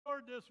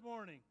Lord this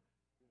morning?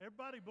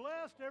 Everybody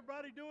blessed?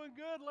 Everybody doing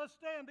good? Let's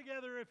stand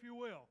together if you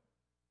will.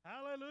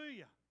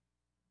 Hallelujah.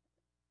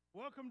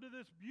 Welcome to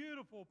this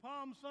beautiful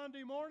Palm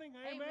Sunday morning.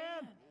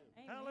 Amen.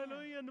 Amen.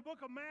 Hallelujah. In the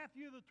book of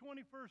Matthew, the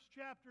 21st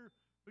chapter,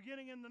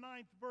 beginning in the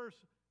 9th verse,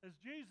 as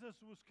Jesus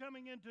was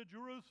coming into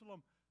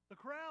Jerusalem, the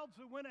crowds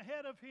that went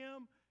ahead of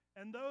him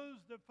and those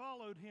that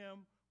followed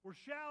him were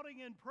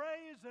shouting in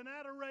praise and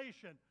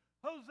adoration,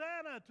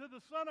 Hosanna to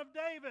the Son of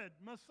David,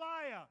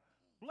 Messiah.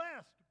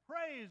 Blessed,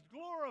 praised,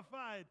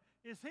 glorified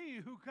is he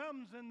who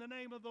comes in the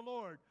name of the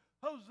Lord.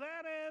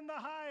 Hosanna in the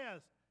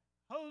highest.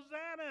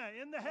 Hosanna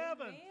in the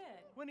heavens.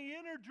 Amen. When he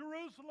entered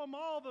Jerusalem,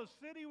 all the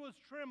city was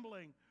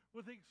trembling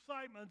with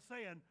excitement,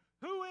 saying,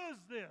 Who is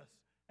this?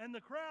 And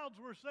the crowds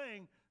were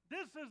saying,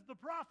 This is the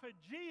prophet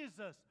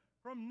Jesus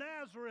from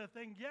Nazareth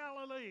in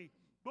Galilee.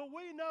 But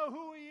we know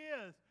who he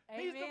is.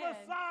 Amen. He's the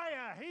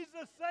Messiah. He's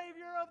the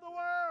Savior of the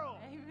world.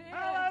 Amen.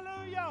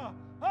 Hallelujah.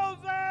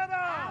 Hosanna.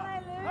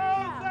 Hallelujah.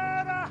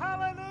 Hosanna.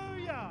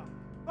 Hallelujah.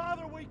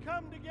 Father, we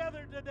come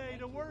together today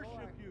to worship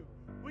Lord. you.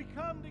 We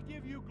come to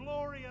give you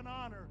glory and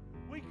honor.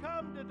 We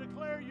come to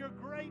declare your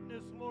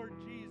greatness, Lord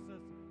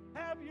Jesus.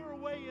 Have your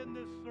way in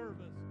this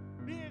service.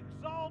 Be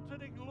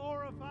exalted and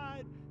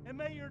glorified, and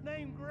may your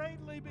name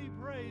greatly be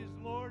praised,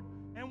 Lord.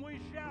 And we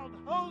shout,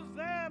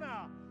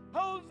 Hosanna!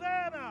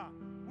 Hosanna!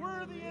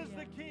 Worthy is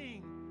the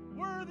King.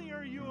 Worthy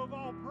are you of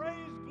all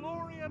praise,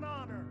 glory, and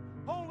honor.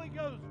 Holy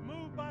Ghost,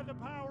 move by the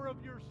power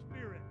of your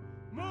Spirit.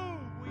 Move,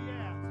 we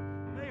ask.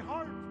 May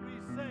hearts be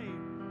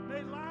saved.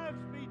 May lives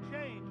be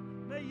changed.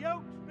 May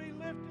yokes be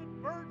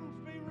lifted, burdens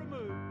be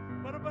removed.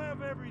 But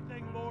above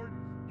everything, Lord,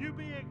 you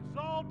be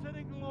exalted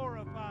and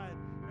glorified.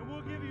 And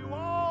we'll give you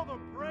all the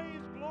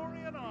praise,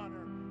 glory, and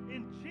honor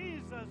in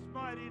Jesus'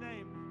 mighty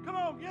name. Come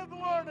on, give the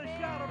Lord a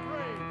shout of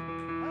praise.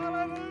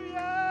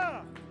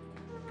 Hallelujah!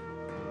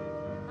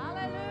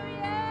 Hallelujah!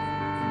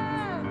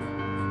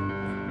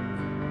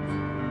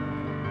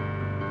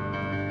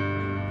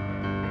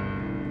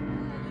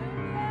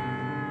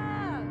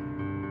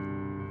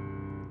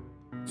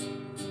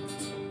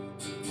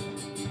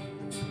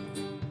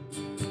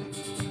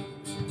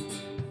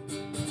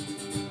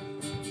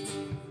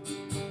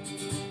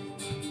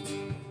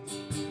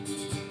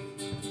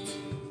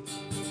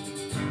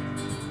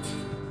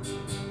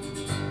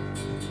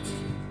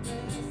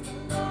 Bless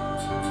the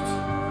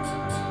Lord.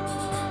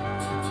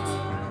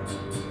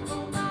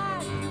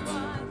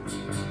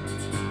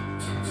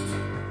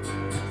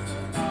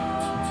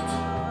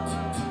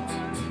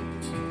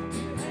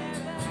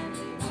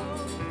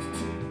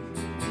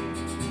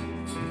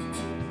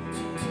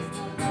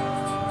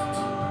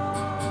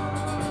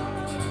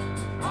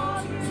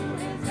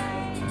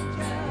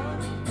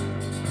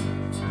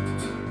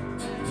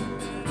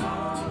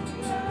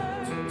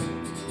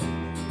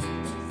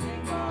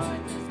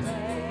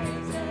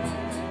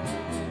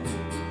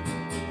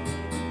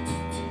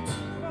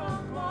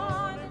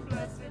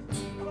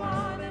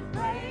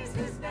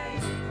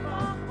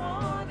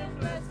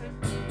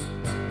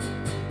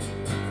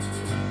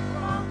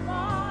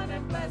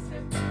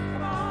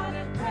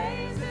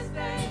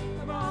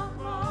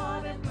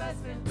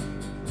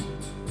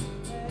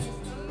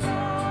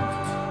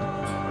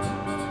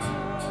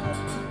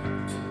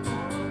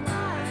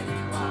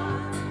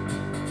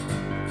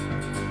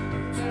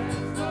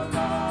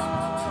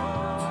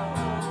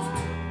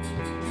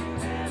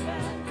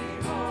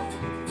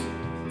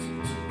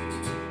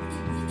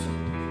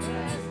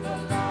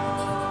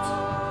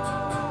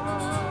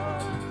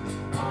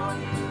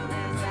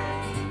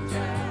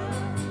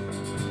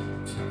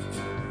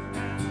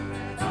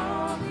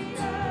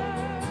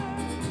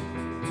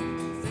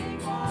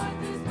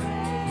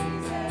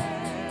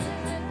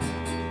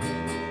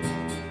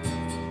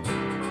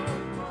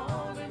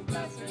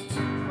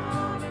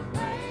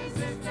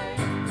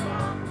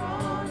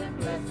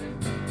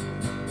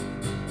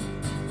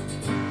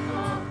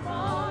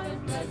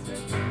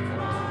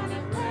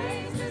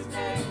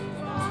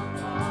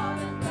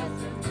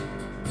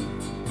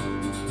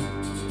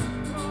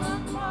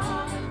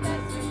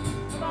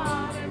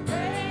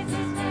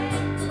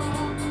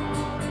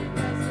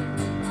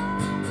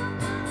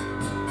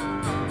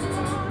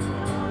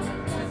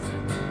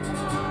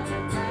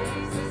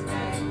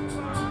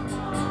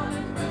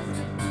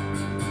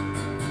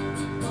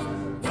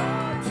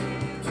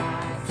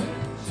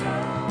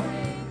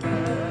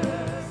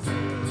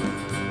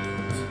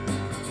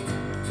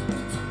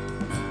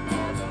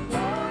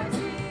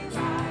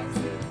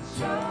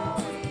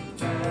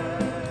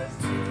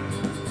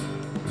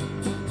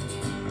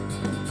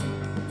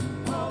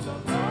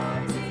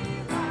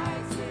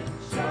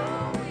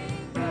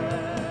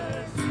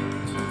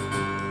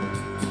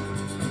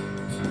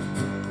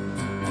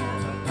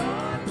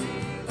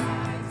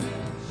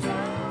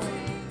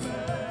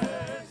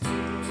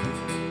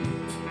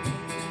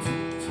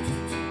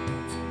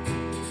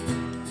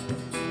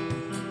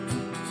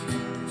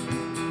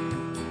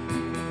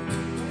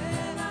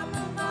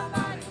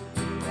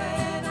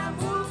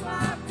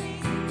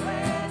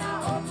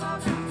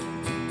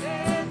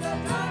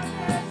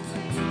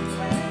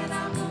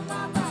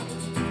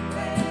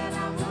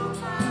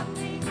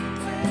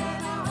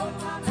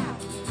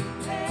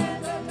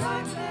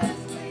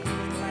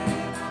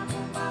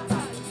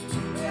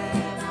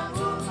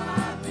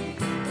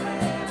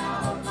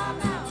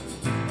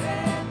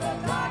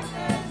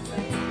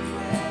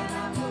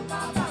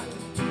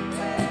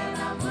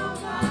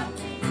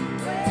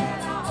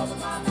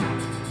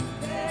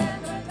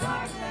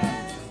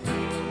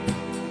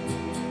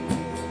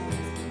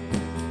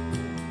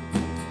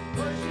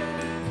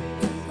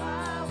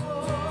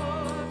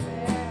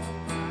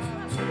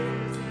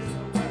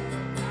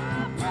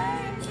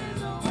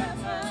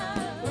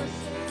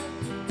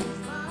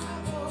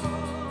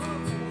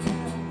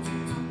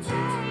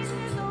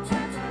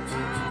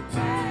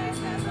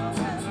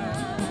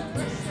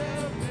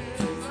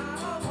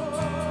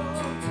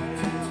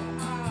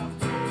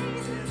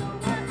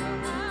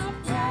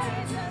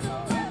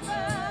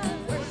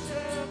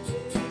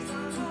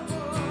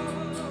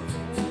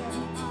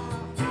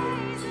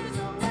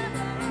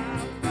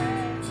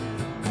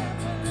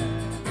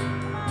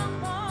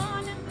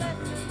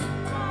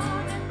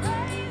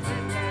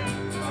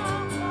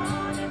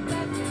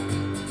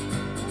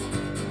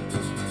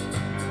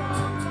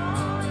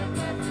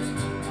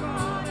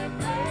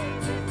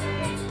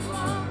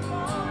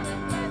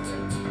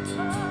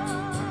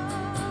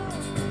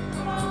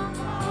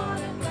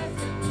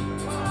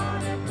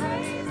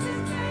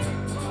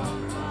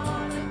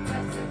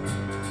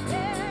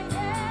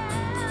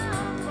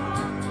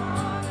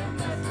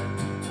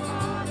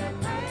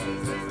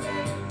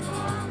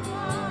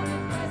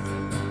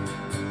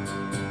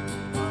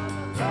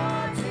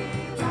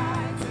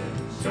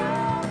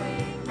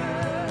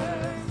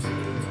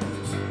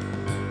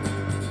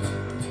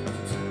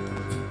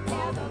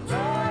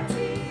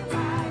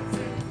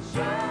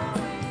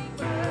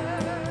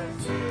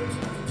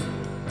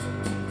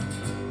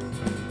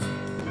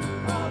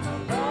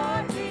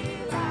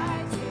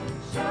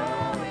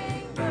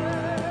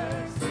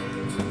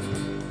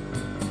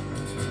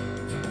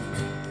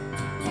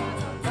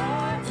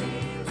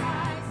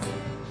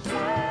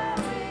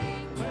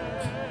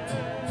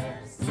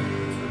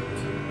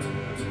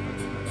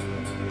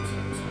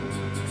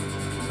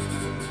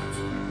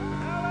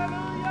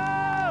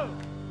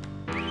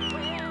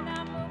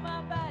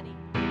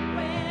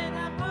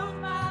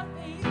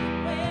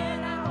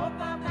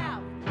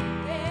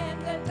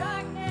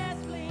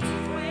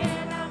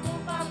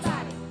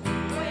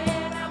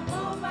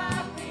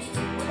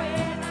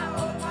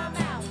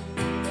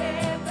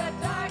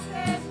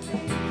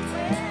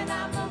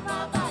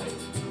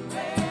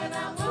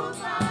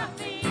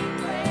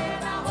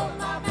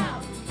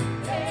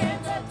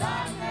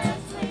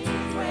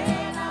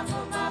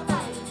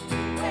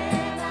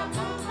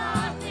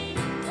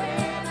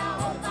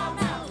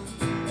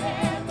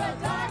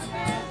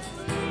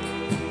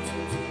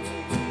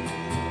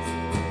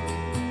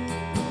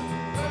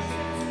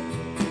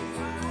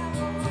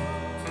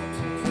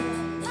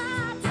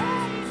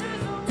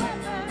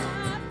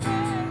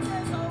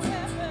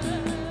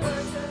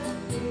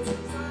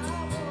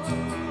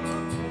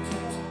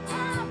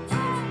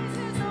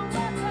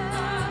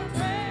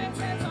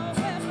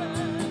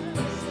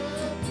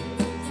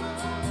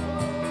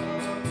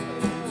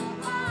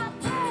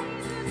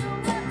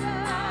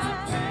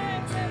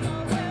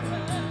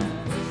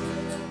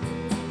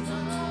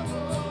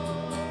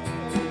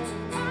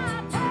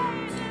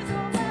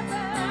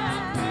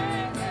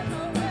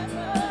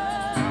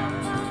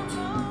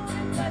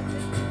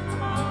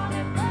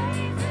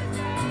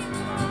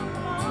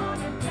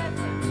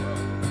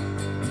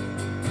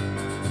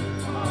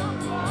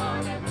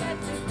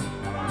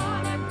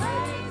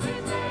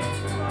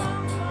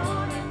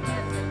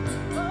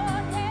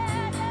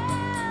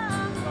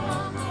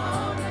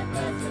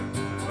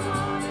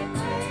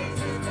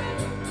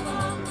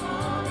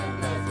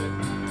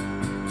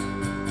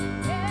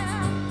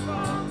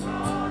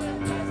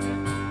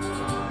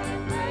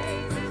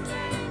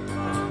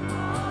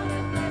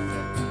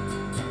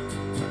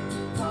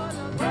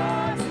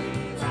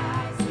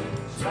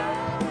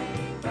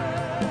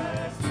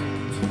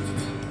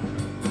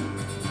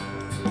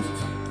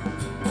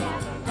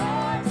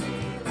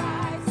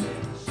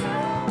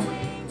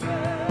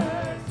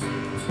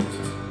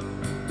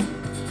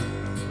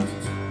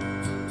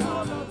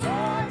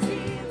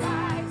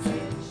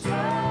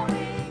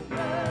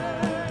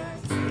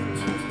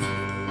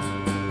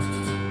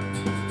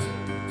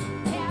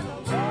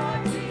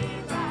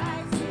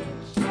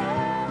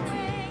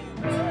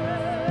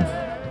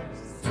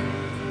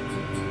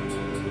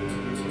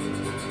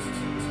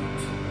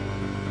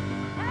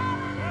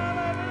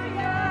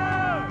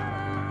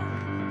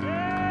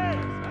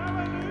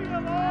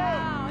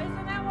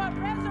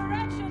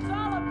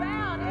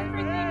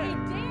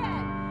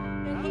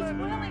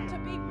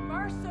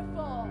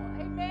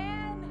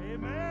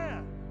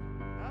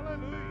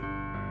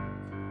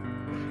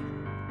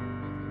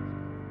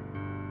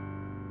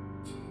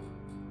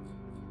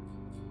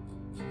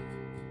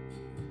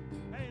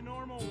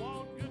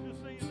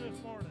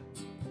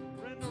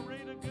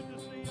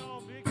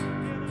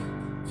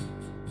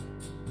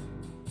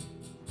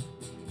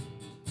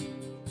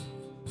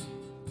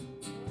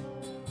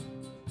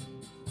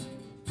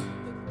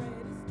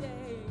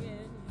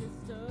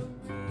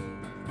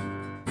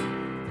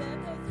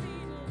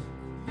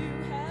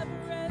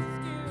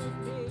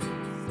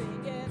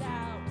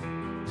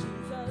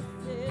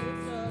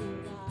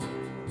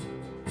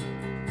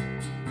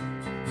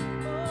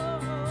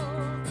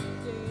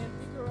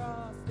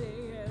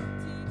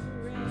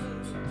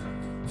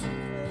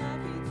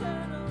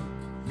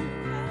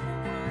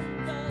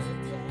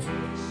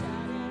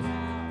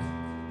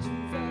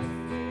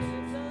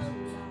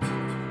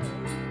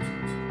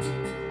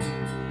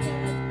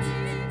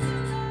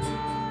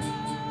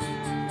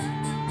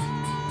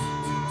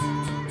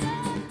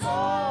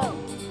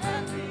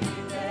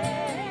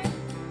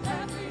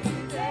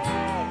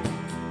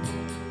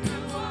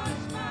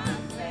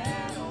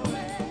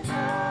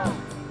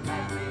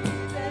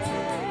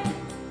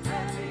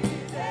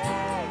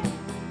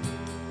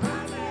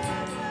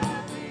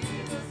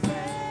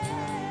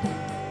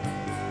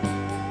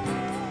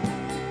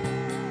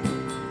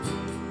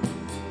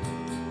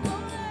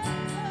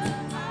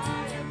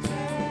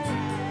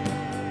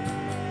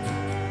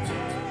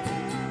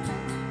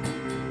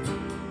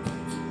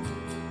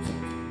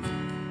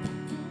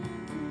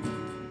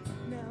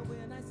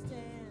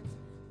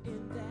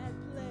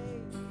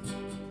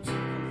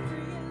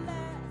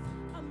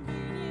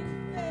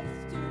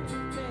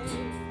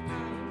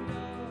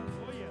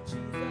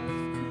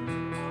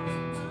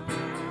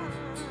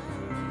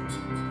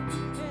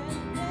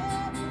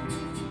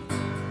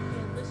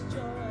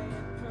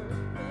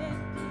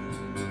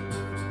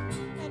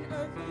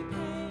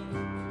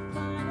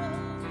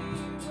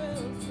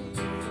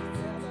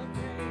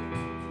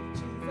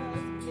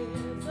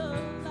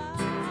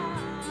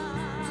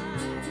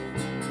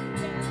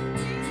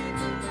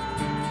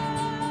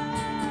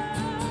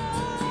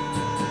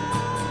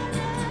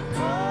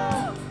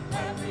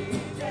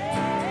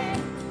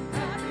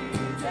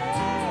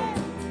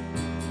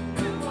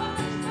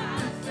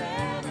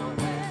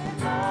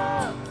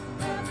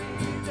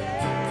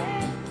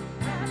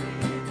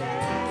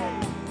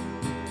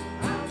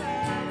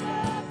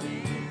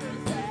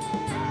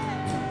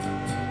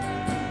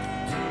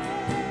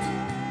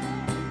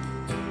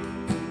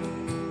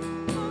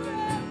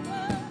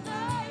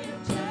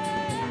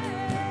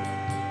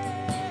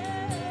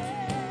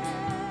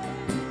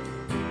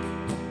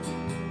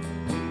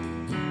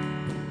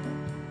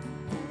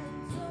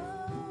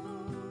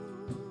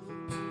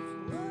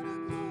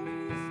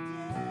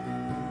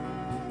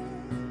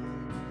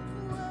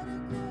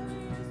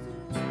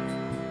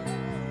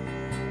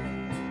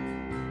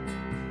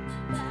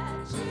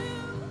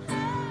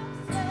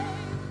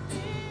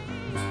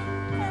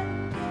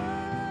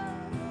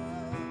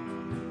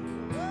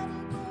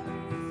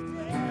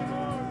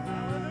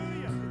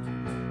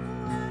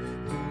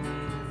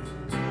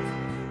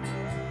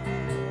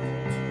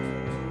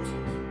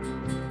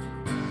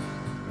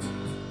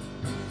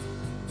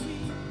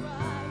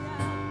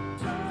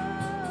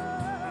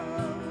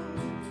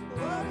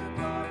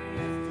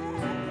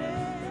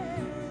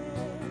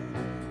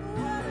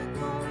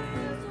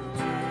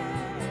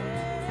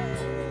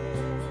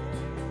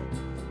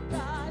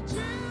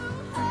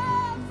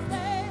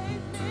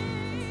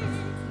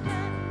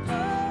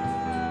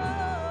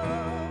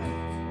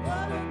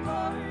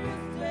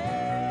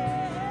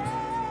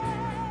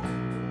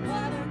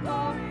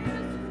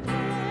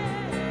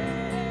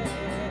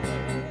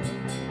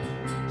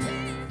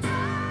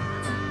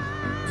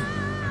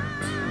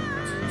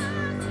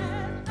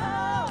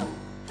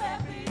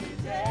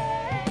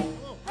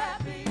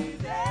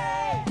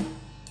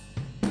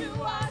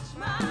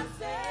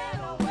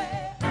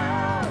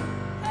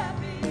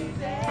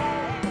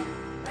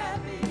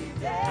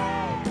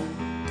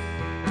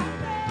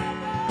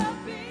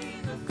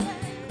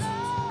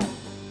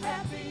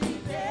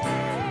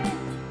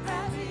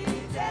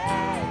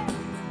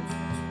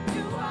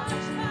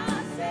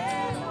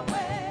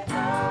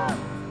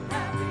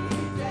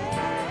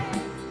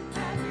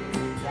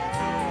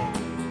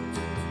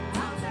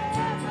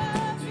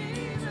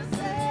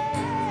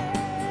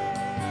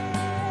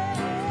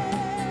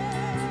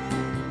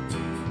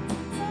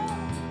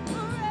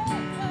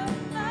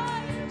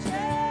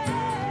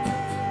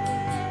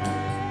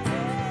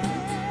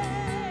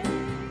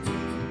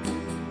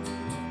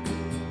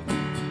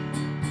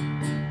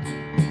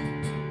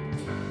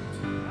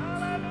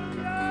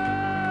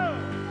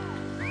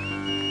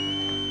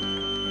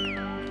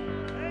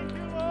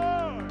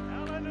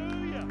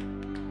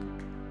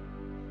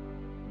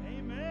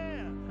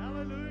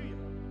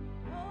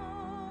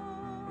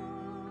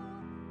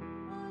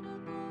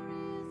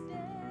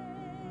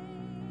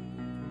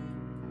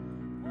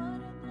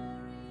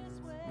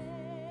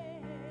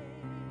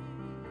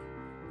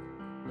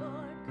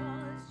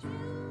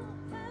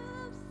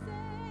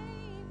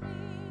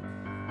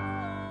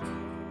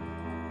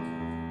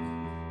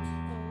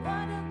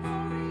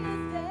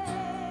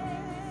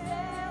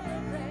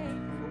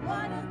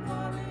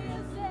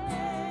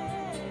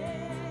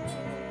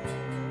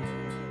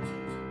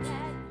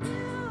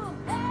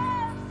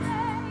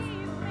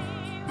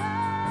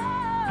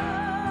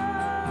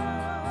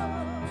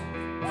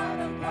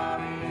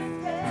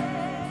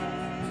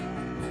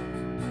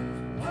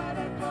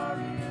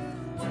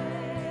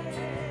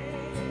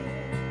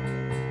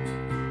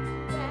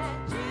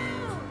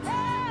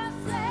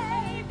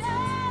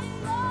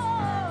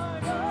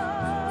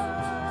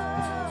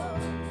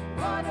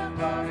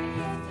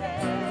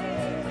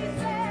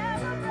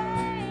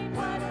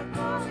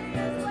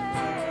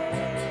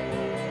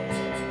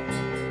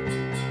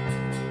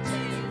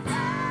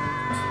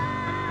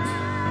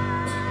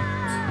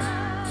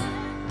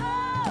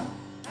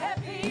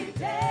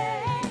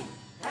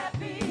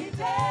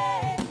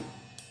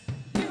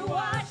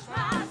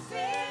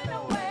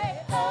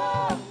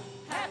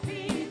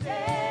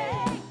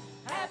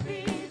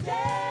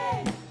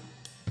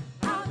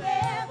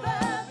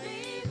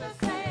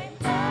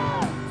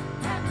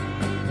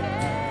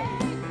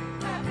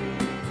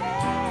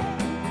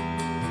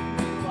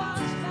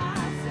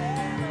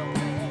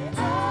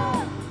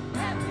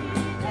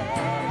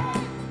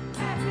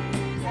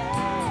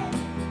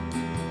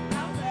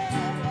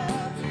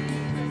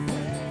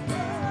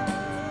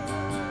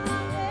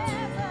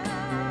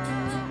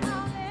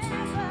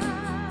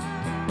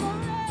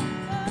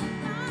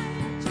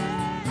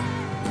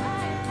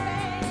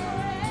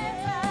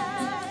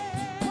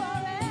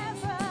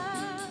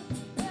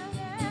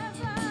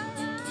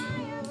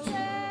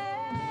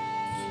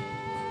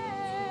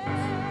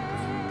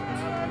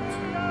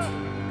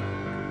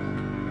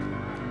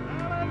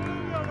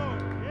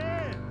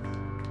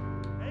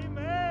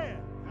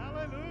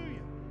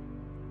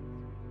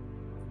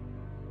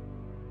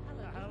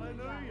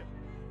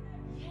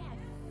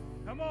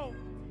 Come on.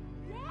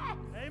 Yes.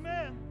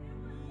 Amen.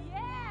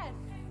 Yes.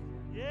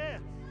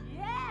 Yes.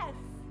 Yes.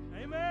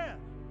 Amen.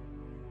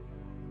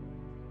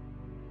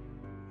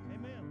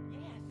 Amen.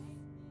 Yes.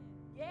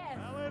 Yes.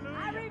 Hallelujah.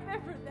 I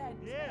remember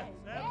that day. Yes,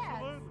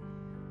 absolutely.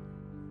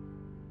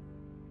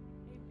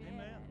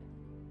 Amen.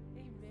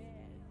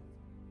 Amen.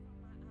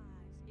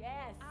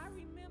 Yes. I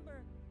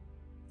remember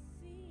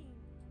seeing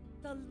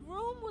the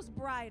room was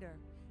brighter.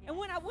 And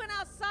when I went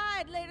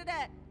outside later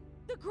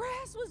the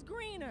grass was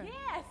greener.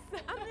 Yes.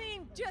 I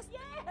mean, just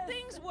Yes.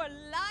 things were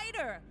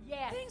lighter.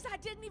 Yes. Things I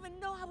didn't even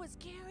know I was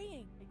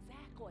carrying.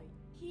 Exactly.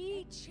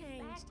 He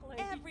changed Exactly.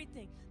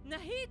 everything. Now,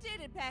 he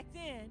did it back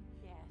then.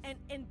 Yes.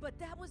 But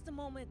that was the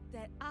moment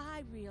that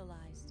I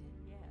realized it.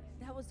 Yes.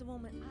 That was the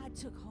moment I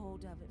took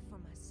hold of it for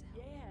myself.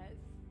 Yes.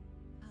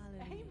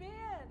 Hallelujah.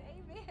 Amen.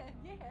 Amen.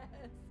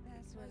 Yes.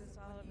 That's what it's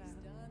all What about. he's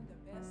done, the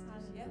best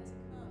is yet to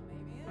come.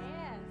 Amen.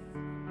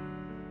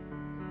 Yes.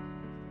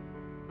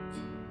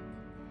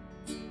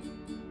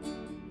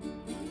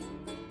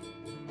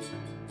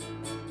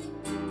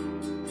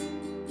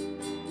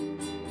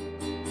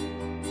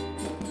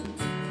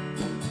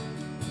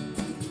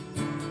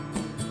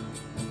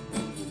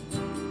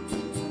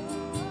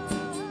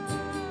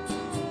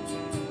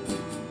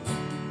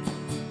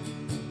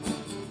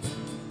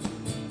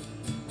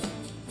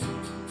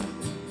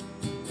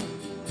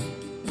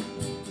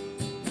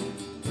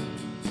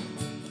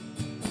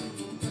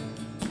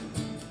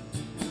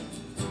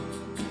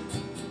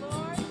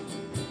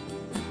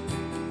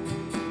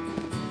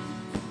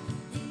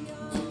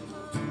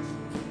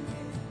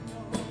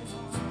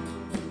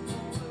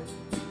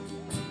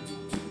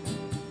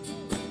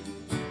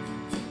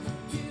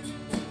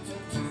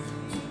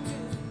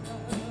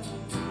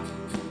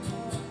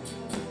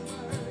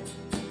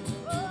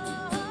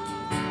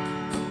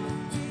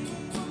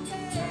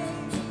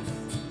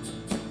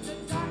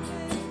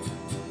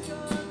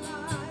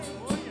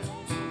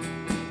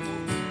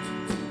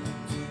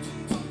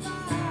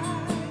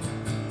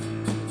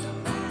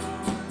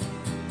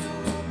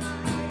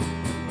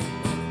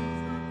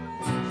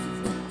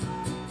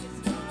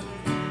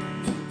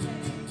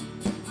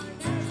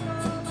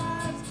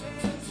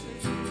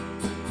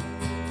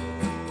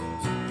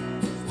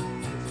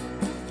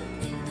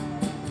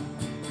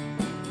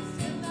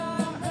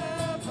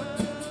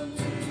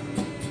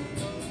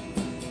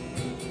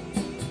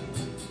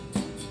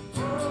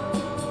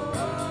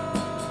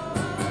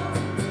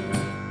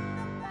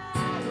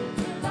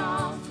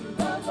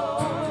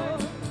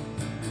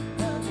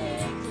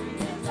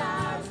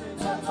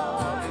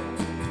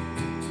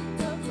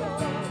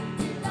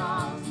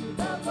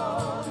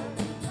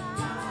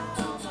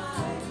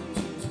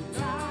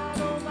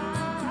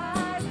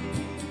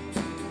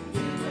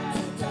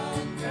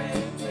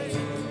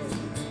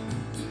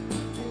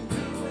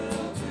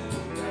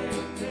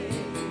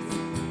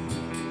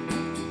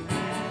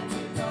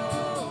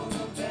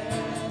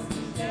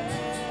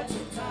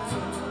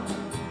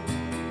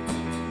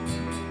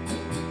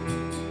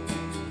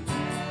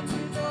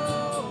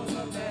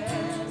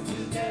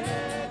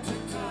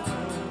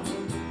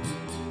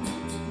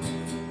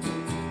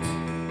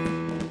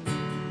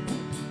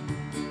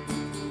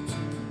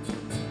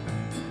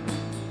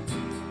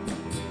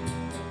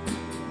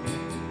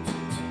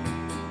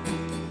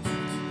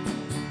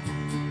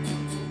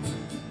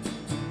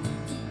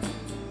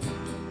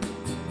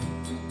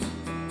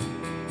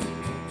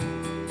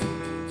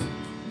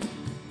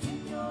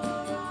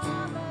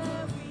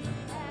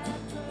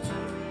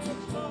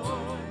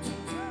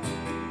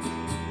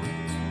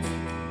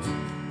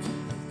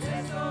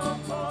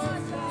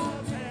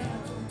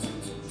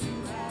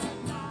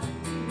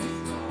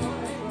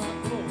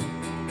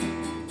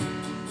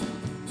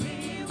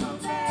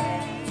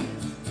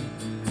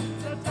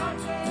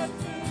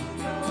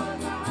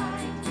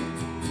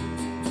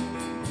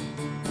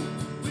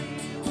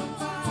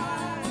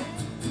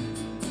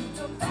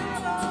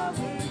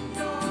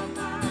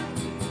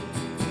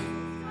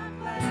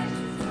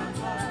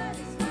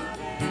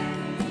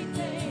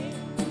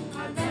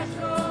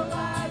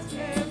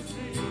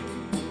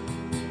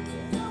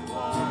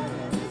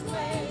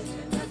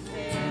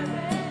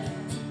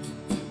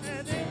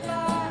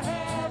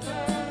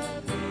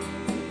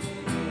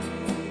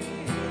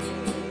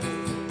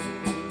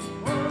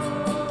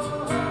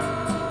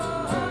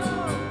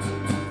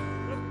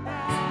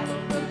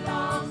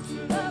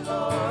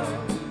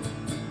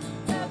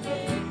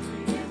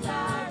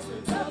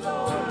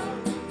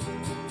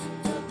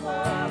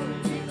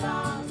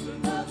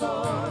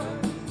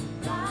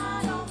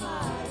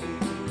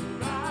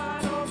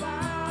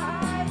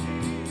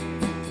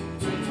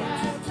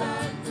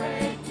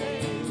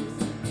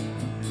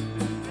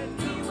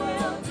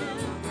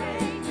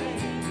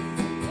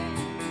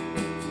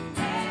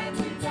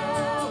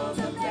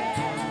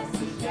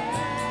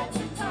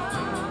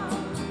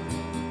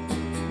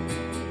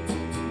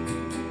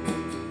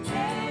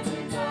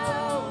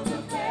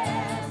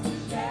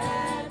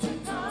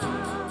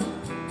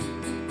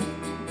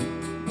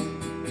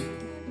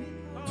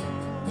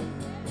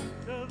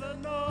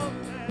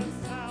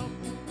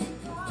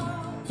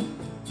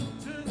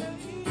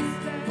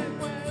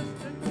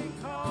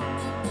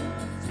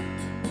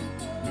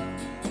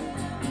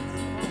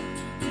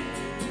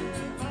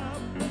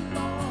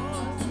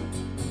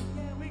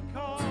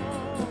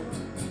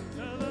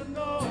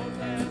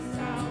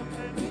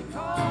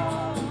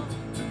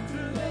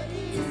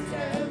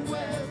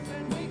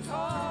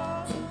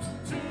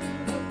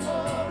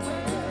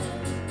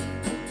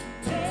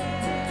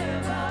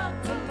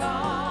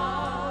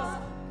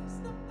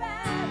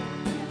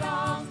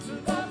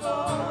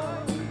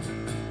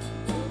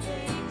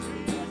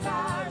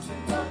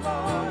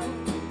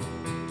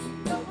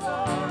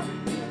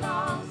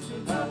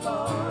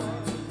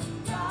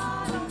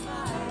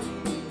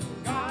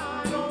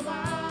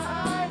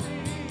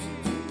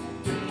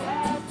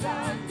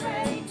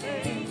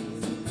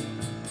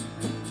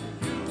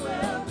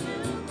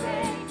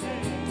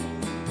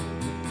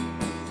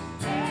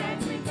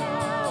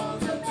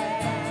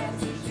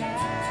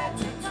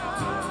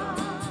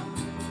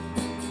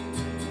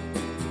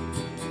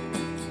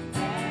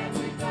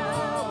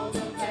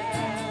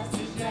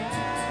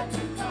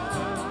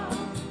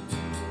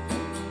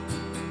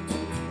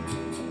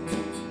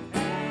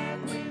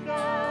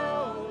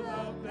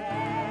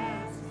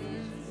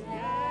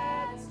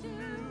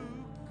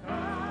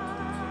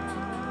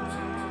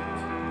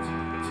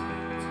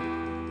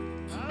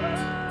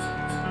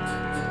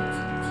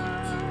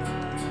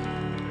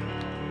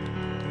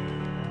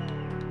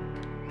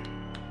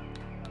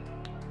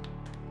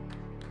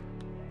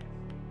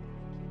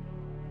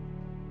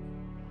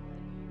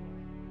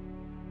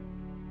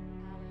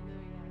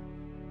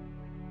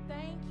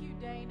 you,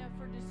 Dana,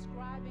 for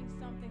describing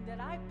something that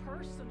I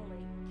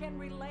personally can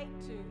relate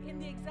to in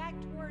the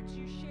exact words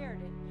you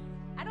shared it.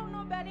 I don't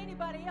know about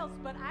anybody else,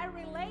 but I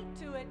relate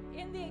to it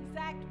in the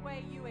exact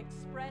way you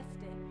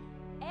expressed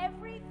it.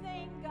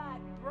 Everything got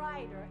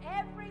brighter.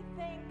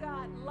 Everything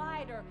got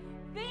lighter.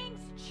 Things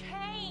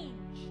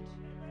changed.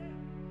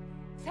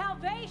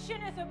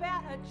 Salvation is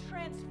about a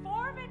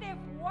transformative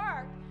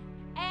work.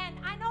 And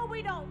I know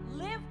we don't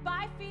live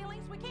by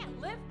feelings. We can't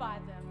live by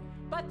them.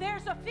 But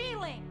there's a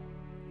feeling.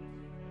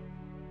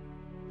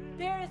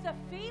 There is a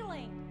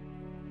feeling.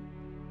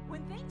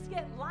 When things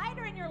get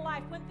lighter in your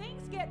life, when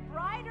things get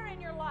brighter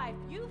in your life,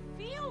 you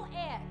feel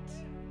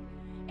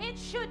it. It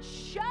should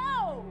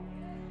show.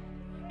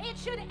 It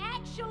should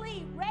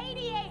actually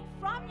radiate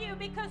from you,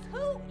 because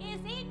who is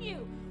in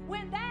you?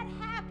 When that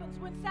happens,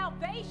 when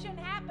salvation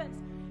happens,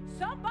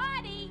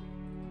 somebody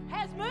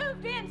has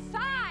moved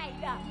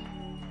inside.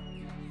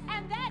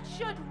 And that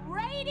should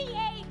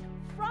radiate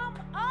from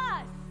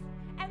us.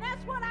 And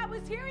that's what I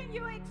was hearing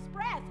you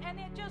express. And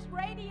it just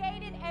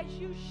radiated as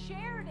you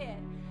shared it.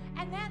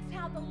 And that's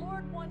how the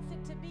Lord wants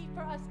it to be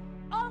for us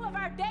all of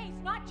our days,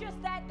 not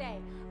just that day.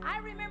 I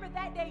remember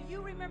that day.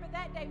 You remember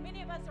that day.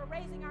 Many of us are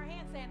raising our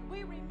hands saying,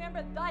 we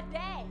remember the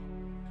day.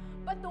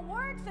 But the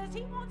Word says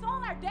He wants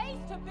all our days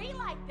to be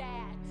like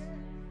that.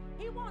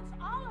 He wants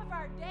all of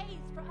our days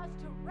for us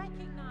to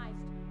recognize,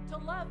 to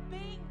love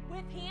being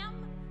with Him,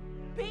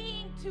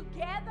 being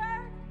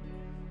together,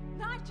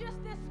 not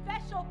just this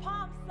special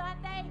Palm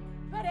Sunday,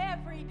 but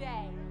every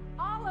day,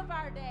 all of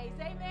our days.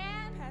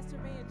 Amen? Pastor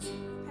Vangie,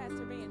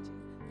 may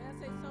I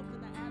say something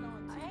to add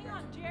on to Hang that?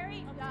 on,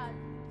 Jerry.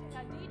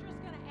 Deidre's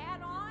going to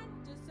add on.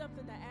 Just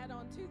something to add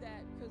on to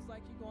that, because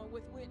like you're going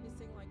with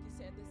witnessing, like you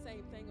said, the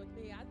same thing with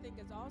me. I think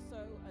it's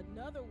also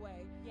another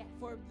way Yes.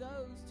 for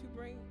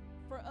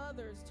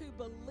others to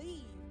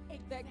believe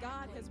that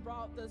God Exactly. has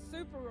brought the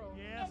supernatural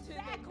Yes. to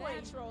Exactly. the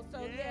natural,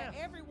 so Yes.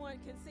 that everyone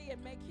can see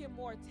and make Him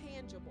more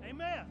tangible.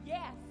 Amen.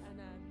 Yes.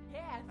 And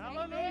Yes.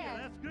 Hallelujah. Amen.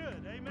 That's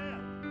good. Amen.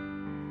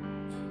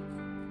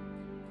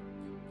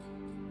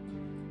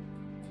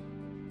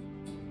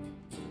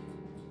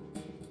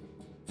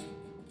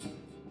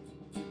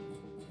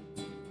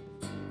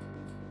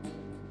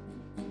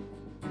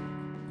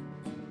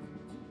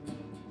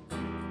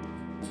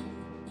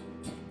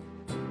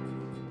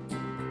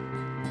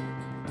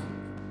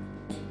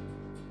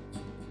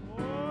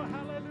 Oh,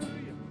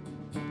 hallelujah.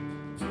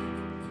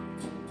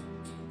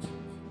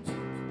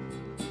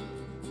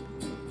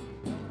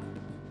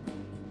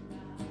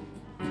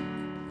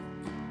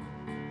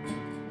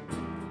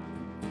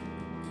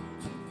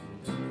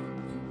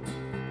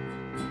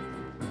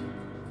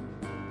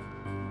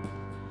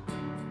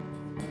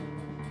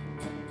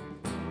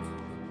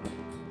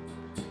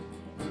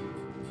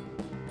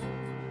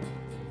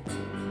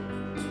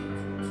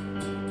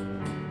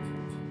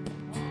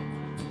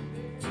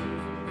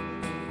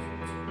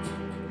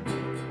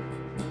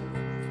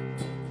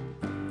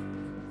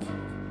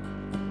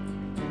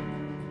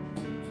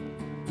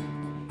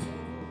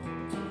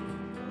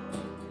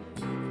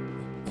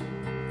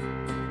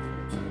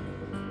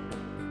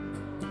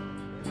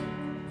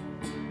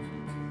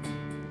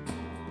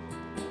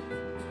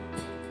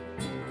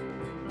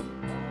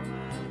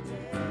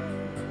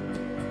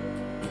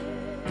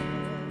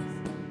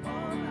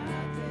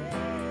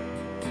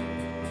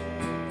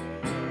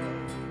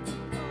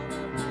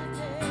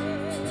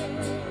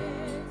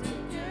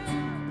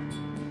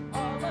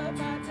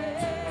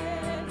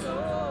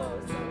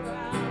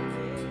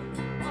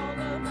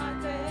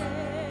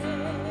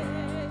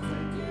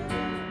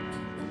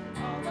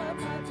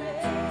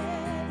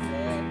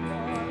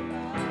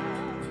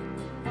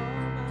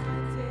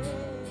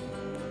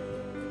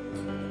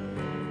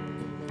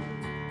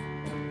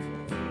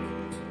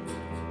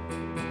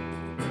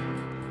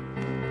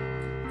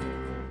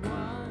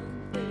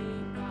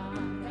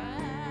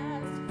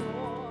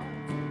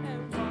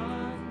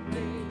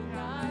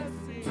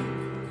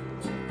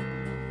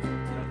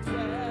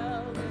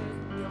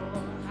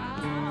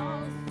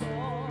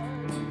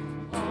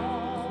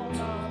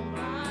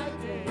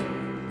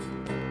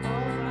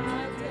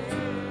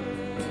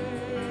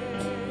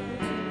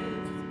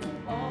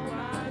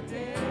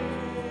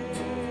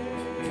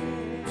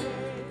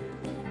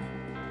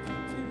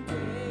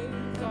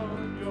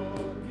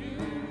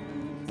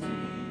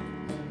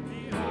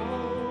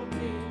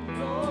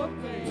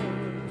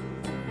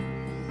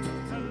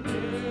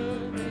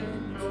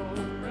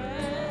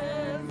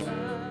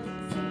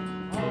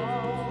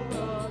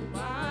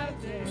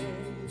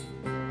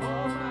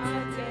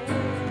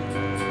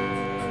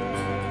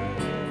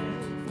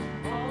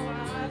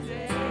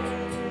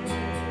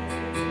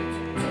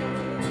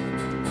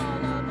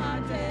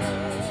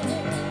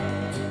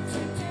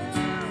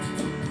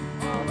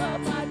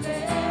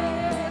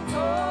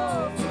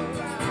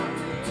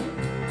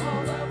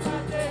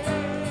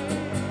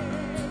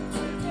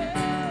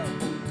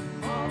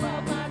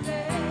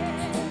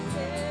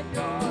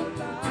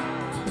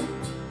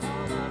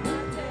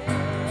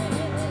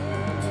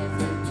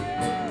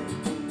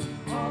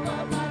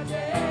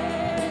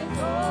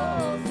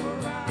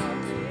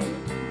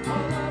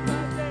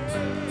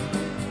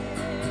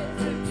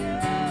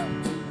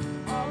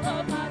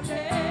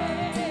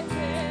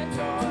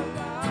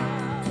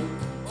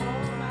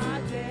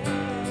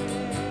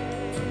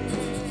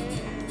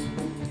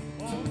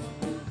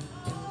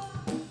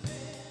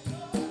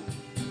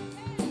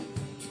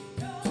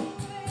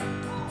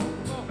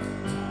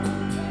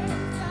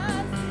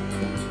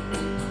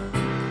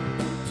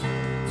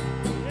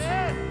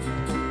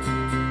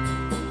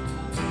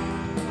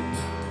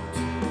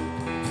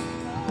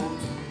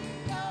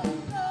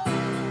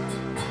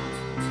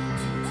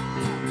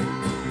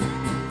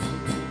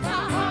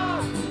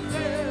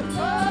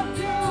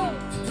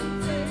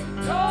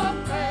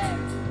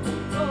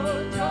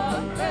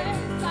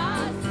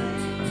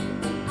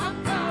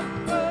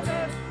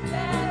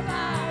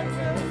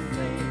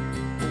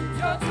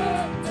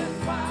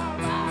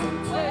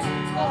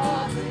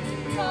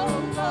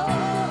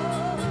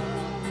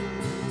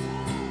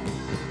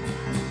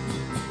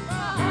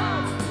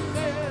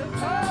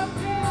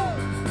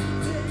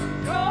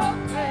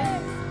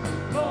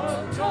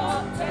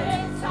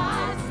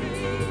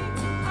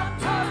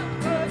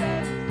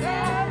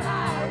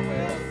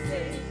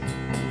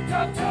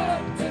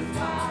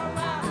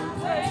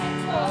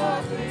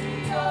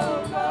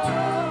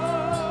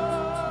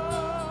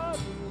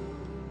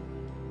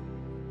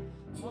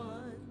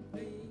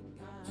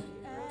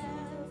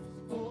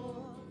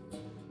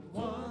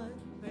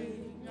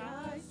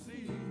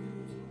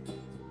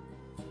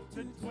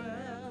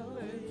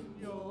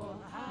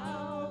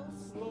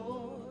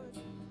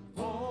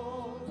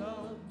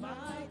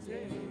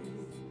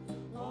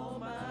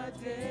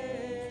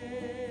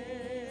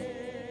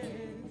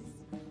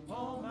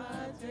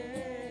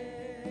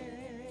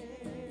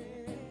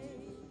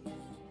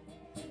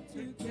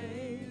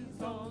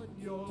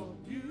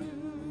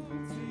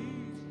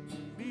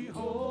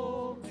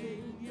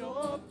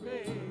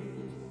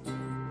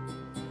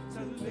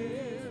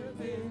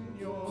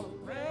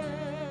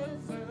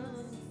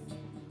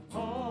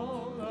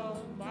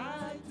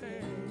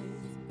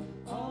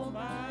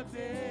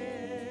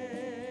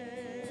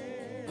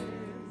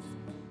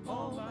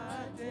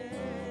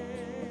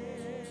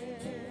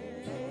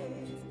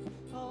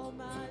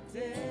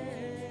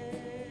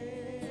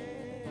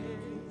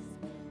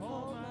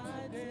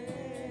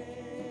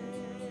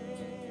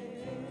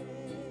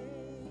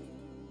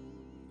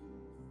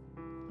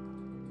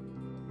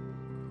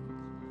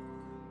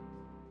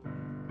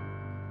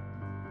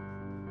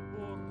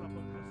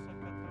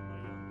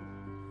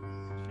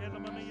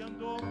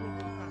 Oh,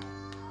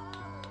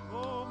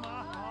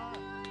 my heart.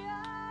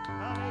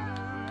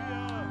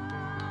 Hallelujah.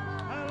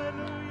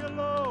 Hallelujah,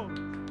 Lord.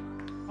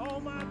 All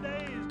my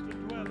days to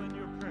dwell in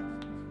your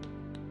presence.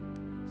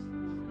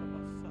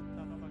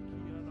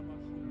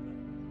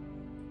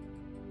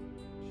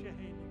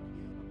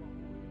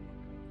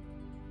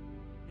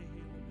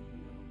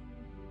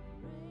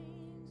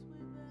 Reigns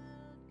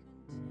without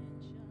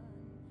contention,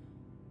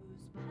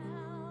 whose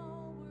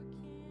power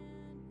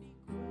can't be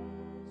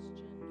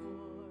questioned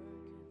or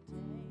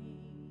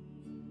contained.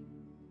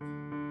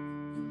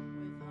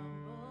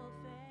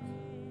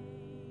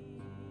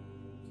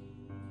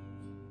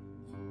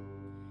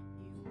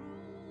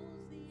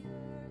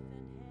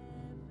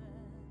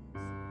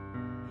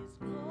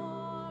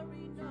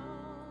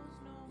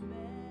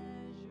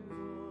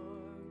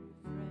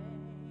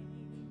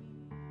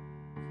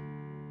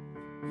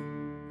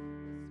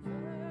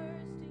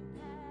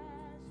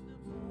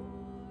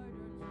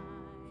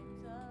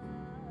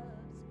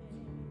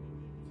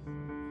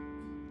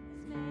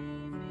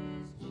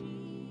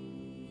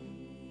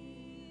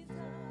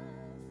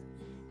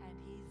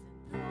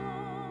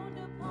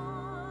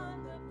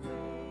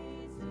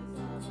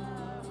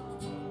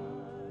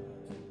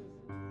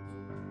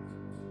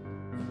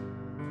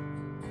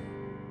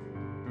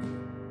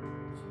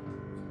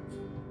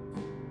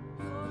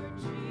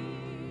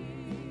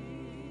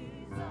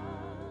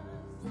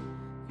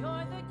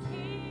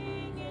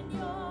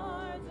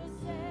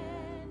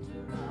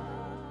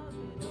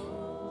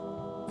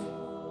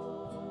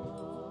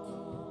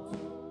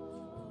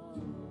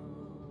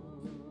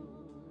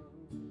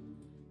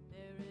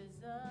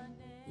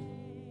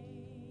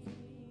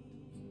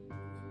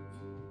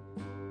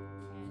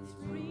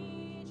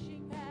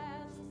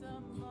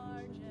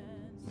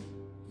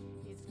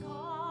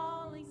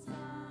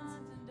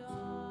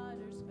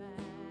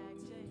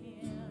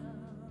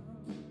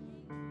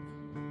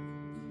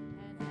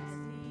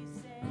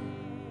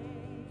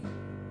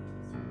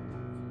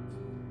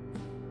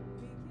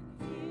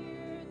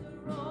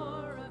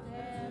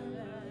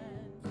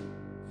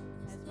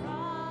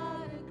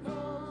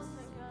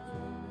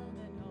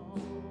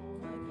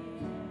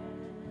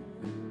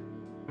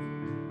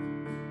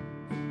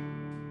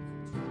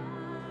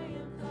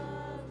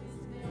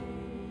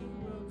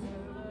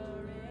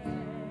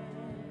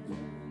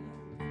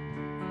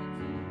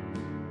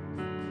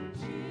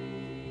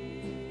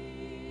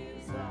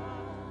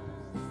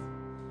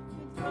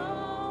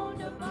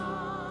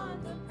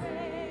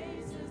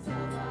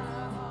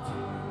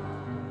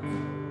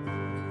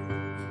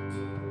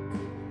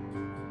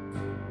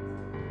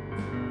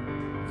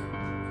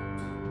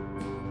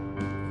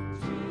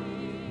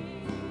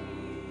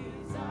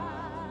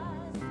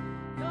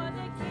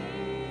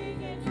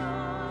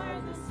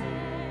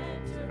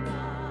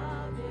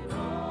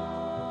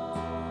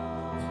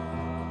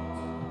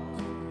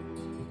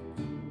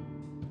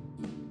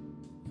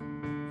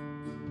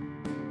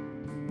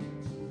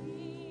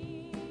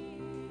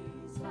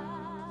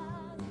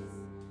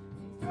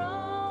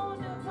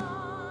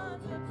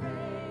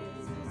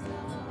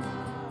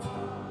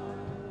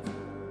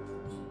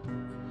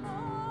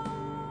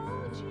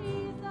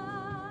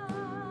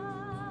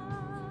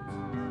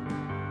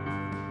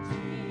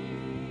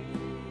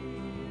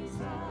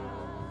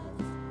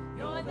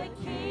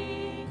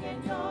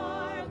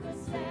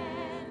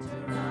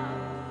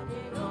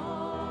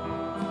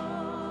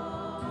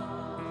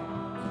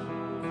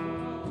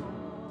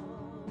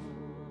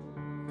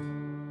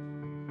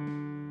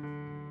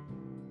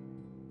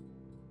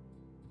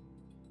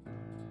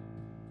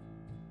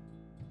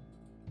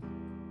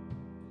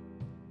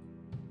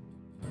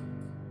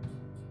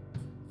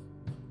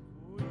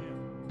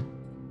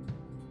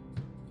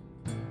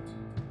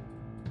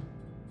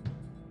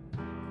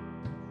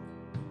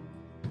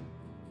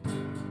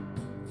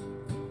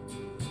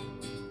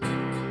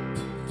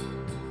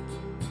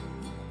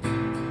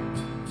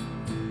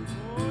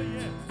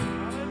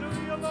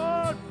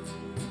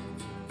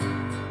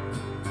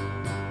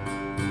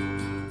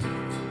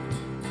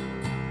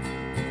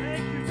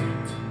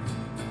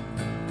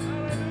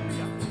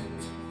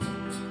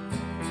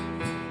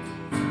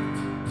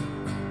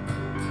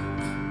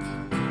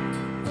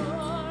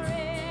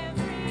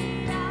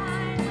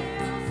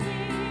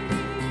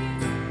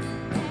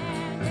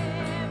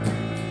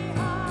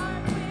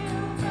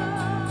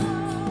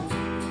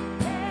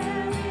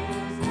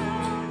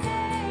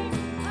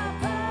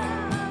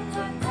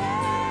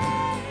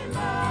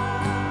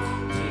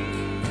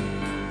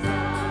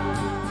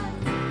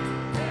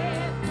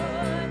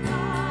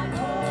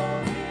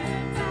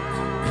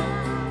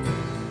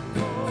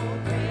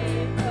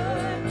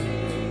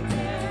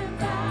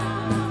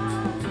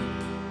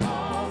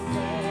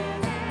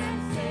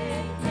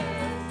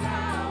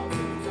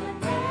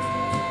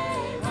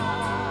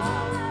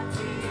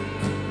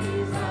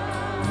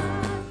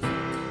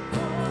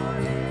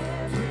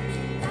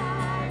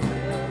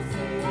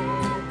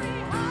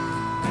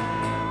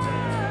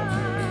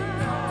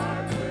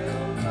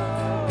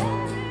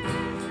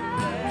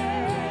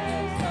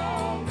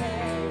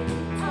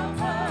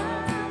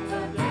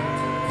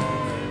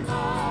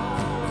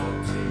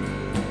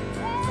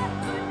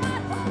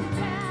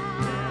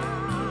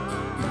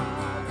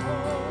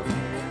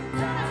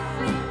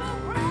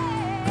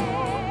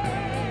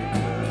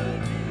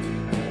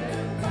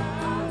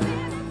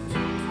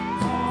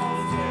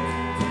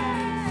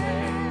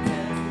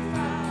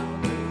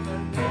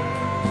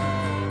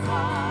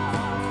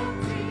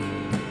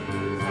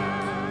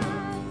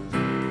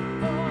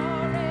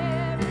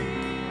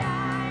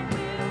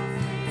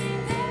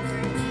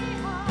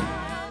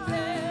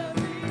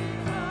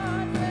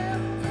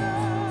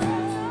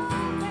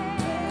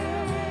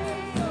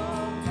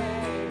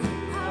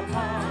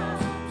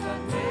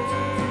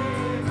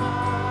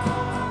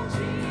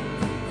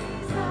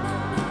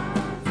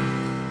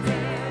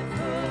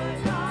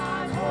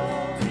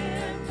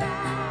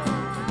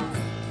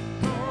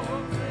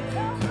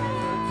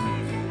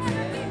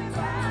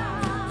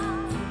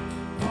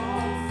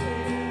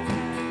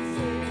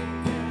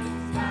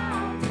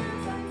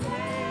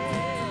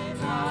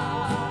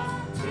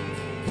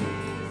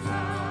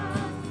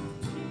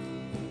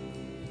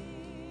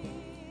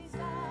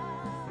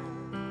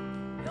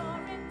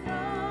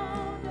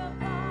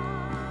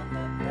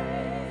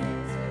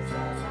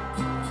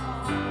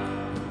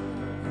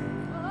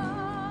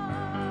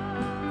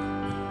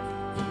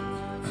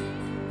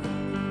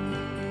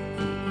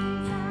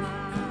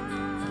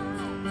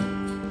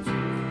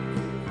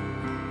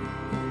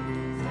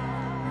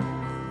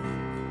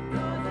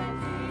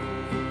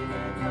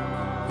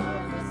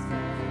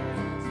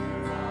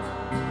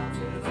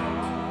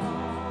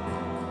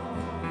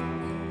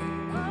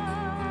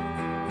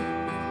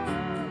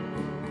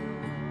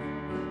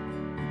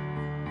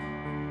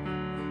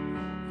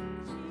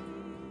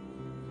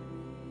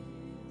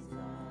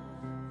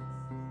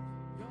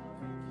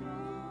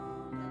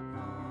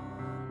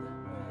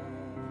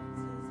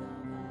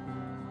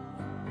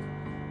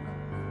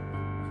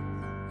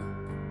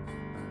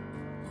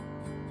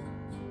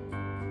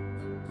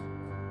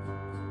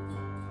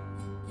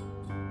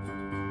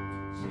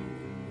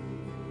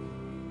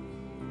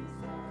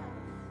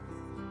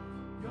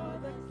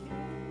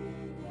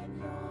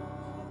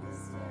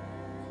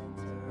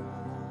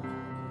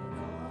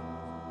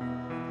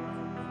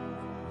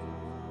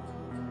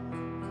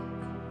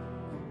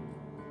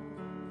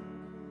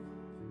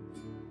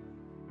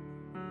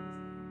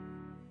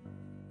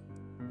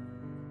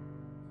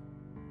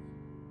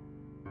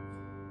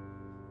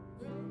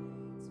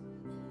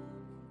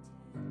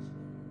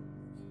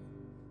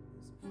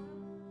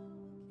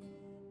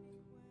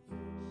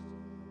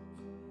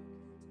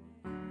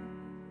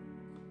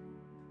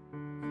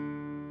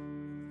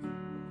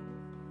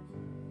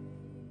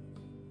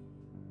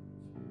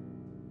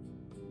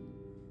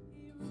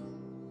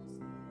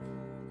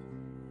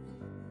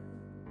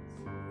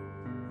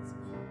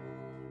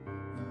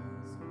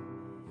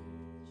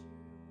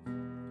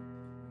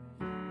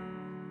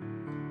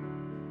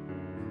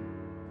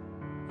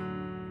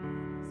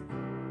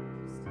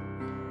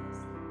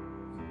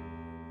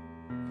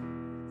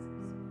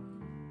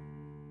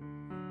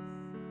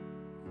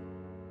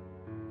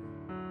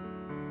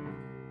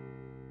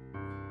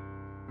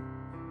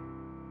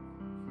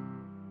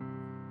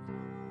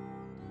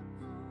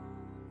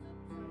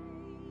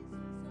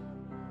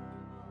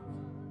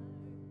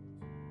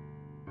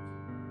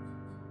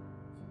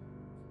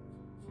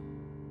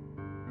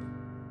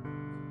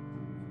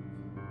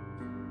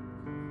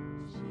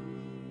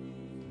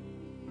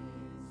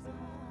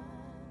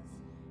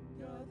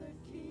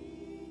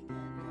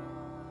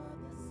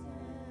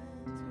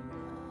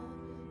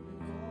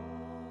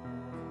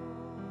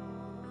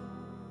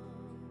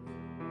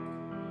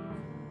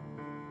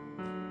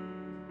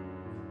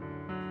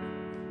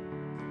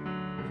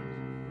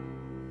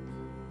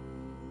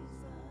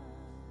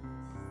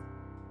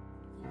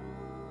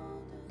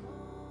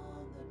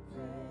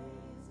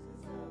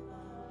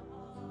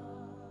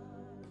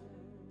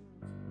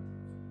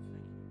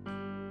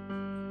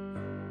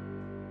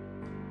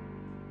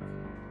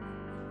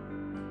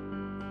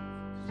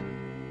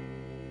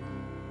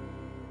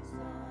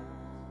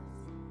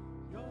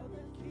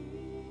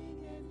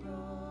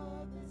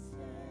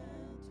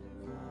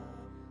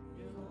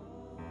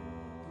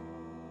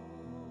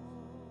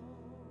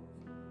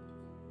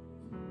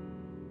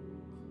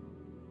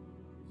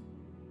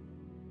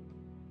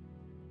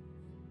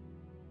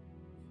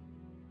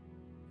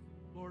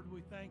 Lord,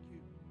 we thank you.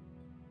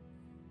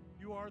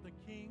 You are the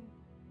King,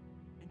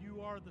 and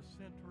you are the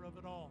center of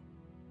it all.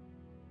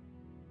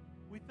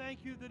 We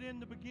thank you that in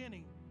the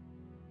beginning,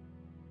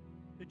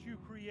 that you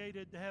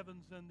created the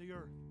heavens and the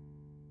earth.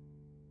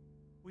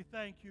 We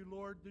thank you,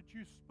 Lord, that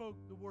you spoke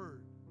the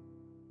word,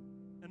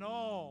 and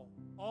all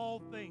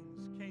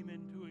things came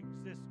into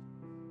existence.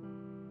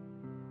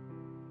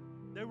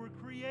 They were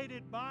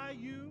created by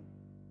you,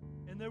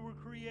 and they were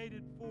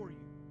created for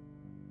you.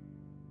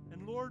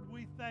 And Lord,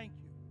 we thank you.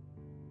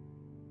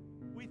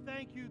 We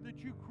thank you that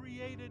you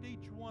created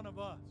each one of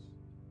us.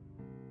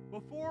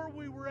 Before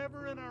we were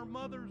ever in our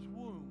mother's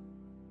womb,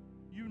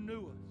 you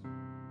knew us,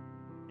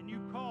 and you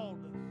called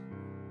us,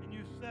 and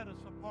you set us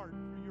apart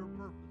for your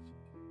purposes.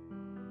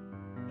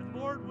 And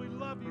Lord, we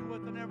love you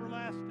with an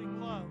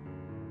everlasting love.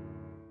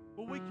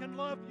 But we can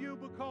love you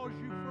because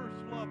you first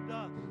loved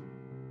us.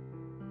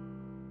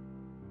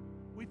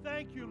 We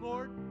thank you,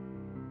 Lord,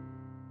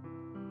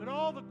 that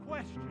all the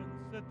questions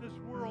that this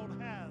world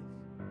has,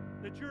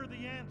 that you're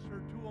the answer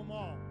to them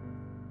all.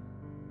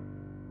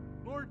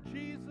 Lord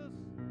Jesus,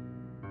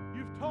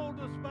 you've told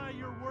us by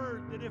your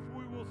word that if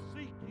we will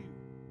seek you,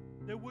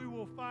 that we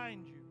will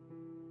find you.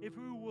 If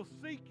we will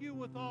seek you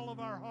with all of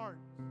our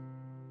hearts.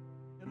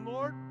 And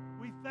Lord,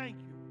 we thank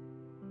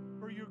you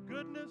for your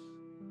goodness,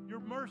 your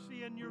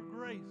mercy, and your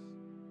grace.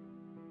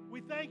 We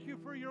thank you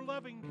for your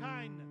loving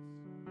kindness,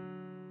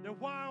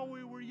 that while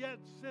we were yet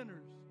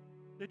sinners,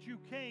 that you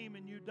came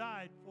and you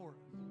died for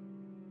us.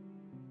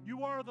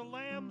 You are the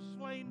Lamb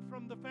slain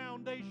from the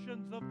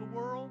foundations of the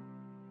world,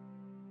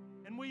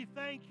 and we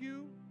thank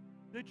you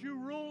that you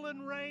rule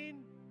and reign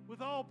with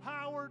all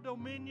power,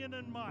 dominion,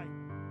 and might.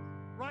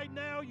 Right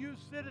now you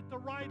sit at the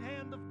right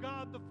hand of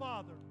God the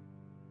Father,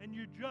 and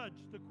you judge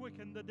the quick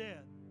and the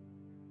dead.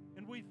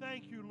 And we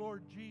thank you,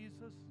 Lord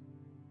Jesus.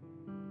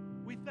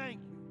 We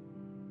thank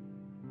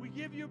you. We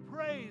give you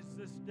praise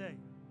this day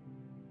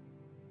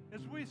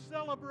as we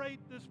celebrate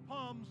this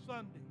Palm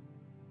Sunday,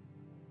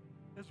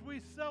 as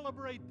we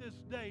celebrate this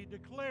day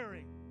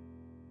declaring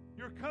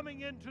you're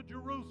coming into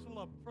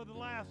Jerusalem for the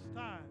last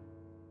time.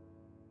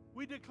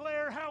 We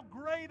declare how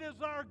great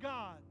is our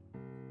God,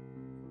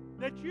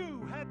 that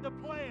you had the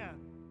plan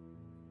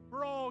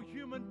for all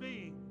human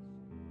beings.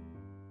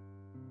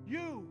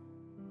 You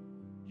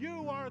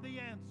are the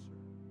answer.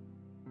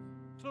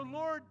 So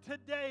Lord,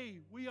 today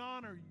we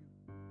honor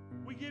you.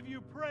 We give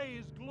you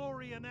praise,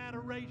 glory, and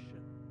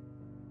adoration.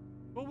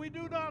 But we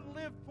do not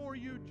live for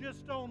you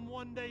just on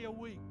one day a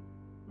week.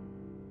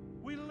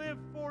 We live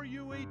for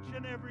you each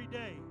and every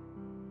day.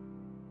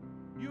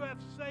 You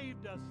have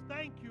saved us.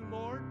 Thank you,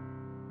 Lord.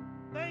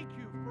 Thank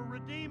you for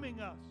redeeming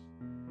us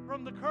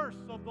from the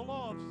curse of the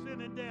law of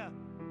sin and death.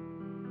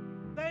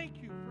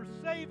 Thank you for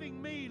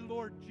saving me,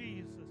 Lord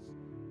Jesus.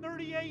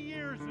 38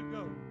 years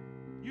ago,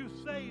 you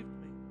saved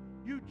me.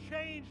 You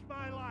changed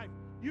my life.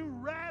 You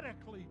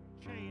radically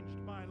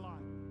changed my life.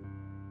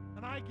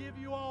 And I give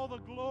you all the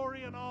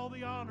glory and all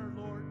the honor,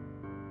 Lord.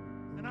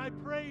 And I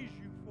praise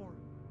you for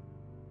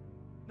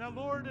it. Now,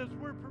 Lord, as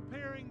we're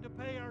preparing to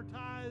pay our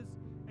tithes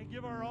and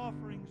give our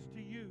offerings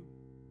to you,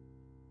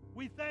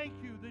 we thank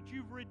you that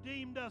you've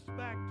redeemed us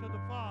back to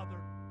the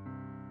Father.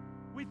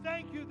 We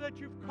thank you that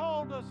you've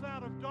called us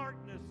out of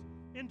darkness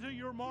into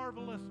your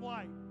marvelous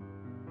light.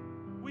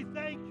 We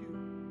thank you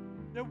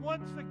that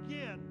once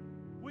again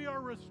we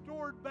are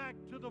restored back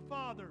to the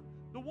Father,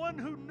 the one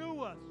who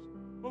knew us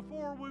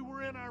before we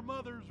were in our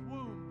mother's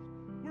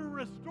wombs. We're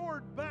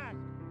restored back,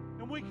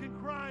 and we can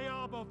cry,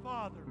 Abba,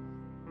 Father.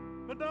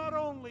 But not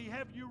only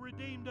have you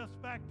redeemed us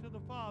back to the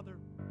Father,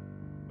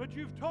 but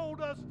you've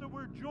told us that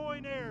we're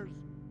joint heirs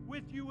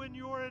with you in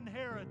your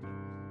inheritance.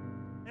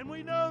 And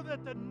we know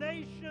that the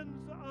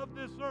nations of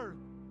this earth,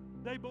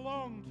 they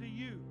belong to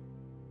you.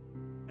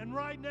 And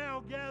right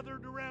now,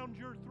 gathered around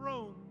your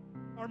throne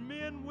are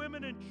men,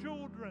 women, and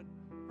children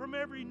from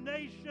every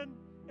nation,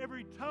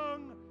 every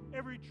tongue,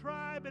 every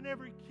tribe, and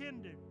every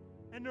kindred.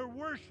 And they're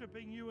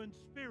worshiping you in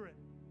spirit.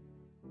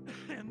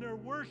 And they're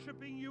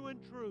worshiping you in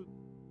truth.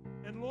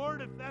 And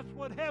Lord, if that's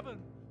what heaven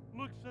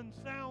looks and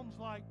sounds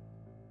like,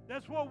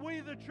 that's what we,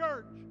 the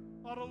church,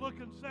 ought to look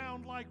and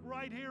sound like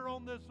right here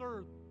on this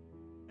earth.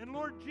 And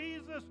Lord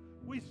Jesus,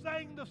 we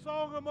sang the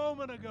song a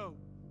moment ago.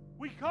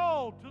 We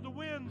called to the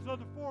winds of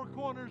the four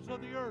corners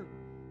of the earth.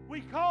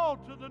 We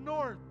called to the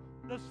north,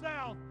 the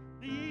south,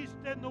 the east,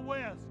 and the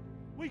west.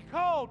 We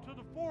called to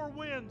the four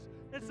winds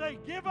and say,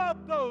 give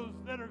up those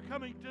that are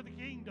coming to the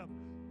kingdom.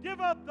 Give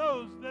up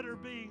those that are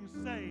being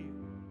saved.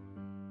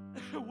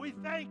 We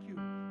thank you.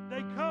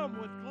 They come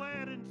with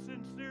glad and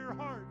sincere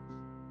hearts.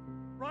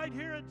 Right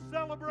here at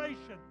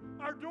Celebration,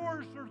 our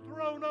doors are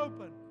thrown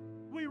open.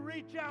 We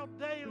reach out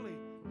daily,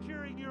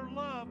 sharing your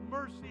love,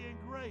 mercy, and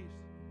grace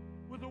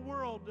with a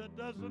world that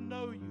doesn't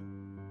know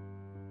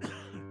you.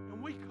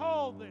 And we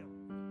call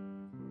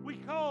them. We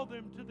call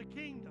them to the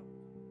kingdom.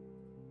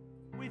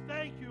 We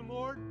thank you,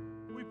 Lord.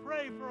 We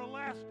pray for a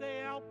last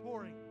day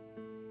outpouring.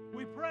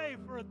 We pray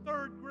for a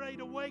third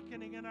great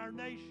awakening in our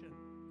nation.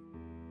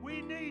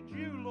 We need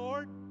you,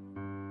 Lord.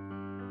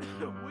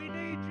 We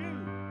need you.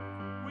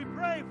 We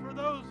pray for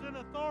those in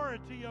authority.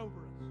 authority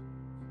over us.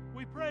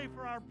 We pray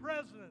for our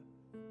president,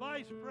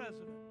 vice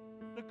president,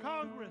 the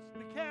Congress,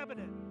 the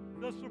cabinet,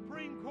 the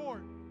Supreme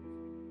Court.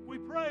 We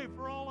pray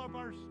for all of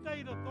our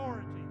state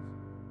authorities.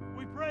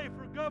 We pray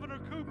for Governor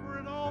Cooper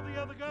and all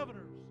the other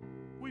governors.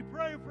 We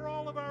pray for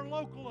all of our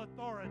local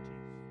authorities.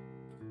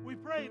 We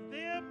pray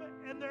them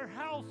and their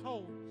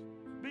households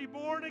be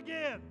born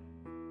again.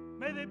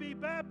 May they be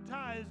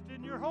baptized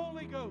in your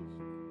Holy Ghost.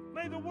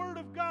 May the Word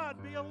of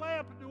God be a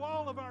lamp unto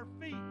all of our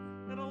feet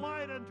and a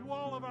light unto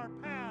all of our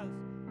paths.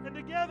 And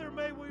together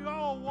may we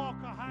all walk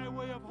a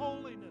highway of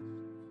holiness.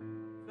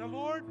 Now,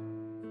 Lord,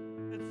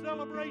 in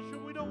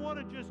celebration, we don't want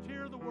to just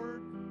hear the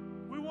Word.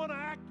 We want to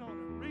act on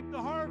it, reap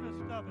the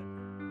harvest of it.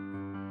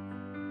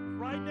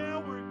 Right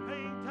now, we're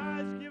paying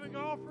tithes, giving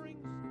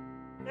offerings.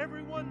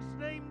 Everyone's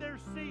named their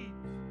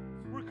seeds.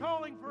 We're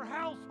calling for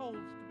households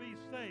to be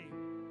saved.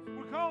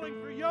 We're calling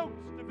for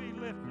yokes to be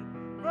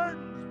lifted,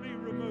 burdens be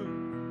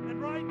removed.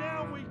 And right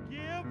now we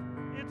give,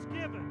 it's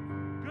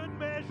given. Good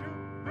measure,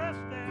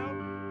 pressed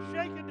down,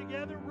 shaken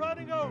together,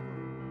 running over.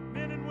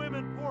 Men and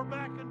women pour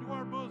back into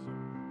our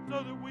bosom so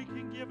that we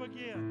can give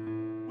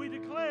again. We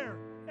declare,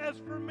 as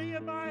for me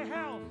and my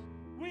house,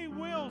 we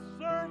will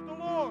serve the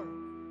Lord.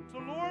 So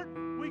Lord,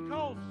 we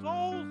call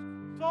souls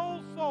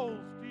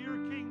to your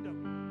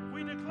kingdom.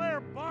 We declare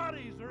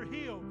bodies are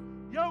healed,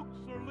 yokes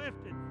are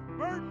lifted,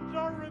 burdens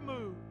are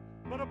removed.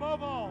 But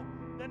above all,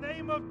 the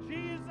name of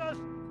Jesus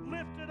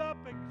lifted up,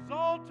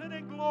 exalted,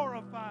 and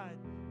glorified.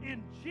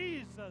 In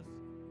Jesus'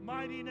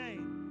 mighty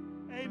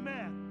name,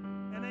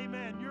 amen and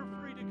amen. You're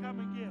free to come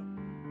and give.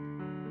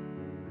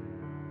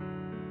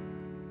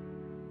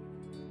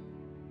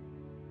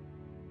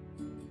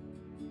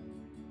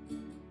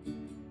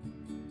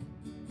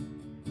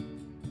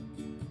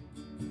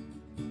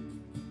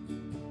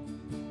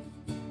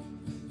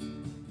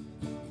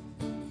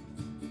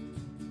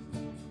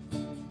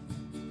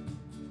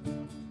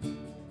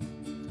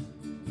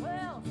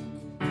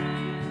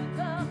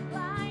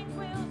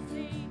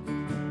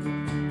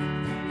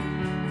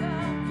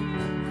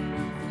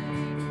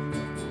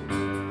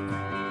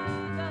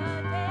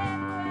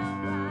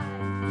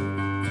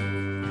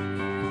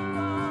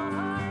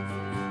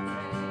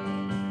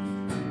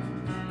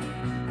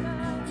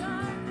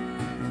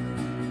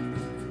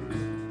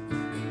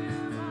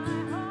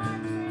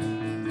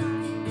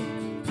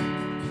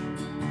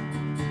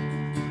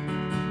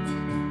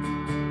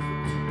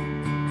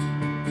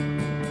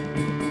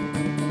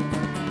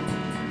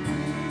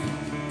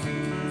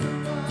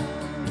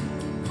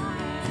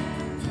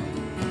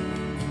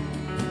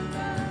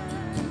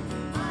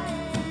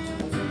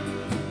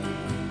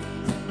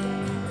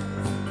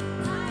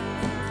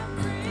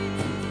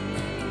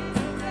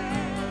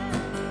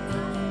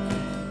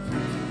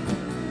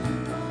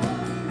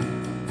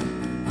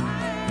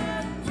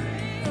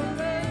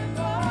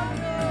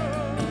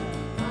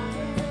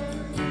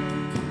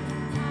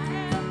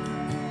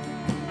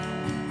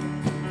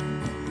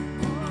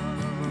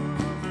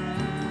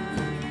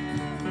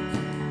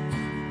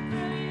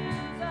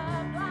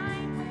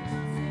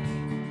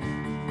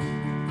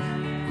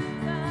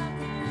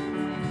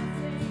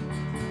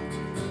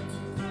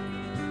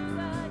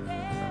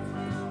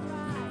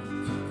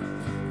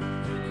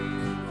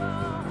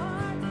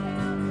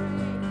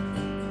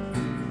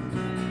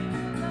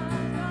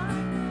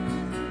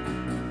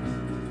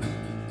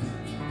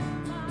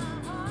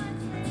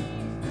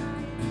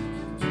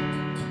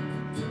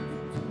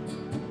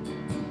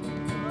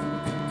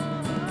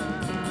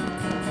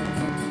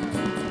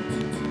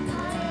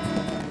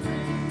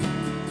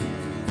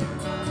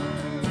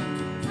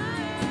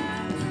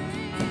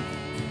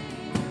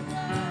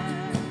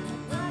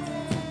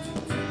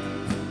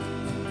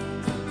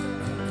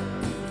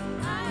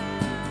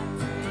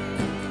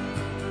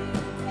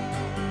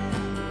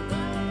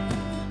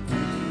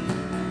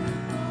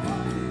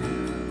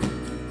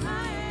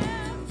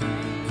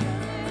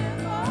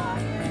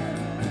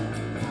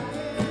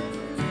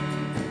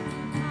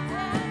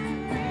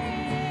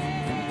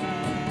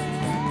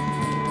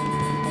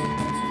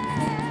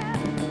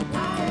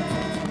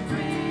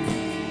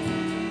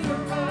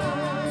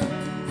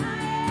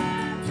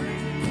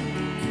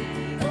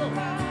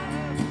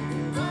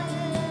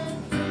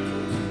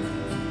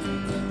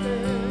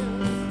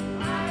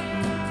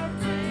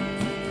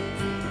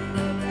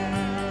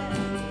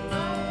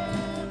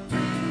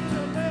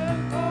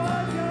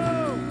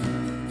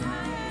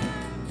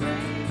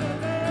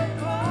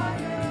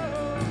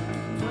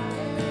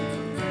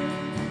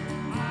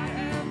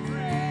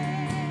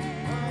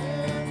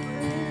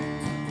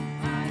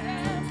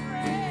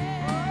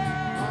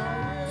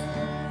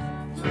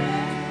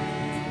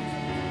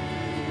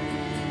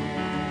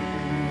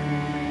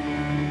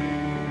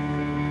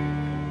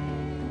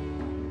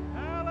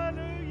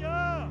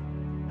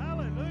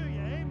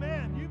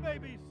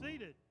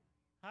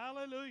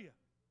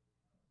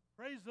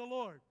 Praise the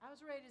Lord. I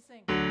was ready to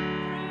sing.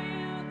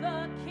 Through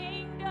the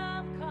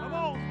kingdom come. Come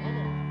on.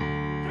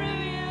 Through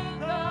you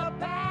the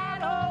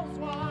battle's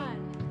won.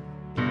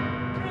 Through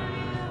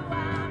you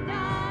I'm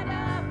not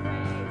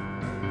afraid.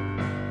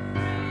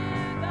 Through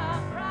you the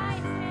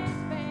price is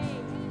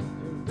paid.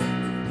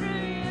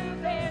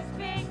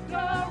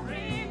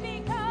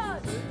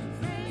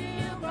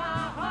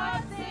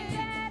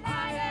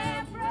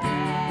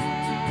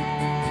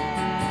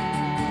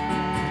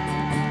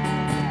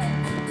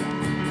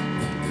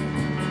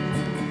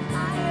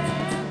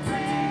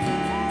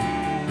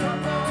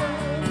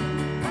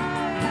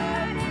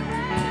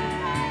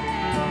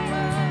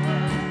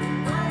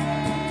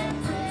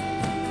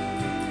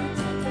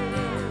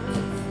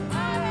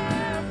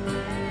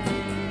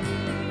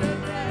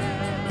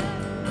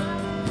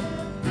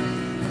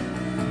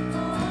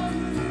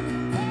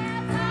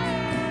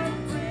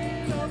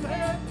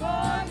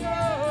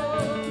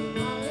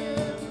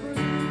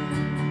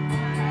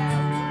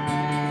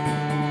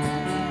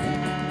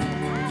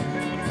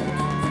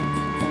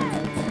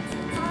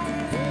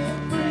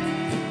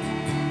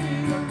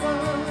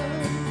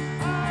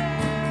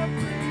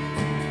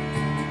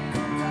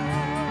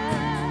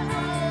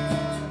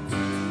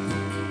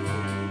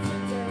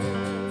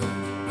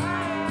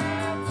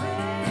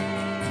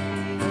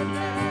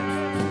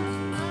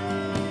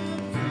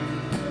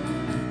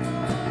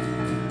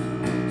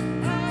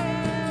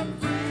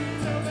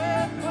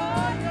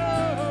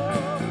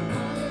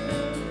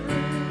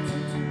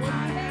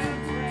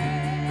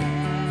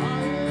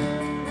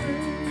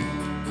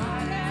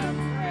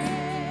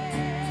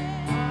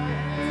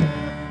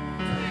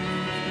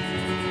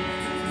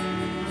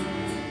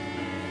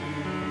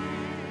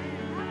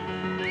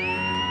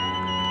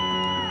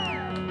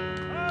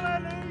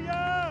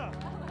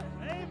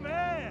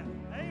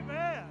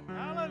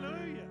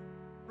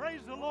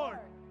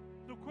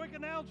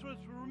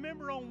 announcements.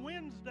 Remember, on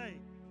Wednesday,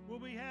 we'll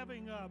be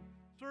having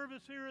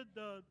service here at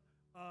the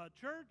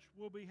church.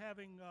 We'll be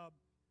having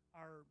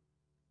our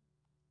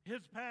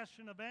His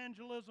Passion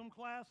Evangelism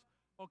class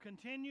will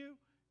continue.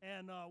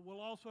 And we'll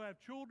also have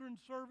children's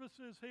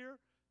services here,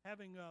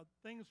 having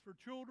things for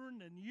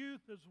children and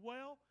youth as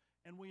well.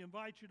 And we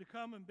invite you to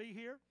come and be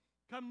here.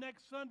 Come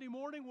next Sunday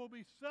morning, we'll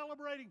be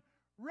celebrating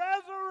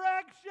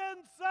Resurrection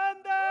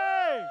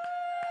Sunday.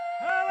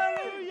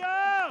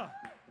 Hallelujah.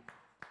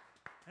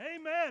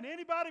 Amen.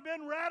 Anybody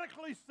been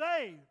radically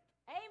saved?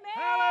 Amen.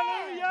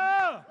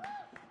 Hallelujah.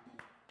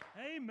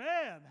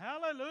 Amen.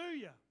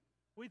 Hallelujah.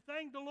 We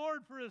thank the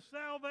Lord for His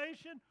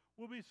salvation.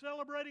 We'll be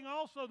celebrating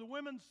also the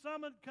Women's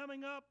Summit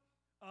coming up.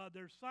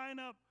 There's sign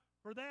up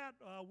for that.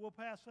 We'll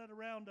pass that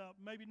around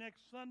maybe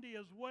next Sunday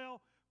as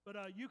well. But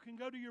you can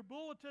go to your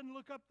bulletin,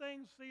 look up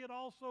things, see it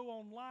also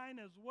online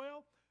as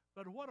well.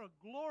 But what a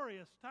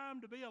glorious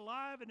time to be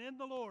alive and in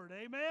the Lord.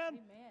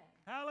 Amen? Amen.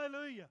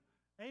 Hallelujah.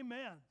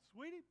 Amen.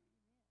 Sweetie,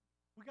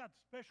 we got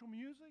special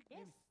music?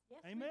 Yes,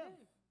 yes, Amen.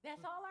 we do. That's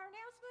all our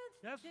announcements?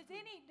 Yes. Does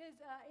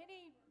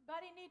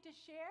anybody need to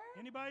share?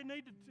 Anybody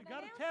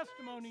got a Announcements?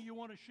 testimony you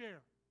want to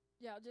share?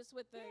 Yeah, just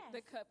with the Yes.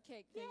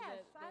 cupcake thing.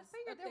 Yes, I that's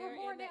figured up there were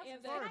more in the-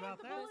 in announcements. the- Sorry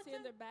about that. that's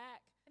in the back.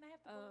 Can I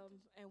have the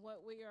bulletin? And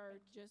what we are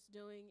just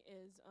doing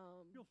is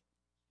You'll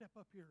step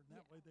up here, and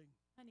that Yeah. way they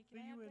Honey, see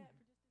can I have you in. that for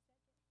just a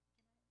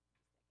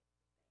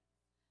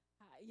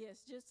second?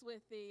 yes, just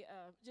with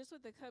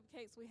the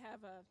cupcakes, we have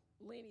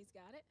Lenny's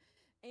got it,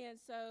 and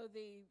so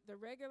the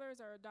regulars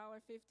are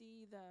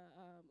 $1.50. The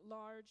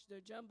large,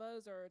 the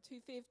jumbos are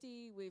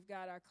 $2.50. We've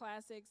got our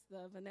classics,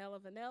 the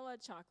vanilla,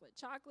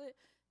 chocolate,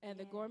 and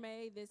the Yeah.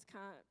 gourmet. This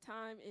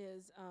time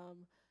is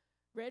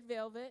red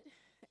velvet,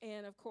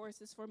 and of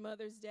course, it's for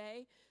Mother's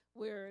Day.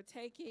 We're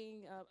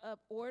taking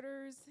up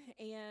orders,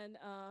 and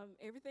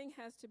everything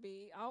has to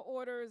be all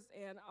orders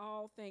and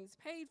all things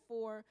paid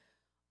for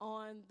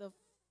on the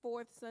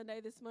fourth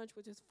Sunday this month,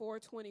 which is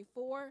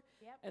 4/24.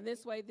 Yep. And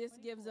this way, this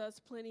gives 24. us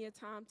plenty of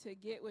time to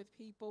get with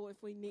people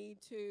if we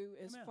need to,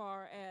 as Amen.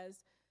 far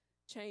as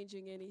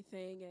changing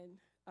anything. And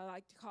I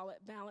like to call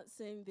it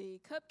balancing the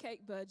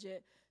cupcake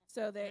budget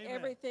so that Amen.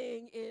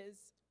 everything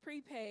is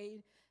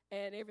prepaid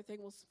and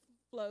everything will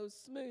flow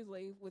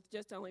smoothly with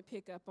just only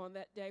pickup on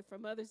that day for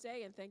Mother's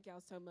Day. And thank y'all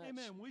so much.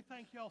 Amen. We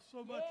thank y'all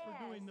so much for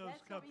doing those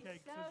that's gonna be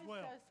cupcakes so, as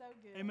well. So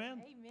good.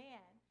 Amen.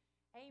 Amen.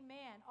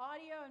 Amen.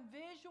 Audio and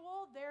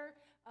visual, they're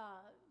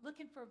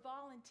looking for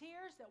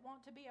volunteers that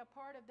want to be a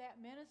part of that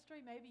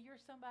ministry. Maybe you're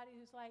somebody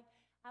who's like,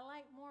 I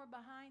like more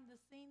behind the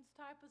scenes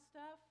type of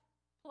stuff.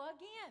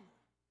 Plug in.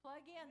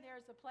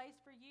 There's a place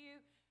for you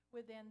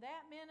within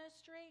that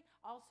ministry.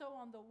 Also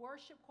on the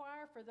worship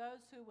choir, for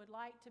those who would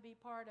like to be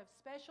part of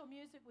special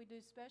music, we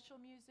do special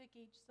music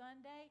each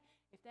Sunday.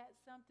 If that's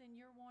something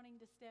you're wanting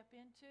to step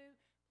into,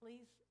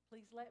 please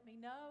let me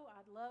know.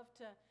 I'd love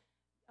to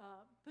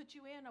put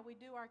you in. We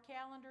do our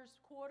calendars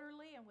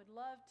quarterly and would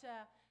love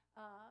to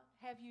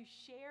have you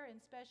share in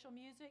special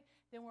music.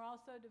 Then we're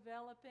also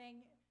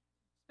developing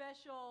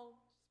special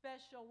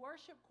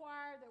worship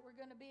choir that we're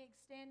going to be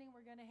extending.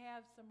 We're going to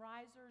have some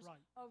risers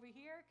over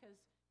here because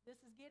this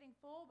is getting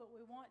full, but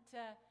we want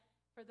to,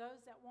 for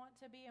those that want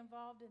to be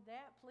involved in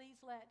that, please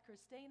let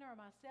Christina or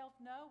myself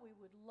know. We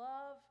would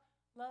love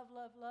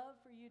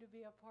for you to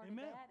be a part of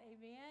that.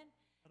 Amen.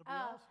 That'll be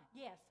awesome.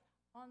 Yes.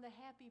 On the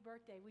happy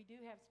birthday, we do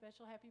have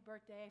special happy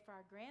birthday for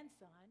our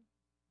grandson,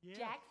 Yes.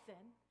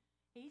 Jackson.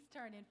 He's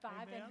turning 5.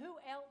 Amen. And who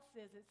else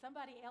is it?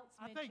 Somebody else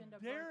I mentioned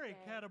think a Derek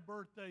birthday. had a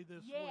birthday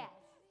this Yes.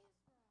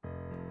 week.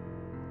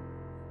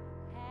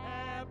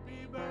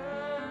 Happy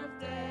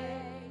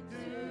birthday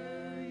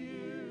to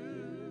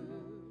you.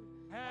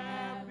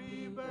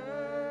 Happy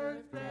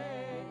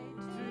birthday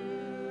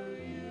to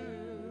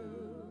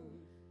you.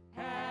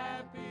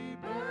 Happy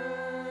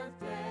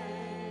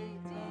birthday,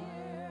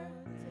 dear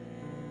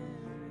Derek.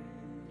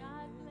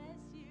 God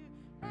bless you.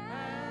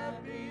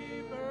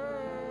 Happy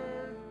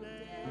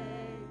birthday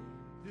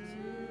to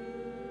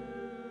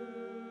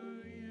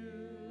you.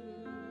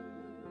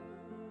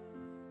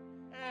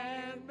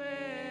 And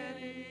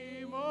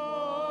many more.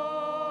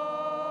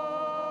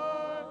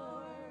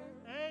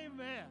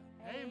 Amen.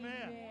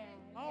 Amen.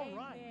 All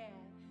right. Amen.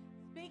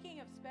 Speaking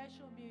of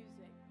special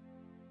music,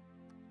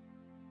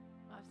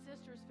 my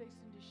sister's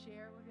fixing to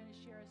share. We're going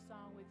to share a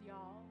song with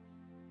y'all.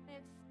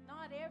 It's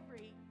not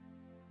every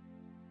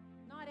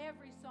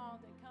song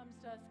that comes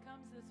to us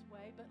comes this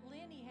way, but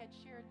Lenny had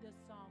shared this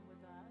song with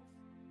us.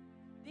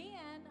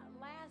 Then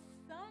last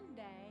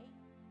Sunday,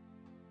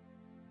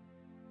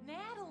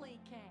 Natalie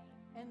came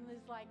and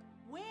was like,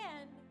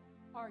 when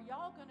are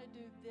y'all going to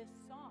do this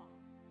song?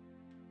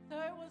 So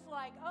it was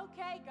like,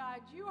 okay,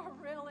 God, you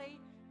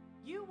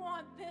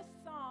want this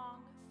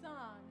song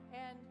sung.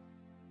 And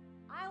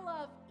I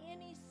love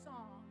any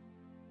song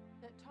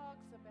that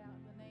talks about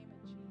the name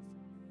of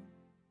Jesus.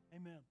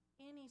 Amen.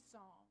 Any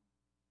song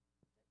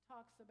that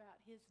talks about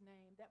his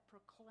name, that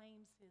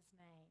proclaims his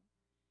name.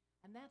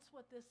 And that's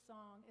what this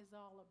song is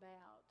all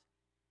about.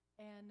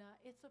 And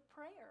it's a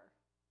prayer.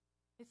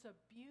 It's a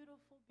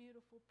beautiful,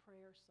 beautiful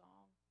prayer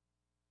song.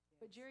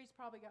 But Jerry's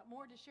probably got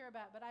more to share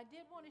about. But I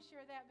did want to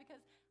share that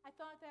because I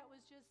thought that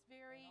was just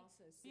very And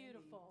also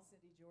beautiful.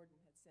 Cindy Jordan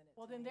had sent it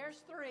Well, to then me.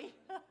 there's three.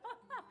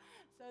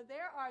 So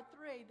there are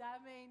three. I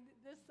mean,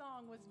 this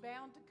song was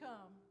bound to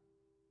come.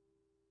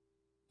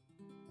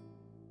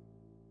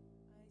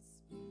 I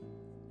speak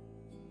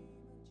the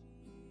name of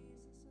Jesus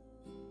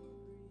over you.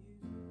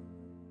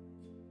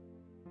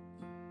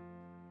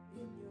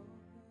 In your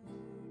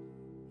hurt,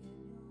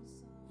 in your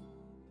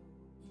sorrow,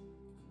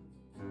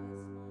 I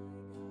will ask my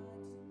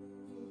God to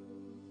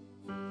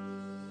move.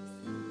 I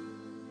speak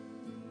the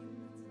name,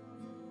 that's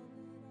all that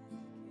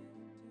I can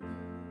do.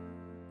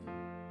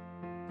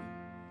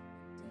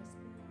 In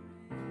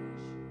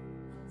desperation,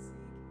 I'll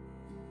seek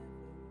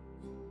heaven.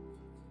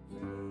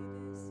 Pray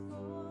this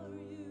for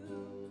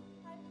you.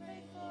 I pray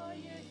for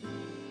your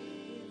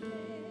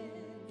healing.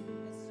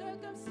 The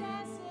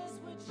circumstances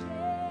would change.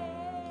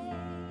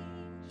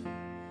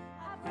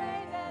 I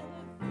pray that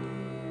the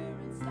fear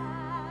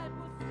inside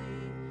would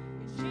flee.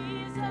 In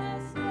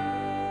Jesus'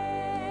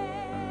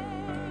 name,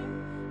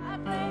 I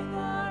pray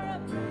for a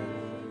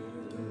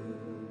breakthrough.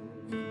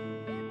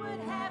 It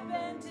would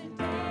happen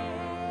today.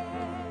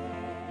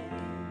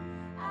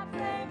 I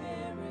pray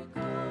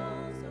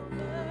miracles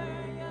over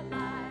your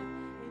life.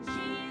 In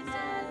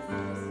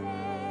Jesus'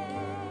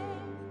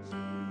 name.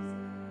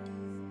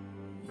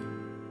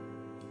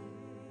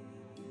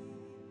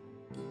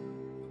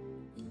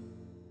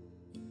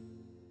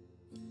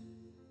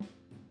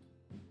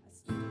 I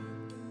speak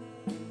the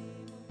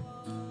name of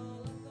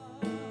all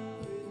authority.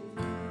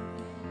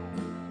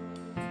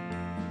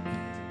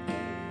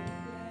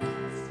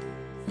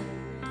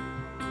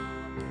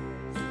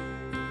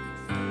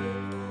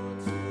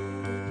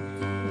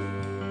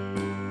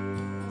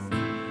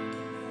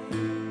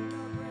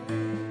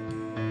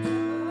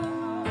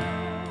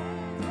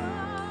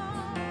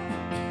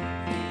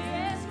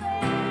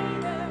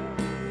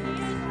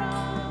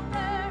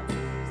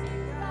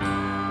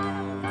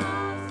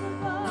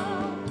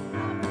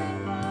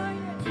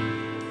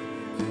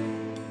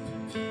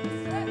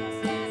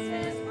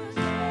 Circumstances will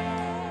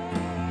change.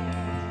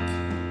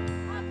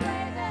 I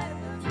pray that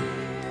the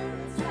fear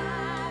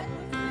inside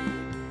would flee.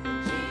 In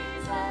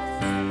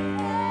Jesus' name,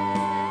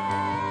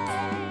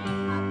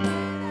 I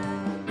pray that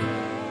the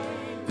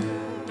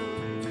breakthrough,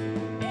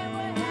 it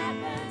would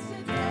happen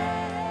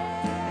today.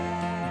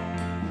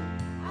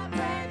 I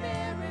pray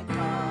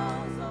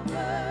miracles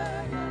over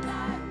your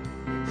life.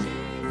 In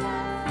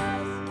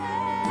Jesus'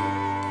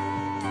 name,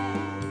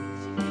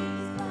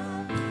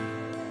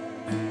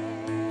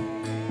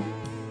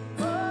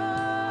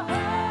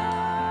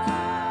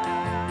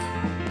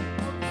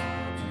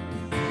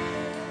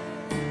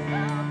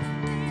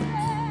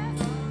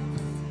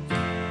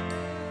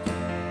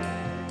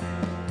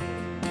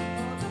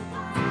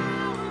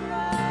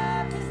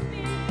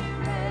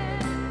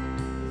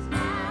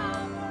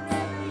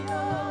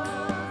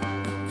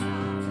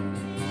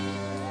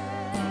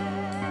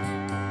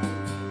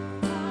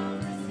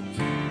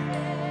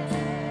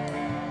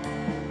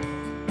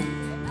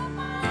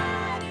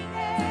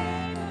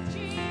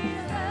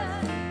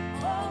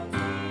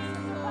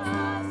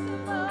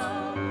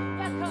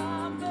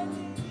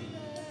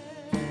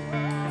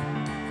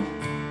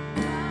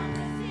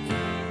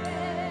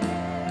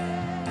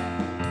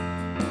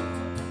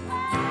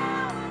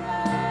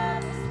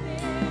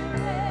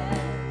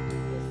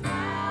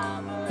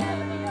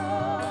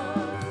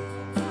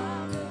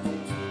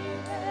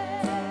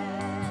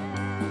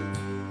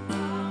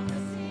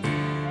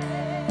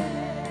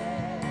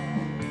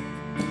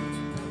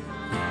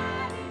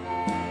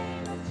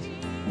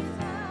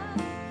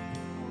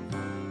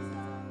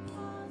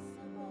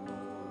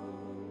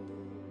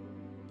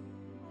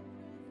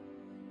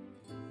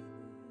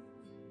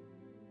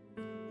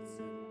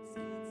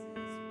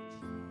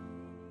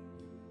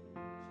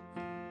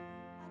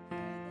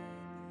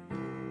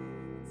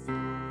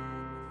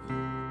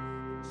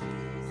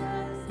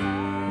 Jesus'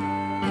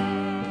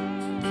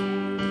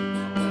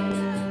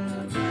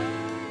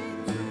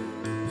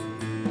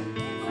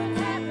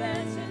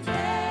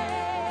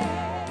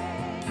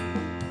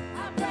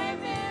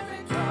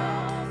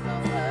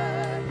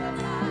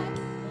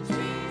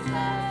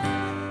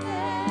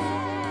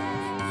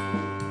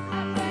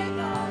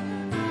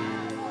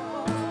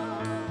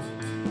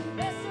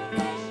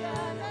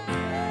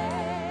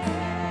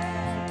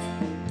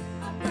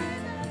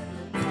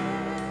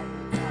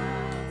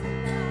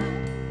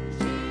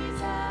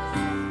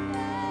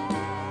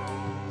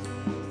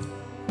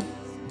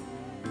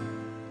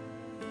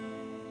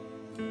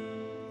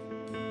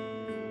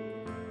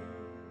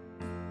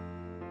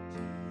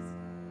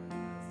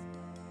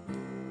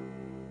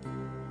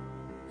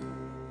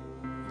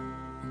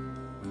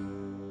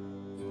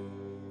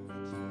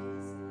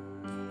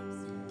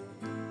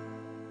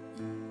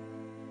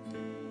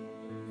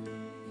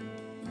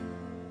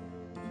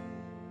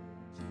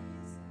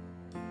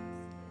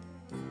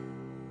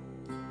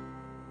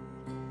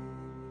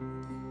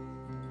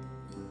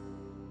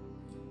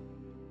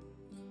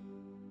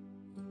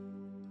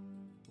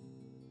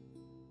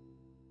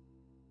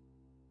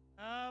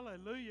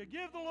 Hallelujah.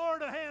 Give the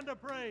Lord a hand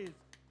of praise.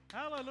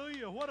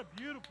 Hallelujah. What a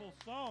beautiful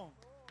song.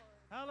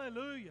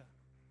 Hallelujah.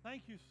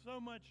 Thank you so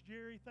much,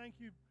 Jerry. Thank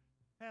you,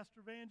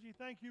 Pastor Vangie.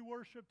 Thank you,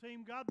 worship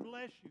team. God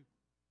bless you.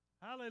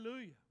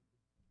 Hallelujah.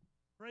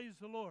 Praise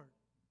the Lord.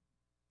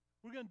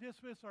 We're going to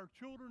dismiss our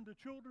children to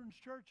Children's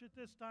Church at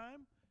this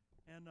time.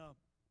 And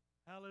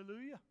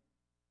hallelujah.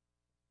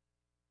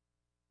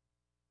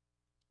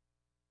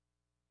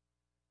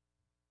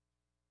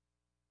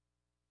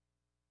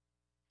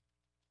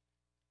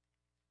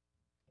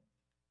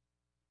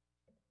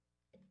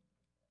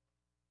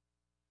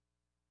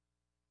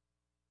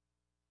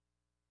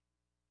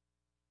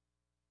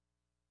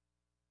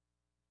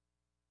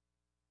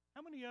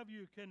 How many of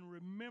you can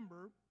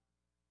remember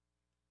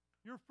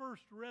your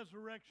first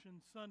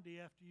Resurrection Sunday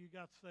after you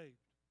got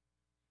saved?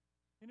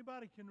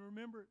 Anybody can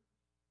remember it?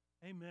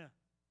 Amen.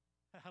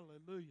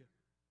 Hallelujah.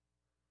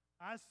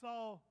 I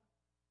saw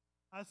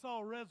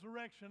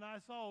resurrection. I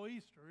saw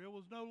Easter. It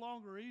was no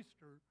longer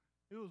Easter.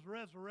 It was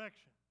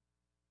resurrection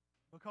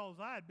because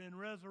I had been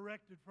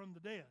resurrected from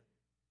the dead.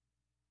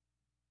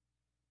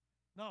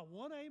 Not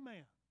one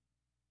amen.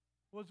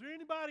 Was there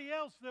anybody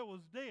else that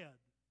was dead?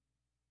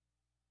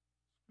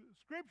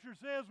 Scripture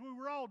says we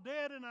were all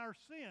dead in our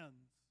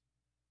sins.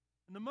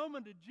 And the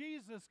moment that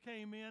Jesus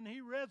came in, He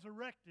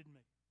resurrected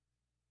me.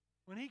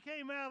 When He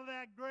came out of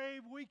that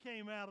grave, we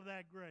came out of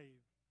that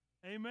grave.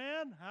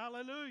 Amen?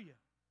 Hallelujah.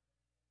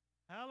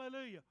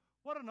 Hallelujah.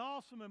 What an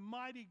awesome and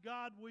mighty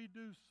God we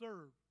do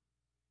serve.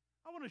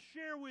 I want to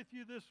share with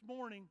you this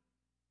morning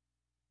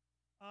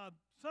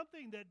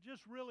something that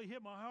just really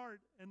hit my heart,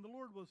 and the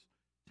Lord was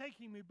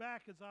taking me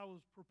back as I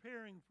was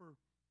preparing for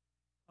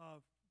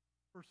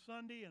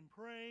Sunday and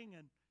praying,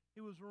 and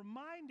He was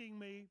reminding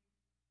me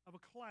of a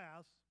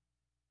class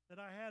that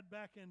I had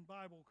back in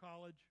Bible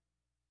college.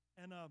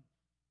 And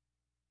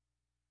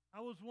I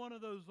was one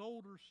of those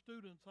older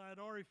students. I had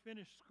already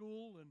finished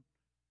school and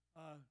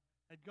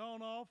had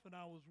gone off, and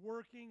I was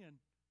working, and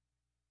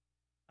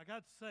I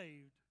got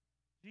saved.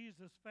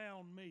 Jesus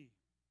found me.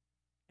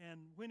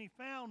 And when He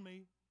found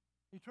me,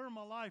 He turned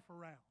my life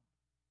around.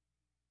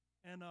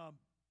 And I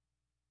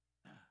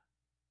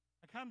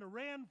kind of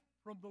ran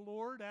from the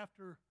Lord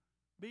after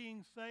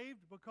being saved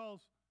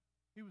because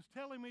He was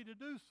telling me to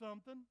do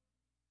something,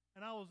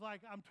 and I was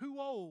like, I'm too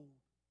old.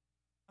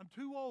 I'm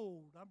too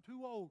old. I'm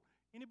too old.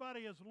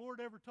 Anybody, has the Lord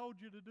ever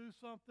told you to do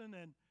something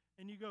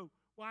and you go,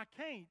 well, I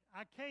can't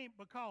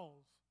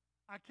because.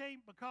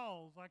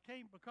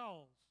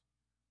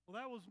 Well,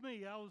 that was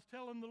me. I was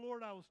telling the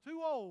Lord I was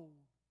too old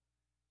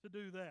to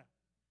do that.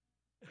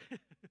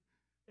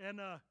 And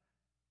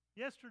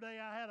yesterday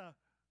I had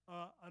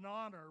an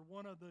honor.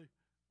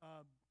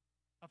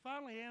 I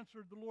finally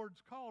answered the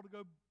Lord's call to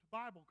go to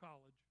Bible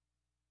college.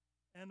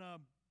 And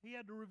He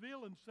had to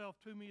reveal Himself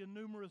to me in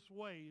numerous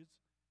ways.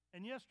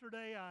 And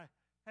yesterday I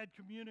had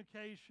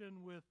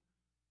communication with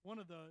one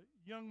of the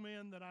young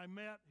men that I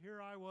met.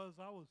 Here I was,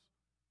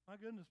 my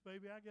goodness,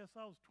 baby, I guess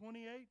I was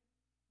 28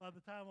 by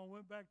the time I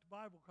went to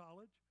Bible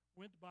college.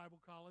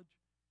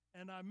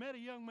 And I met a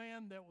young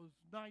man that was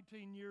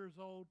 19 years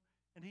old,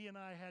 and he and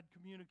I had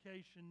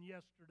communication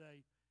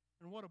yesterday.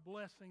 And what a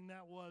blessing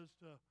that was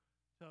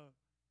to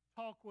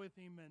talk with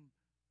him, and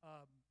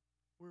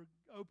we're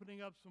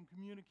opening up some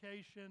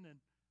communication, and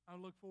I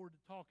look forward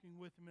to talking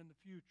with him in the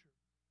future.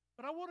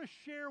 But I want to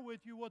share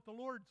with you what the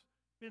Lord's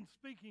been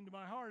speaking to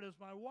my heart. As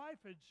my wife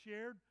had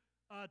shared,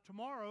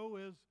 tomorrow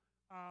is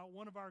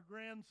one of our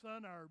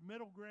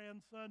middle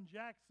grandson,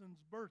 Jackson's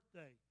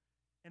birthday.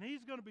 And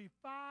he's going to be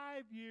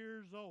 5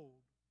 years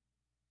old.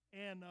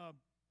 And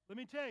let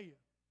me tell you,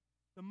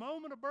 the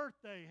moment a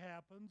birthday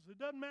happens, it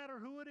doesn't matter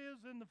who it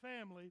is in the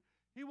family,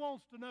 he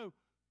wants to know,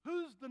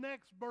 who's the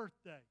next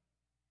birthday?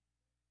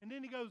 And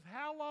then he goes,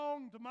 how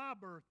long to my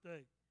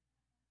birthday?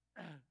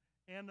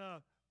 And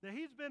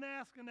he's been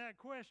asking that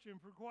question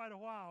for quite a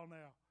while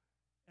now.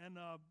 And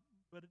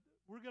but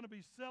we're going to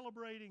be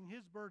celebrating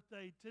his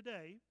birthday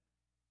today,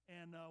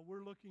 and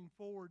we're looking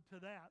forward to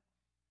that.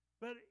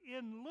 But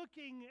in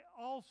looking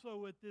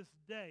also at this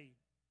day,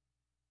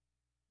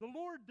 the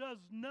Lord does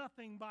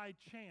nothing by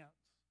chance.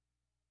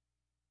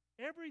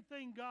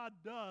 Everything God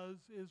does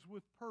is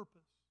with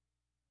purpose.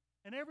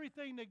 And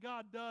everything that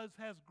God does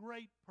has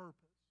great purpose.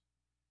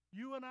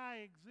 You and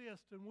I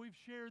exist, and we've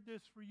shared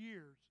this for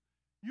years.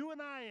 You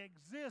and I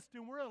exist,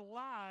 and we're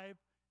alive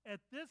at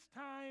this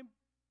time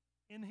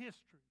in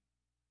history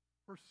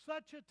for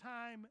such a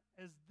time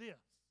as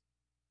this.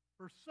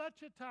 For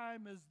such a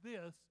time as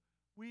this,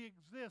 we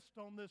exist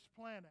on this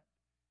planet.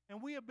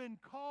 And we have been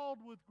called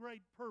with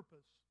great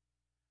purpose.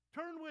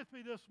 Turn with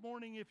me this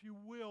morning, if you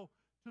will,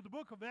 to the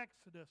book of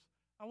Exodus.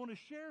 I want to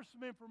share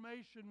some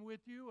information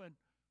with you, and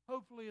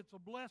hopefully it's a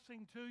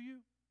blessing to you.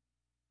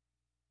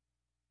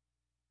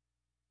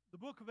 The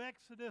book of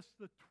Exodus,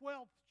 the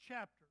 12th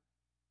chapter.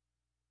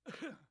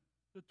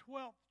 The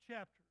 12th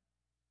chapter.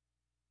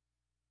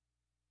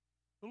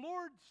 The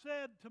Lord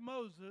said to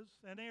Moses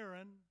and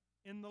Aaron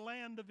in the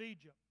land of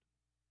Egypt,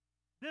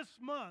 this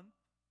month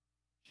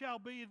shall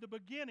be the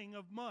beginning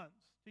of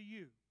months to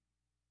you.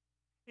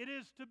 It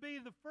is to be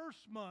the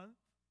first month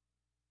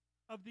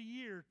of the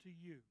year to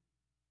you.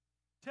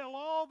 Tell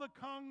all the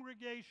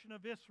congregation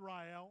of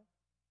Israel,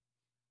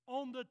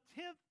 on the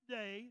 10th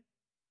day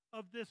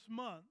of this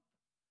month,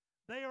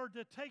 they are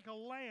to take a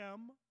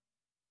lamb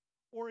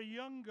or a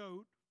young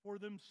goat for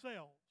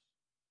themselves,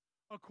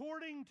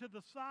 according to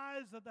the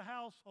size of the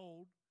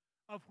household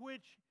of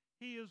which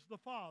he is the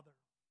father,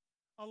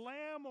 a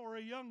lamb or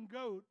a young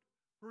goat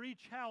for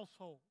each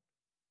household.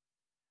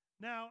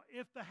 Now,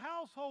 if the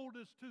household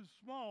is too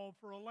small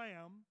for a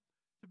lamb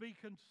to be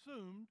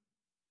consumed,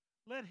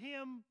 let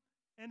him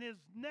and his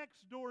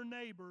next door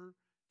neighbor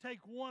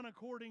take one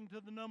according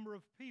to the number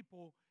of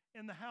people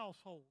in the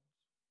households,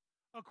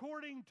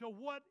 according to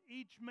what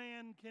each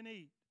man can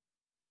eat.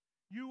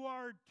 You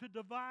are to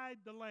divide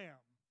the lamb.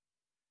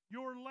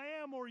 Your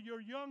lamb or your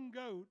young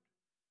goat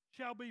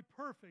shall be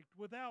perfect,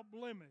 without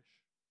blemish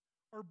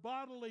or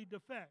bodily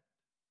defect.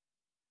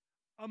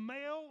 A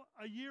male,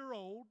 a year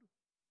old,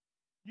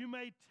 you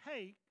may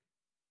take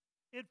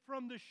it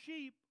from the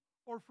sheep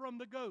or from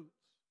the goats.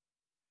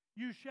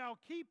 You shall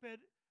keep it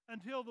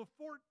until the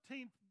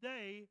 14th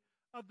day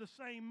of the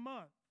same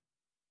month.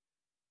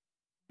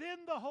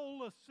 Then the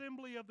whole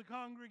assembly of the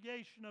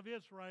congregation of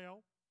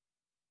Israel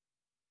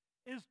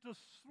is to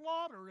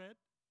slaughter it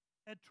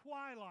at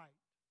twilight.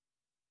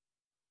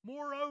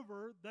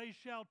 Moreover, they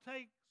shall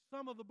take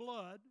some of the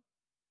blood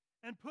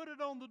and put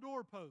it on the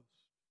doorpost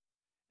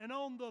and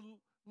on the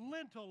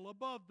lintel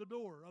above the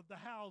door of the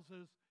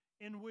houses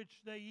in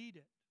which they eat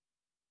it.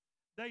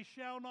 They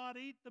shall not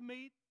eat the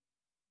meat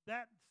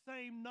that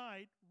same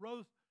night.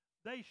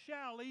 They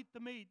shall eat the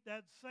meat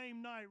that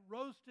same night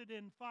roasted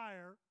in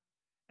fire,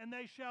 and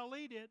they shall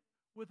eat it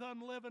with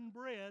unleavened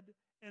bread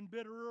and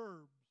bitter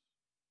herbs.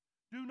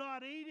 Do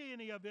not eat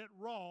any of it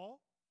raw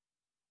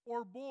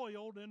or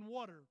boiled in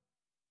water,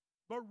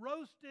 but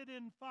roast it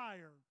in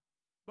fire,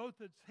 both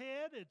its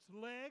head, its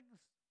legs,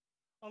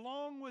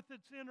 along with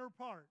its inner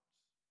parts.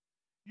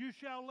 You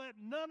shall let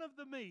none of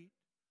the meat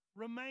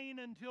remain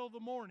until the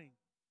morning,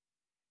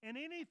 and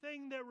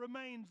anything that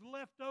remains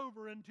left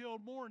over until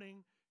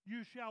morning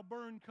you shall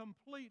burn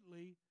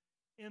completely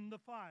in the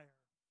fire.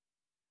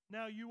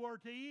 Now you are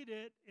to eat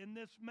it in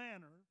this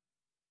manner.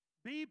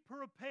 Be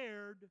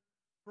prepared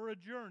for a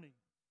journey,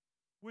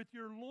 with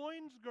your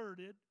loins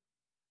girded,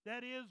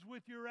 that is,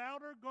 with your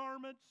outer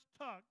garments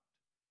tucked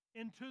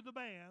into the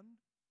band,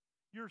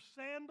 your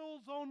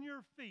sandals on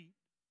your feet,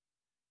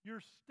 your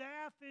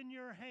staff in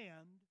your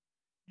hand.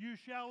 You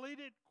shall eat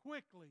it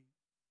quickly.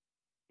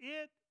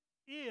 It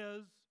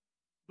is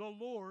the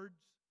Lord's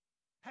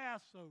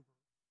Passover.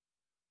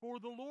 For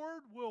the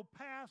Lord will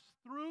pass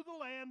through the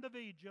land of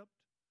Egypt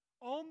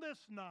on this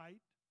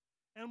night,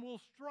 and will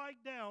strike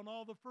down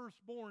all the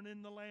firstborn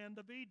in the land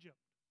of Egypt,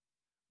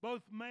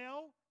 both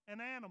male and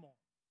animal.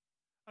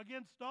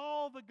 Against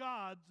all the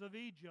gods of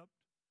Egypt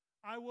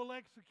I will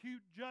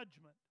execute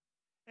judgment,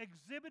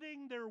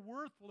 exhibiting their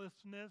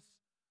worthlessness.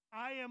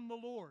 I am the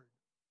Lord.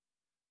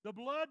 The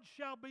blood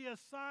shall be a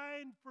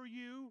sign for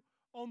you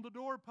on the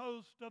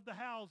doorpost of the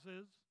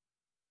houses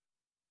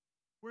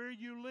where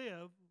you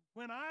live.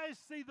 When I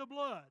see the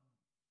blood,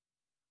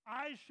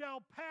 I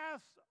shall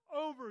pass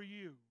over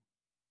you,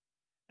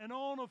 and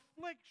on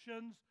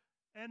afflictions,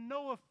 and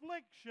no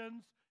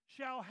afflictions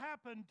shall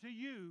happen to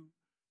you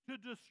to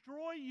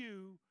destroy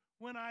you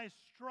when I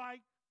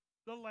strike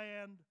the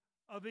land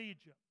of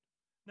Egypt.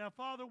 Now,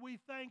 Father, we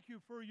thank you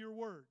for your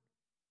word.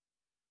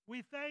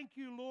 We thank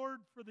you, Lord,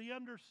 for the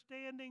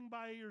understanding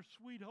by your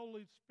sweet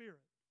Holy Spirit.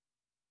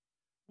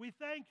 We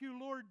thank you,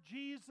 Lord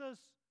Jesus,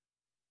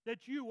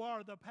 that you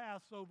are the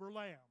Passover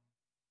Lamb.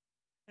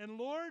 And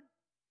Lord,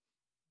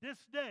 this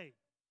day,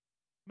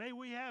 may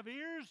we have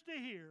ears to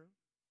hear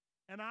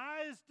and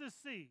eyes to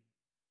see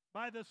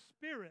by the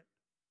Spirit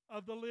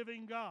of the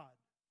living God.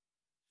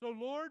 So,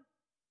 Lord,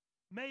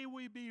 may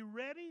we be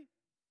ready.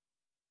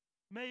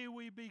 May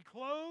we be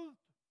clothed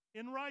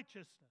in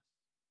righteousness.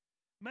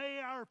 May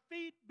our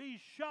feet be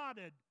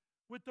shodded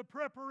with the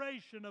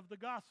preparation of the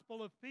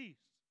gospel of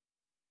peace.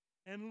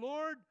 And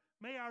Lord,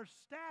 may our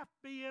staff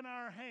be in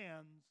our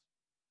hands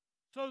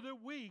so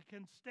that we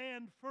can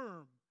stand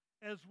firm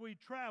as we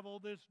travel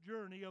this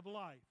journey of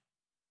life.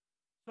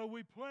 So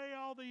we pray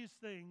all these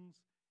things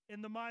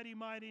in the mighty,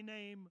 mighty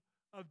name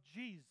of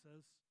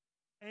Jesus.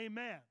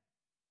 Amen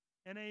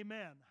and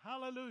amen.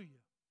 Hallelujah.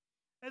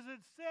 As it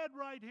said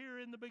right here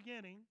in the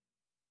beginning,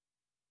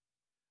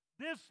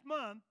 this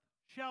month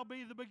shall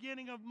be the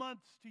beginning of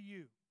months to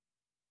you.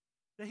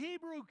 The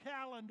Hebrew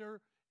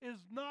calendar is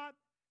not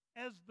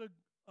as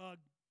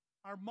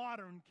our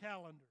modern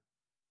calendar,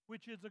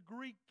 which is a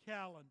Greek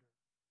calendar.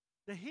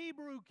 The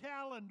Hebrew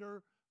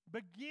calendar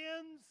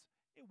begins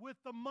with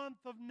the month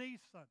of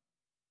Nisan.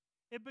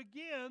 It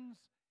begins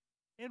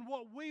in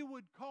what we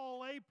would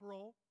call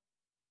April,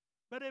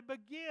 but it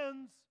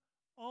begins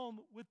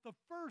with the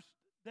first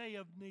day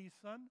of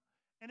Nisan,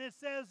 and it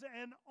says,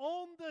 and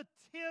on the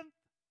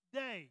 10th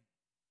day.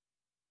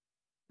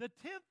 The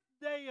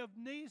 10th day of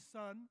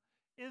Nisan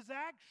is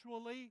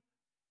actually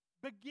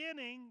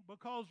beginning,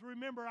 because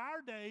remember,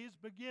 our days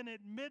begin at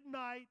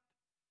midnight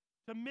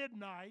to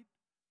midnight.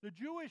 the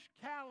Jewish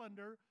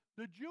calendar,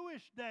 the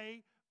Jewish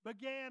day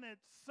began at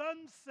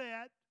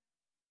sunset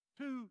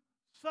to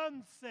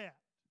sunset.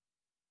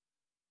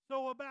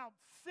 So about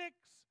 6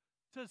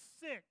 to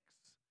 6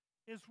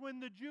 is when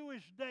the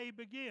Jewish day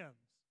begins.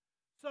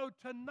 So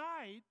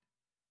tonight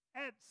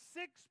at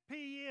 6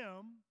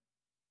 p.m.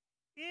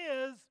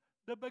 is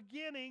the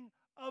beginning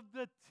of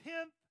the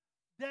 10th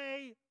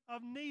day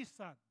of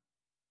Nisan.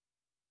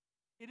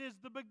 It is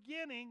the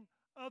beginning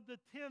of the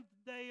 10th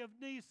day of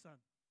Nisan.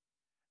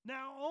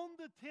 Now, on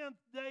the 10th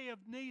day of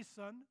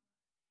Nisan,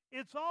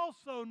 it's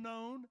also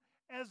known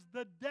as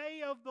the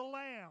Day of the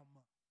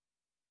Lamb.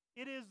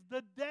 It is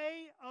the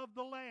Day of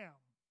the Lamb.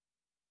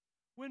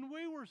 When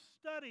we were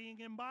studying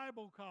in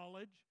Bible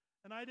college,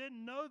 and I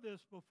didn't know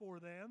this before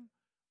then,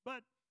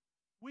 but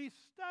we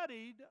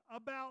studied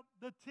about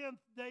the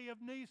 10th day of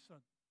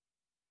Nisan.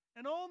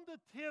 And on the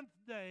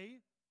 10th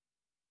day,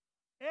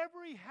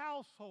 every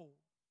household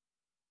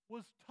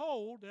was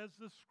told, as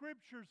the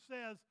scripture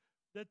says,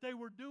 that they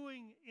were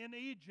doing in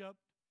Egypt,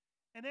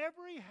 and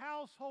every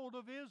household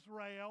of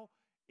Israel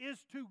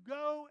is to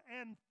go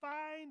and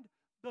find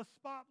the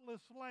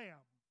spotless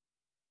lamb.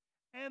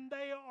 And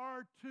they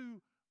are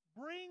to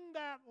bring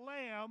that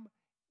lamb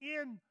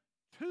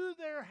into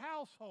their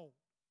household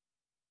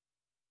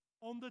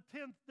on the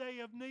 10th day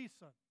of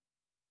Nisan.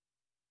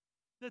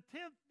 The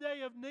 10th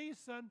day of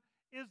Nisan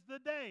is the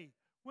day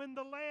when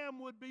the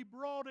lamb would be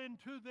brought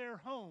into their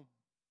home.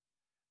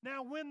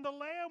 Now, when the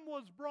lamb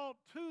was brought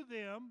to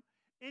them,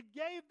 it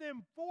gave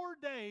them 4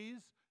 days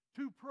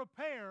to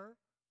prepare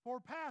for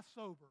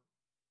Passover.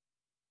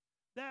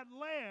 That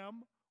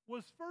lamb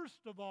was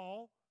first of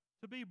all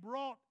to be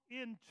brought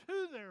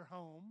into their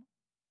home.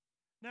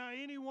 Now,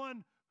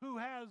 anyone who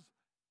has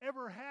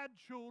ever had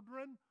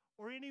children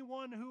or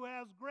anyone who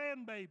has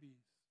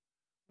grandbabies,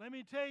 let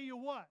me tell you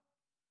what,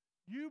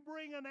 you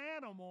bring an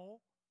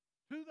animal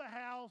to the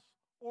house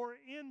or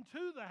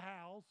into the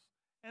house,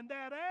 and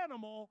that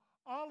animal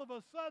all of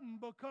a sudden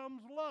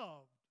becomes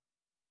loved.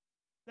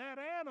 That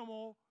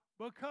animal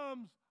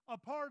becomes a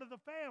part of the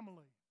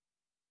family.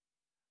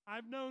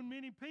 I've known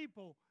many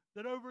people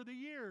that over the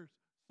years,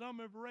 some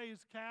have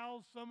raised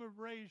cows, some have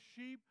raised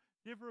sheep,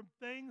 different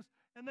things,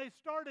 and they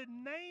started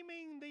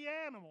naming the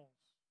animals.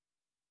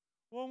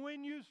 Well,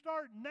 when you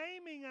start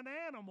naming an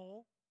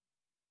animal,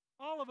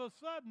 all of a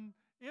sudden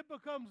it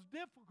becomes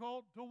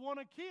difficult to want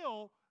to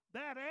kill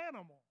that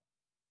animal.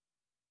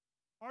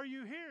 Are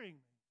you hearing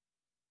me?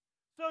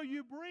 So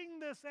you bring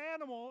this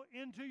animal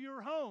into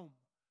your home.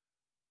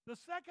 The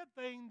second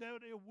thing that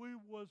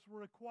was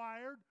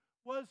required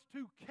was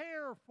to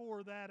care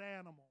for that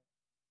animal.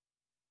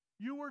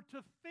 You were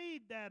to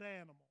feed that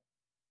animal.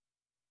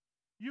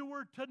 You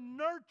were to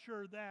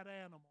nurture that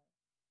animal.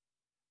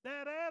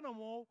 That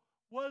animal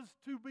was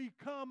to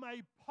become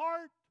a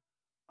part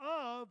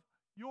of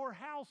your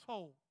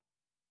household.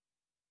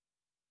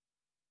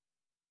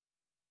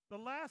 The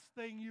last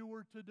thing you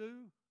were to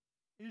do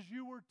is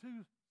you were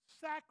to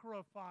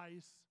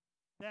sacrifice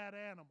that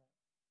animal.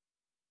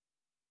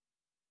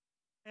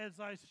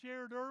 As I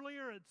shared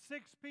earlier, at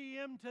 6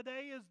 p.m.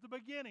 today is the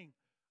beginning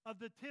of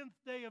the 10th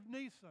day of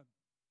Nisan.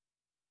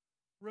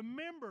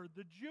 Remember,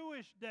 the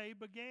Jewish day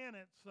began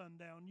at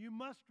sundown. You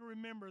must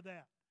remember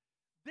that.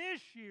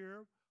 This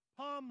year,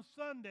 Palm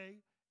Sunday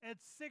at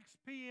 6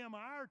 p.m.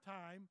 our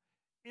time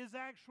is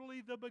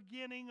actually the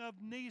beginning of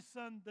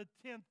Nisan, the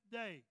 10th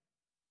day.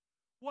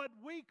 What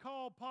we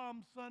call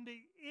Palm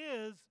Sunday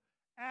is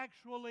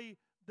actually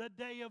the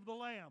Day of the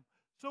Lamb.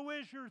 So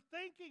as you're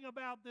thinking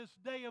about this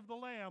Day of the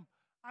Lamb,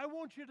 I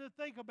want you to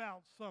think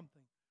about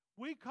something.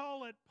 We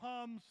call it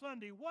Palm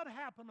Sunday. What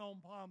happened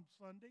on Palm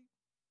Sunday?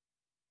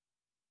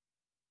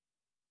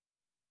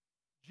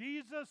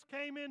 Jesus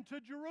came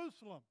into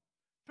Jerusalem.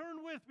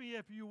 Turn with me,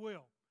 if you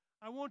will.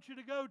 I want you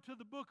to go to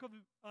the book of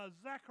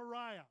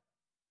Zechariah.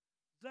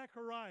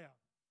 Zechariah.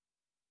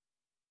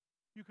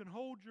 You can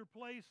hold your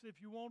place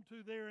if you want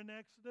to there in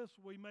Exodus.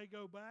 We may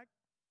go back.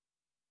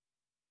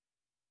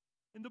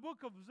 In the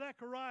book of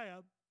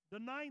Zechariah, the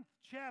 9th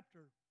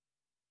chapter,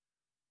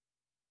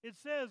 it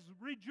says,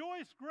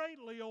 "Rejoice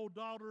greatly, O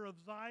daughter of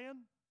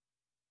Zion.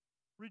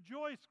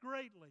 Rejoice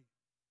greatly.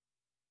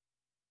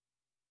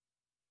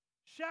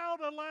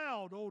 Shout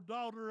aloud, O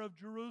daughter of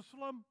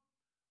Jerusalem.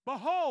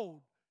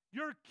 Behold,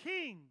 your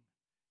king,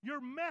 your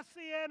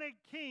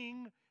messianic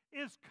king,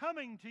 is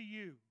coming to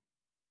you.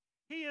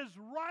 He is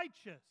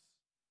righteous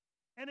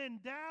and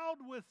endowed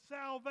with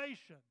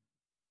salvation,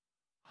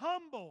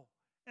 humble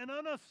and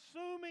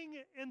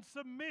unassuming in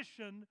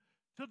submission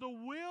to the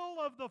will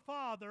of the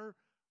Father,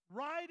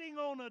 riding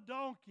on a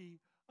donkey,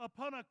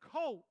 upon a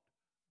colt,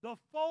 the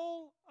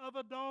foal of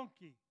a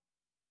donkey.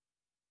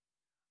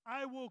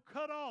 I will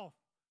cut off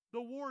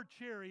the war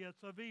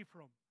chariots of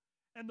Ephraim,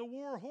 and the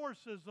war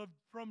horses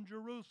from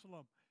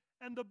Jerusalem,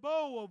 and the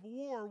bow of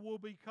war will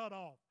be cut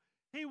off.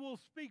 He will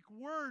speak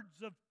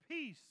words of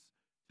peace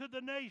to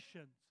the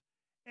nations,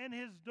 and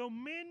his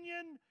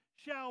dominion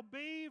shall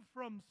be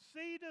from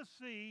sea to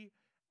sea,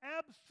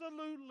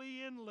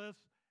 absolutely endless,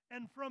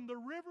 and from the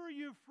river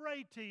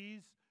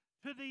Euphrates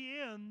to the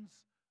ends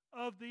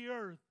of the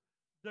earth,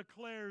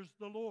 declares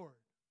the Lord.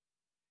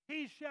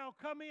 He shall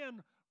come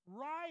in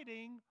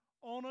riding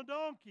on a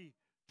donkey.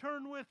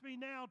 Turn with me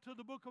now to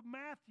the book of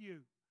Matthew,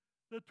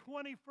 the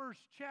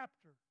 21st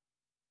chapter.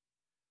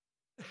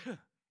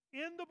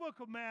 In the book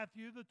of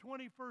Matthew, the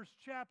 21st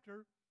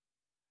chapter,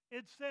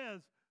 it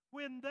says,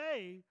 when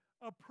they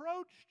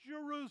approached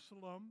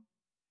Jerusalem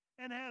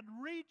and had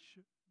reached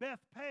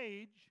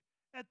Bethpage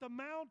at the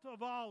Mount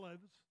of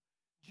Olives,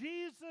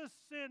 Jesus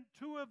sent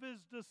two of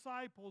his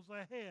disciples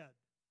ahead,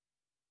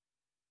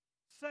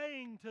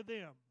 saying to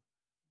them,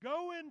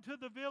 go into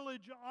the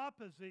village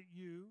opposite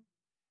you,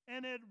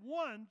 and at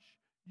once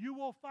you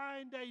will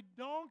find a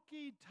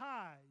donkey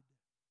tied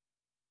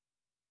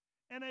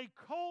and a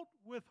colt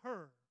with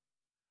her.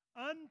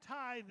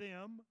 Untie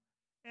them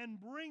and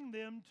bring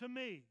them to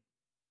me.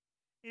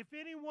 If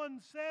anyone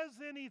says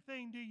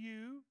anything to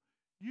you,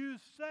 you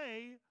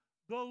say,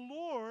 the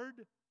Lord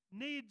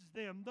needs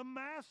them, the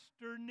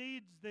master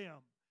needs them,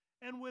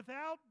 and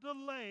without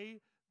delay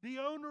the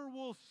owner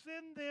will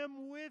send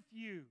them with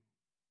you.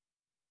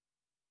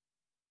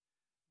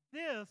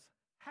 This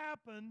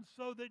happened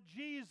so that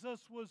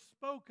Jesus was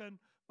spoken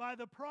by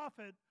the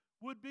prophet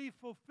would be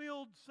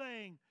fulfilled,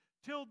 saying,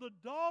 till the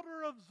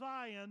daughter of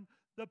Zion,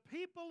 the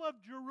people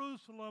of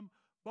Jerusalem,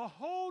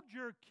 behold,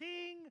 your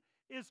king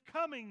is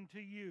coming to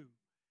you,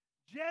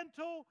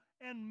 gentle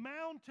and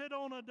mounted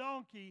on a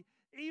donkey,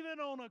 even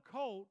on a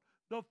colt,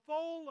 the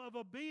foal of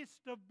a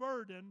beast of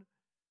burden.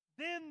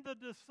 Then the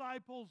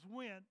disciples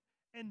went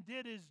and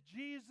did as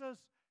Jesus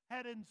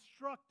had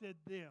instructed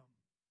them.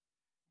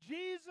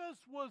 Jesus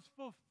was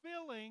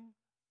fulfilling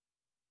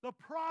the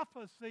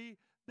prophecy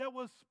that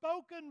was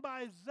spoken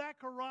by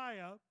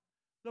Zechariah,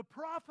 the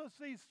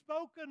prophecy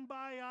spoken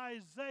by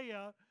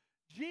Isaiah.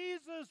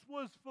 Jesus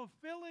was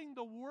fulfilling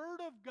the word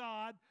of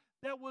God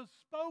that was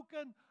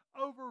spoken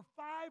over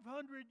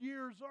 500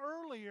 years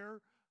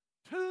earlier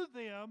to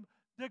them,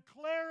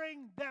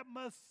 declaring that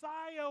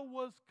Messiah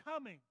was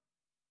coming.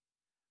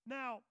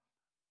 Now,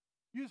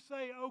 you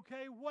say,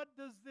 okay, what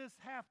does this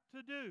have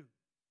to do?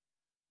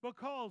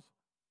 Because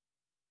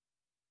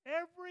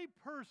every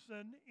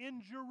person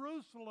in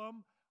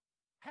Jerusalem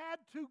had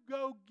to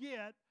go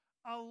get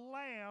a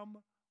lamb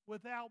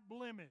without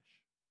blemish.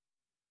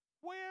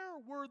 Where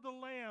were the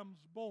lambs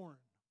born?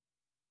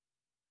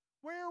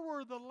 Where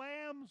were the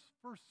lambs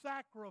for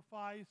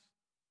sacrifice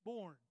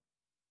born?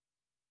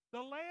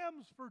 The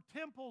lambs for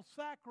temple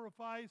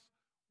sacrifice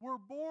were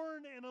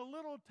born in a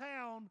little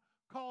town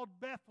called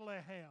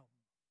Bethlehem.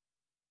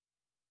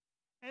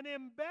 And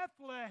in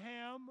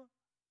Bethlehem,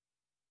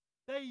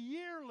 they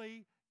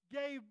yearly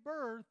gave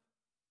birth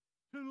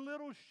to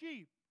little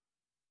sheep,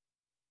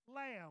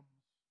 lambs.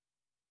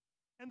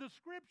 And the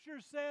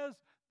scripture says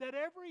that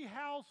every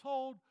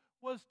household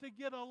was to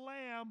get a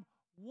lamb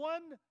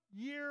 1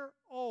 year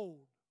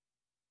old.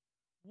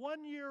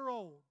 1 year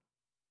old.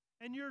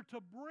 And you're to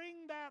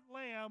bring that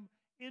lamb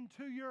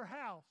into your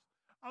house.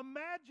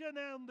 Imagine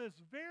on this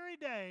very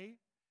day,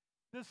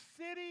 the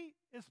city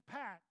is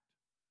packed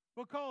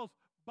because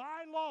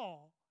by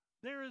law,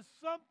 there is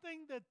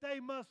something that they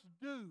must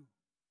do.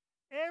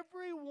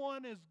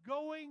 Everyone is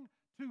going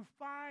to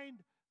find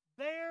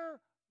their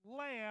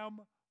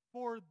lamb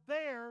for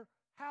their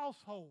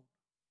household.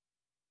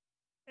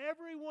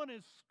 Everyone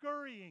is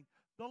scurrying.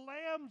 The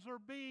lambs are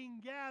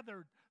being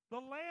gathered. The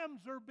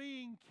lambs are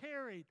being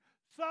carried.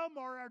 Some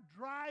are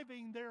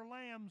driving their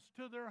lambs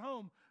to their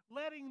home,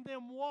 letting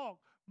them walk.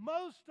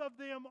 Most of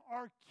them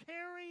are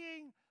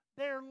carrying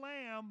their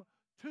lamb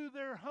to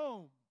their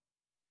home.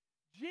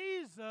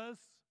 Jesus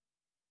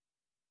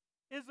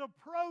is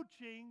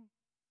approaching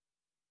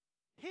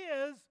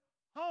his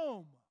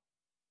home.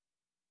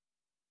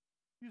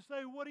 You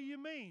say, what do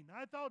you mean?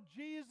 I thought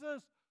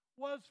Jesus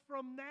was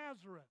from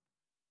Nazareth.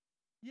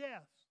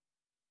 Yes.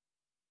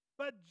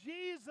 But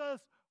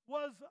Jesus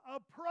was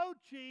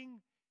approaching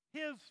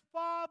his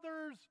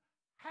Father's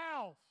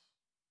house.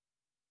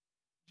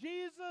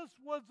 Jesus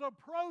was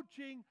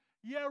approaching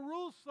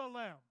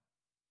Jerusalem.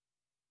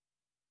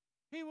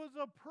 He was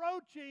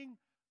approaching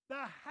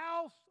the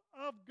house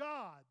of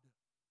God.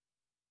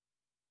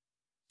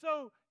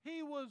 So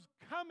he was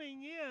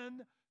coming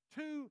in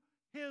to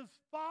his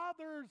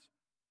Father's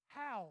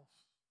house.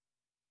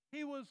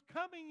 He was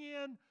coming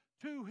in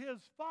to his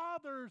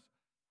Father's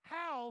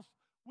house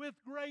with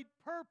great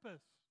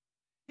purpose.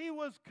 He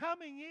was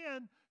coming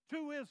in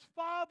to his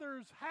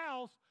Father's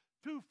house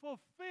to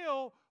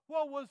fulfill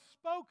what was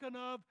spoken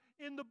of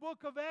in the book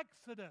of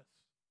Exodus.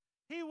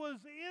 He was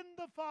in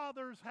the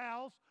Father's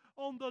house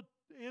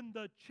in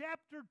the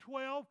chapter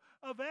 12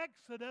 of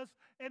Exodus,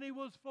 and he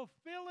was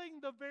fulfilling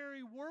the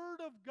very word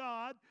of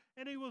God,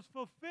 and he was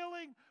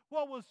fulfilling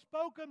what was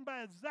spoken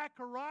by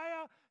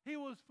Zechariah. He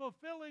was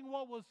fulfilling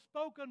what was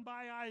spoken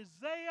by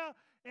Isaiah,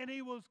 and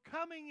he was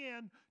coming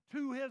in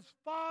to his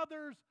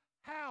Father's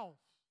house.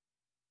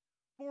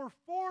 For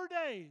 4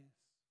 days,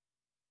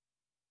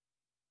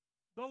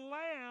 the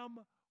lamb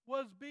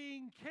was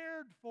being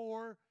cared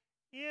for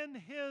in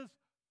his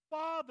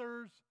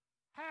Father's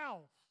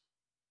house.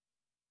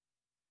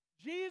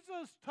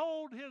 Jesus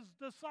told his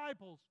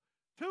disciples,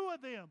 2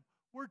 of them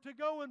were to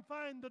go and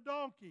find the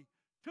donkey.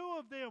 2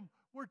 of them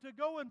were to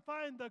go and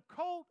find the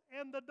colt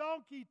and the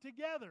donkey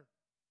together.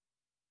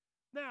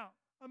 Now,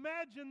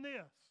 imagine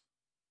this.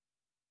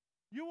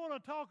 You want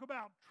to talk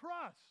about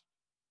trust.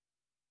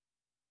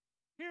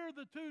 Here are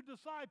the 2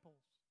 disciples.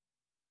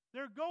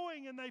 They're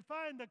going and they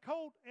find a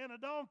colt and a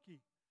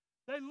donkey.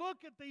 They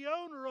look at the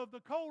owner of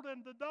the colt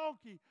and the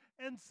donkey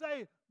and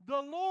say,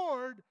 "The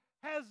Lord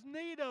has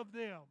need of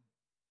them."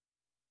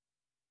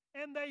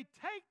 And they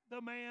take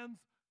the man's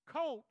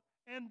colt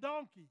and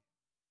donkey.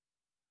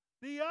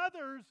 The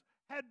others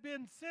had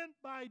been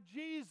sent by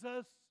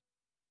Jesus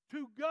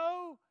to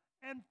go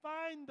and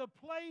find the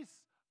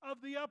place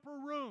of the upper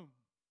room.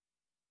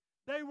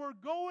 They were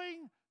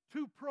going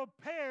to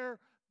prepare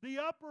the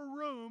upper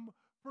room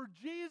for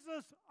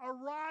Jesus'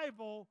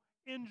 arrival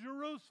in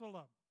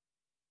Jerusalem.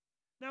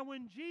 Now,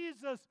 when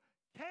Jesus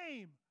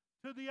came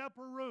to the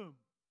upper room,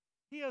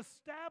 he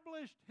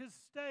established his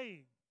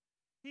staying.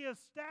 He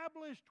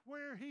established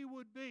where he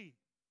would be.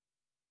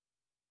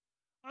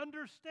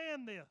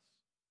 Understand this.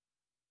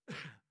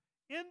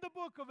 In the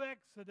book of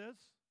Exodus,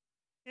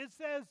 it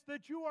says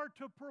that you are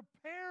to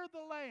prepare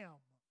the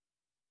lamb.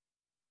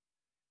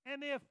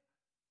 And if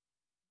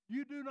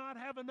you do not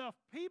have enough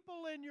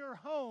people in your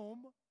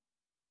home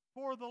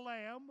for the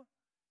lamb,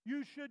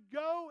 you should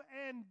go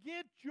and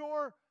get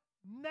your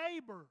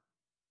neighbor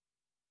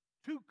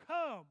to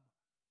come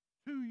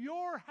to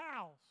your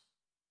house.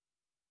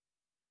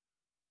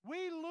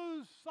 We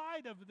lose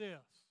sight of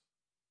this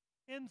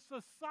in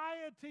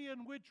society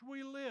in which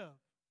we live.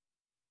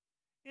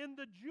 In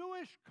the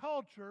Jewish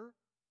culture,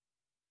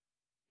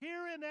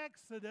 here in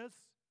Exodus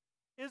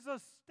is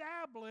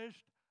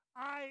established,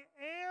 I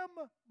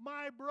am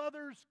my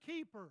brother's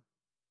keeper.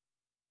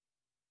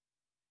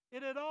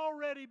 It had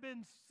already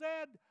been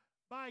said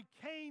by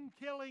Cain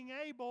killing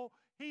Abel.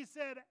 He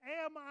said,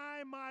 am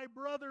I my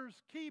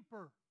brother's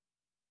keeper?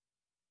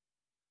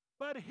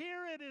 But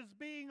here it is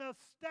being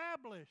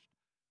established.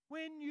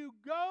 When you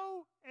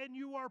go and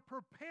you are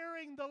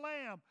preparing the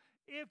lamb,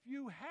 if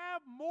you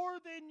have more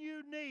than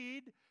you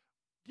need,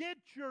 get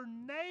your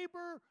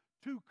neighbor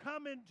to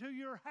come into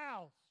your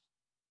house.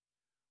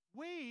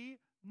 We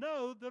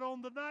know that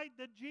on the night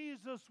that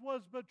Jesus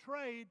was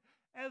betrayed,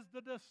 as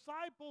the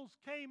disciples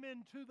came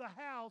into the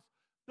house,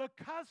 the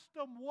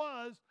custom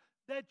was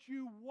that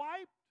you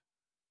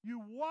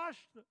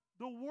washed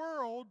the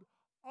world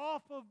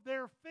off of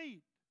their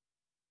feet.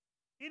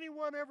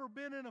 Anyone ever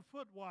been in a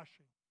foot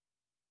washing?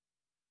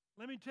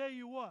 Let me tell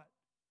you what,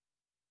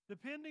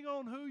 depending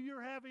on who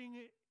you're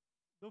having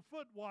the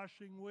foot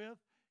washing with,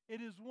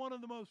 it is one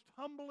of the most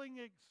humbling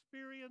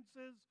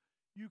experiences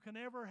you can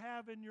ever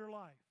have in your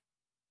life.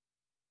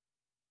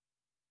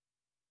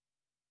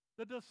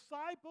 The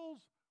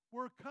disciples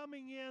were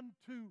coming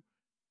into,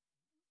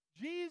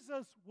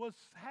 Jesus was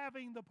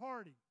having the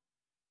party.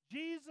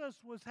 Jesus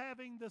was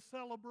having the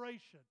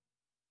celebration.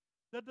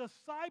 The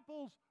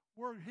disciples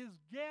were his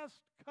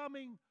guests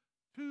coming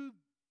to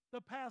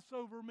the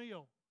Passover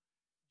meal.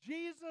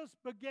 Jesus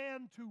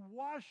began to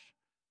wash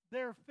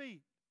their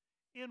feet.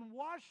 In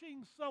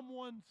washing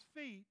someone's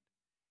feet,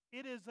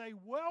 it is a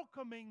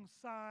welcoming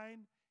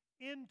sign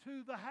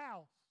into the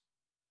house.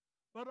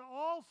 But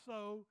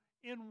also,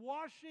 in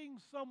washing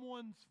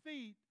someone's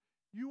feet,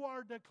 you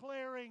are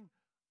declaring,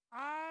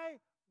 I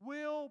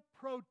will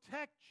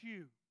protect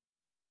you.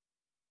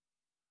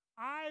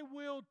 I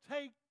will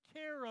take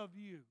care of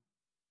you.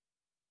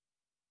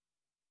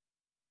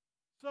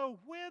 So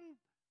when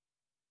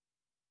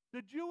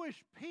the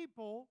Jewish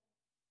people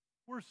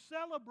were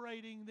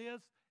celebrating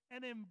this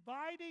and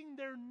inviting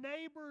their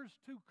neighbors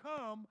to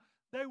come,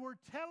 they were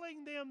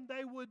telling them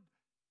they would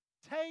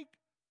take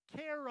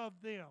care of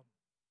them.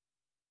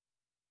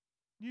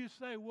 You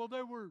say, well,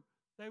 they were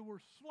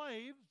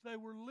slaves. They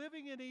were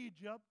living in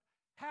Egypt.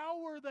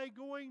 How were they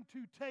going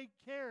to take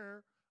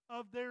care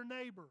of their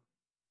neighbor?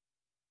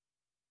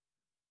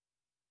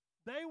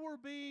 They were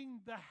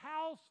being the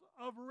house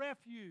of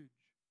refuge.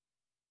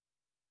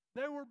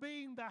 They were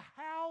being the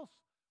house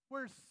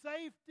where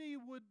safety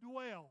would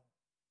dwell.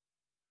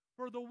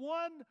 For the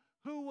one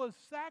who was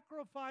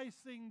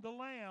sacrificing the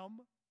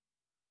lamb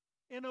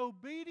in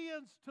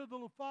obedience to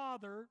the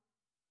Father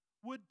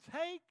would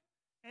take,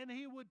 and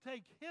he would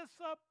take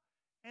hyssop,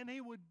 and he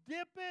would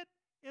dip it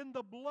in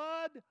the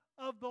blood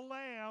of the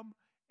lamb,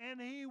 and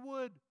he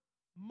would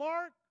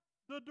mark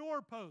the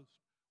doorpost.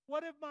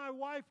 What have my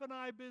wife and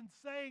I been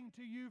saying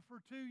to you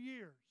for 2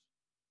 years?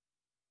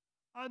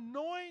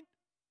 Anoint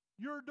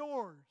your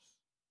doors.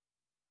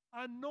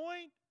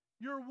 Anoint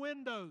your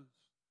windows.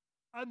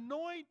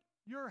 Anoint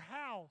your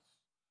house.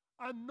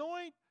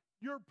 Anoint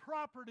your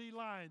property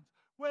lines.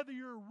 Whether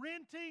you're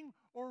renting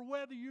or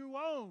whether you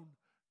own,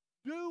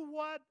 do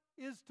what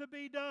is to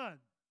be done.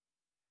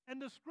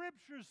 And the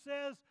scripture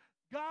says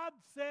God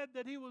said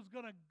that he was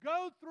going to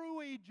go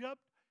through Egypt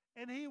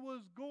and he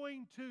was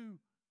going to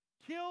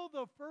kill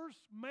the first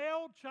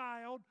male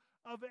child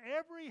of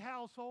every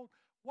household.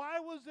 Why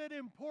was it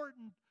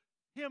important,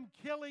 him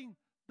killing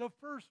the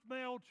first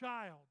male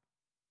child?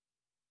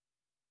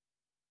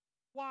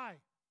 Why?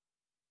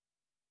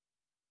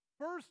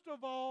 First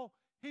of all,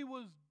 he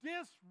was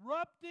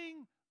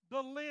disrupting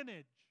the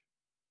lineage.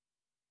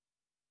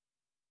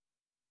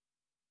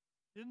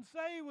 Didn't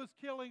say he was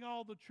killing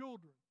all the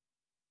children.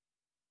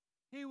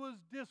 He was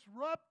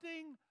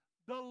disrupting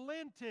the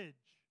lineage.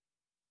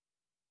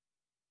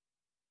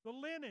 The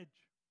lineage.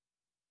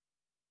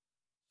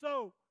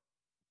 So,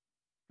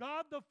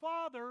 God the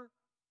Father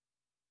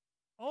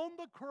on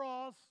the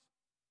cross,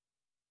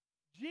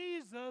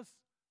 Jesus,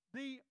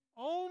 the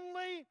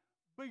only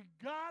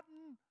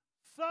begotten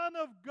Son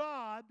of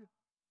God,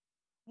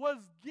 was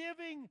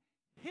giving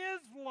his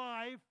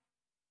life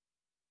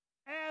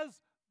as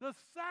the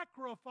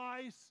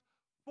sacrifice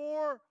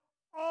for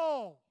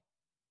all.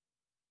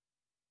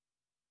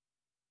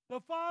 The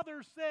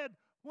Father said,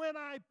 when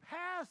I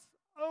pass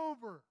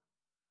over,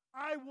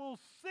 I will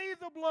see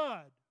the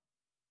blood,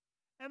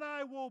 and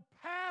I will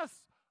pass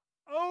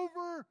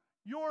over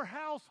your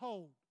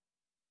household.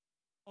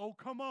 Oh,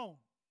 come on.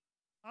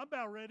 I'm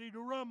about ready to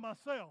run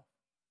myself.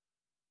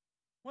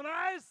 When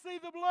I see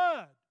the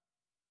blood,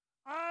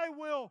 I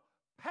will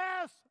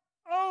pass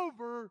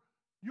over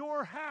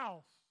your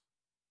house.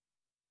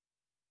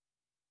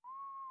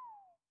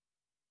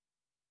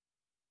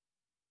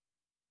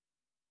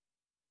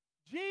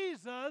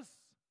 Jesus,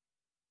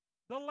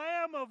 the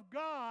Lamb of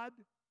God,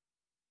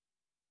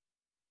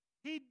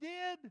 he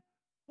did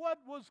what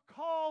was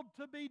called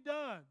to be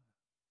done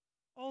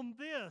on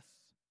this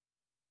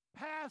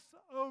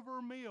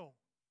Passover meal.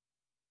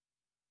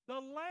 The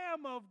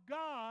Lamb of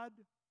God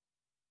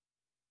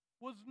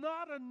was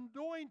not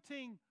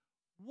anointing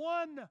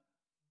one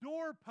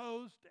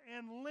doorpost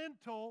and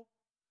lintel.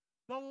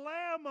 The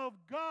Lamb of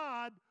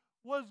God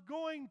was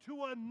going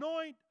to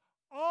anoint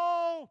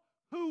all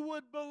who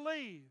would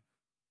believe.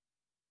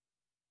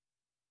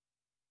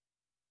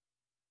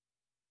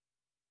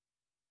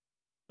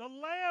 The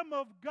Lamb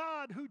of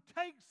God who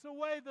takes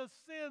away the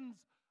sins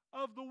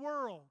of the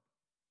world.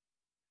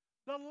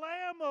 The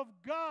Lamb of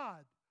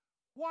God.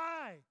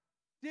 Why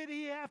did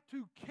he have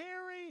to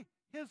carry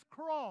his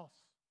cross?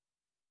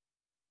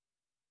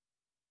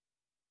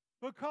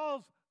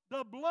 Because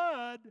the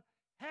blood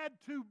had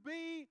to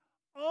be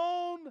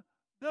on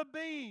the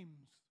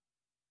beams.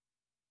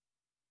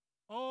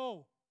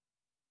 Oh,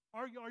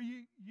 are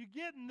you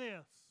getting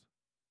this?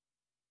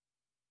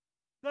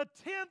 The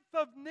 10th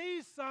of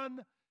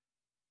Nisan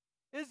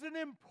is an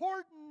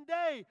important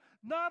day,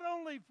 not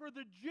only for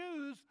the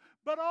Jews,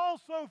 but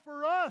also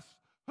for us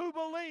who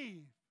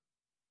believe.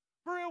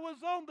 For it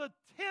was on the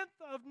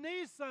 10th of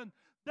Nisan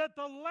that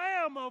the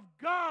Lamb of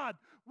God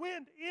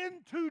went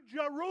into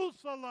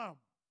Jerusalem.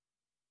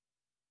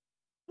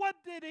 What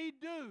did he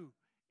do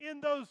in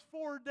those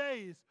 4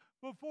 days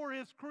before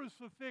his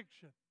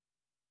crucifixion?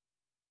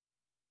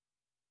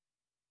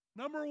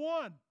 Number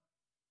one,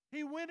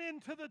 he went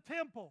into the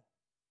temple.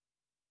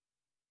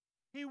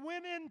 He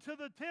went into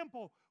the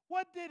temple.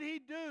 What did he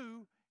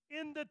do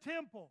in the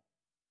temple?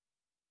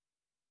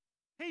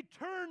 He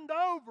turned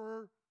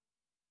over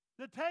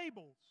the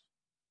tables.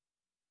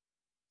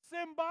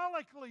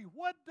 Symbolically,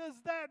 what does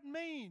that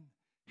mean?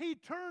 He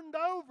turned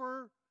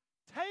over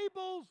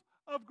tables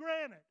of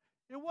granite.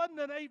 It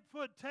wasn't an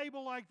 8-foot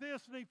table like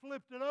this and he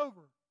flipped it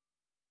over.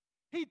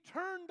 He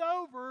turned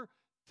over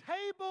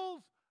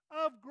tables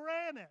of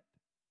granite.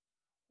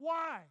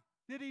 Why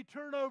did he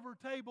turn over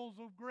tables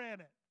of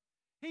granite?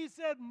 He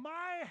said,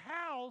 my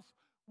house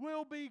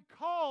will be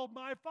called,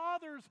 my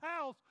Father's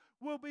house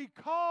will be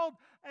called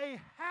a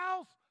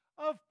house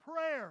of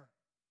prayer,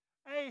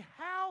 a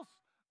house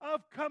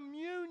of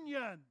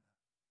communion.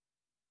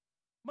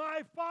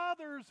 My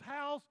Father's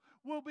house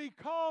will be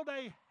called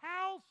a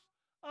house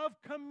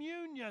of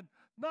communion,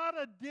 not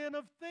a den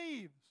of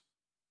thieves.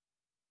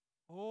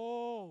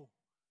 Oh,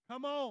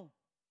 come on.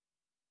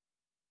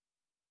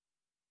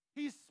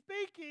 He's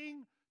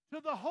speaking to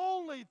the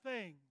holy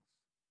things.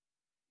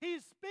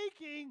 He's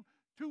speaking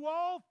to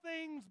all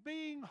things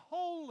being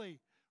holy,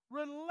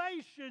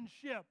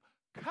 relationship,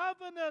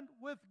 covenant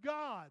with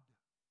God.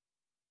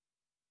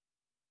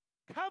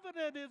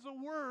 Covenant is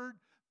a word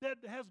that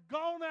has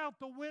gone out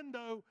the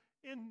window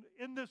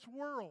in this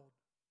world.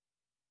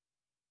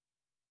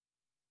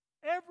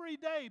 Every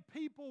day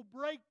people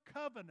break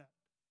covenant.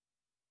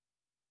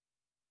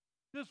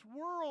 This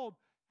world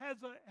has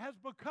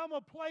become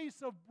a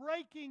place of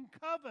breaking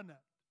covenant.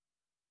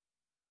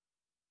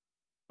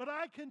 But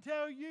I can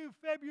tell you,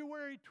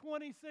 February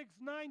 26,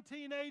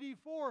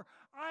 1984,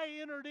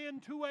 I entered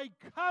into a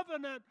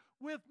covenant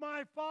with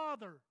my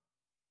Father.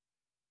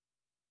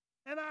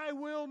 And I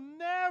will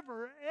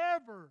never,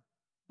 ever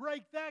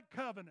break that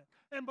covenant.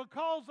 And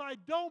because I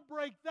don't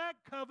break that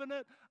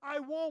covenant,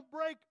 I won't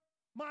break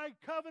my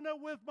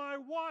covenant with my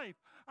wife.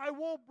 I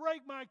won't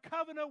break my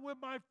covenant with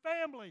my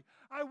family.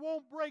 I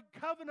won't break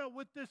covenant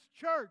with this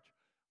church.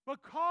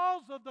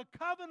 Because of the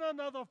covenant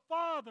of the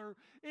Father,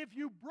 if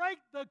you break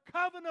the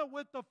covenant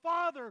with the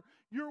Father,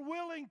 you're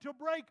willing to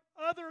break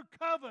other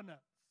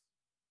covenants.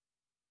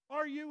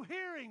 Are you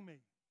hearing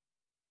me?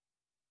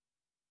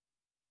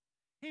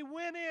 He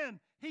went in,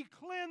 he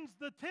cleansed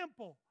the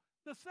temple.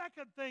 the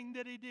second thing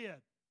that he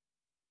did.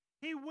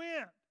 He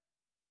went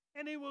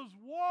and he was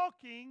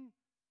walking.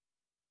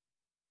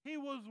 He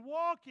was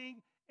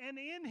walking, and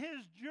in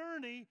his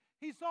journey,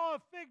 he saw a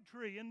fig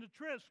tree. And the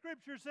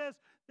scripture says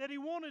that he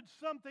wanted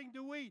something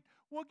to eat.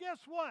 Well, guess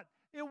what?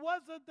 It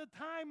wasn't the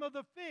time of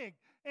the fig.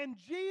 And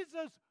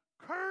Jesus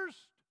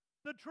cursed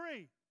the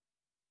tree.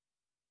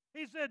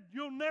 He said,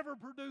 "You'll never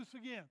produce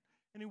again."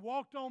 And he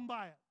walked on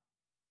by it.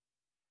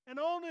 And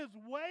on his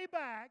way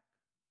back,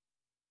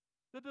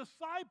 the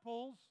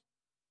disciples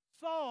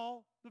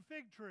saw the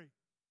fig tree.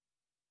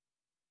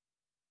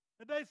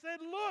 And they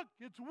said, "Look,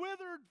 it's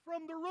withered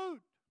from the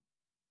root."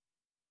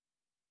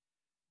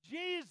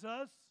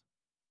 Jesus,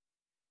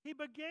 he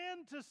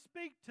began to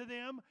speak to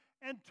them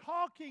and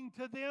talking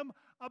to them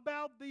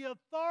about the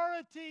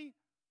authority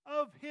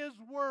of his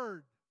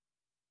word.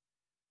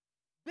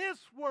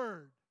 This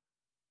word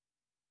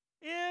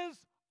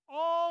is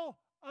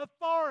all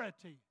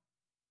authority.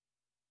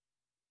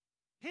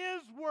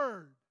 His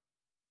word.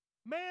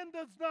 Man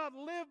does not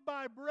live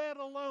by bread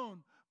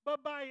alone,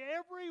 but by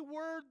every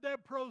word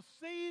that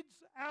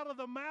proceeds out of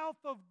the mouth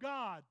of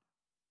God.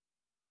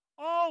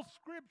 All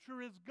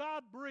Scripture is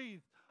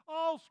God-breathed.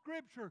 All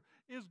Scripture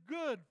is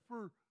good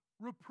for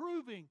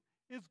reproving.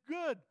 It's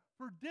good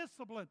for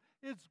discipline.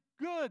 It's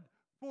good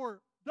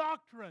for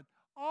doctrine.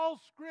 All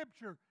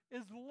Scripture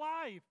is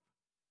life.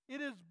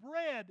 It is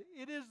bread.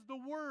 It is the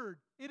Word.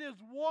 It is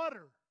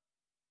water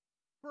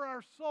for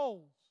our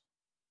souls.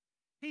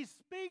 He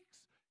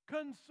speaks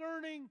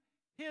concerning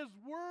His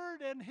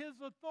Word and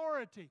His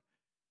authority.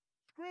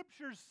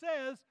 Scripture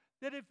says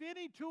that if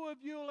any two of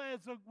you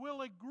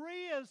will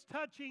agree as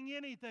touching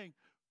anything,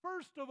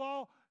 first of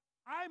all,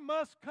 I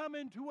must come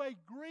into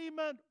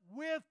agreement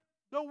with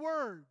the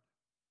Word.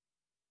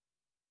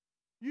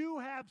 You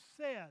have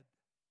said.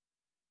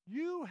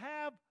 You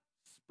have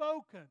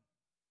spoken.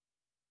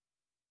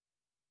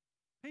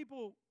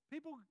 People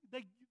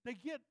they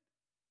get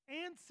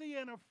antsy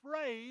and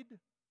afraid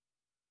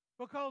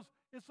because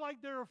it's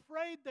like they're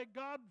afraid that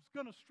God's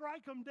going to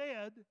strike them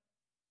dead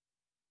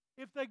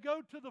if they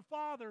go to the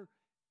Father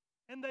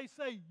and they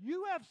say,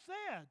 "You have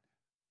said."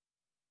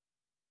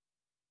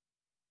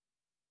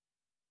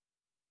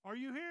 Are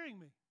you hearing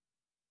me?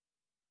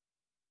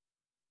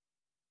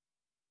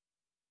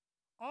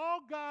 All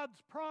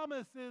God's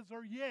promises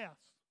are yes,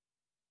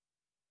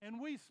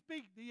 and we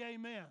speak the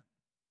amen.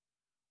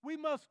 We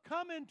must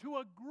come into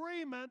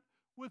agreement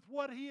with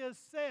what He has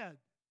said.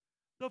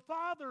 The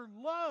Father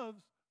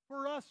loves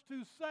for us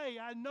to say,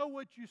 "I know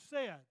what you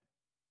said."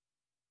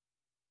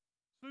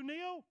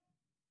 Sunil,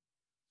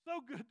 so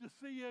good to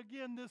see you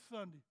again this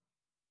Sunday.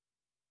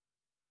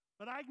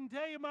 But I can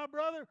tell you, my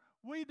brother,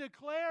 we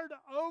declared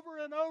over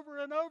and over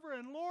and over,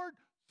 and Lord,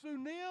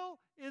 Sunil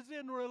is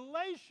in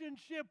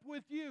relationship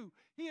with you.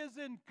 He is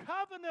in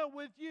covenant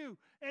with you.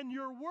 And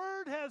your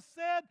word has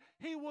said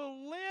he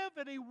will live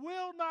and he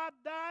will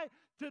not die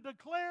to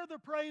declare the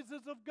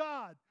praises of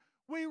God.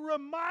 We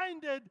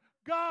reminded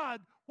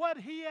God what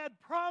he had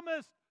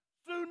promised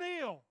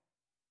Sunil.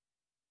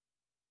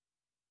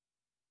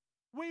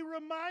 We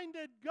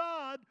reminded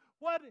God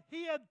what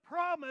he had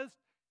promised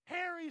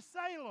Harry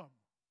Salem.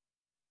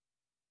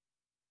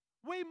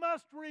 We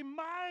must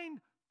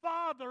remind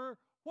Father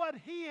what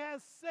he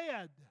has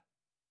said.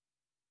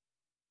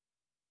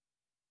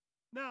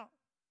 Now,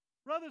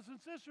 brothers and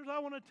sisters, I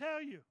want to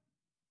tell you,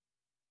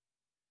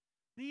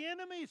 the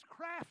enemy's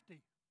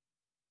crafty.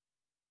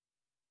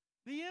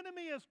 The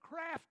enemy is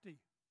crafty.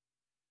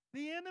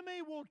 The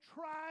enemy will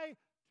try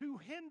to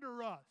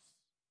hinder us.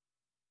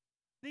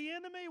 The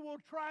enemy will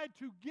try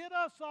to get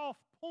us off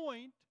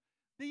point.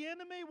 The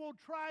enemy will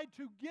try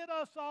to get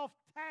us off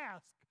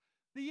task.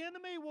 The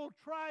enemy will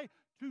try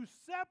to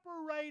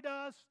separate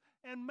us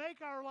and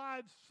make our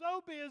lives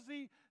so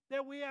busy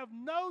that we have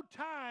no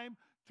time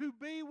to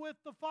be with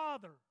the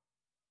Father.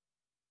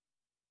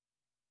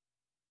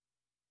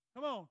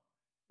 Come on.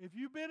 If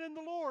you've been in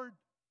the Lord,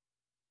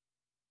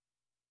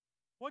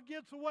 what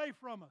gets away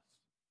from us?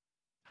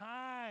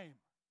 Time.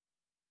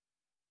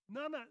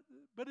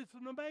 But it's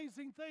an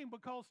amazing thing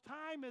because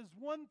time is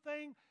one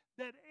thing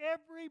that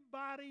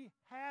everybody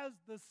has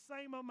the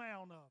same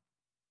amount of.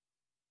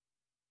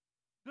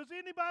 Does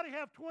anybody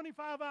have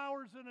 25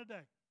 hours in a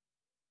day?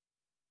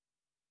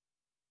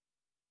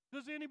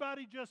 Does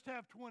anybody just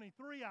have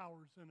 23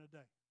 hours in a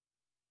day?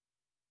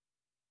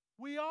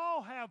 We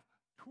all have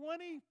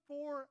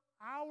 24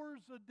 hours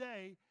a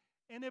day,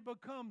 and it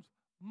becomes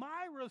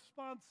my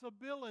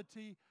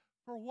responsibility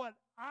for what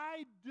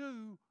I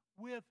do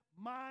with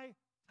my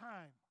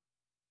time.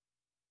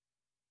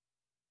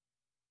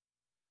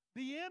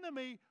 The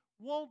enemy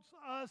wants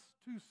us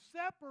to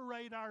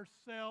separate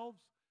ourselves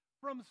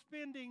from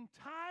spending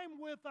time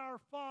with our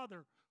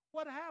Father.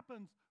 What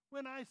happens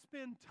when I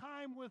spend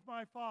time with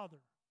my Father?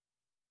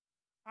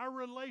 Our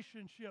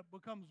relationship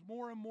becomes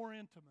more and more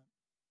intimate.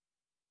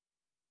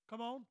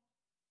 Come on.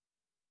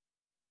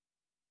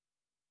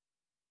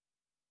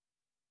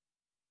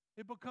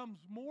 It becomes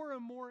more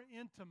and more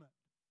intimate.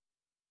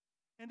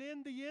 And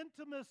in the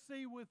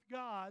intimacy with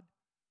God,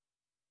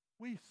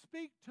 we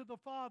speak to the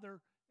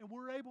Father and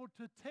we're able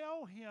to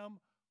tell Him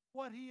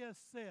what He has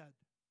said.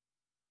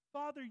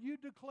 Father, you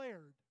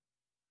declared.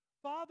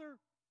 Father,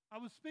 I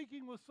was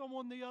speaking with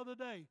someone the other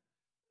day,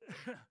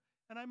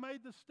 and I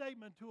made the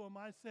statement to him.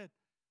 I said,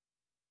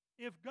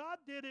 if God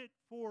did it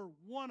for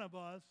one of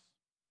us,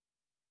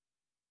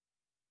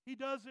 He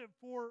does it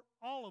for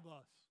all of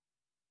us.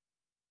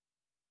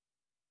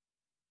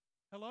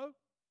 Hello?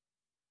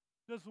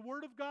 Does the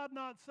Word of God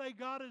not say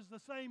God is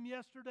the same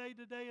yesterday,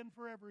 today, and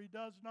forever? He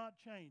does not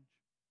change.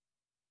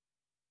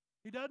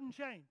 He doesn't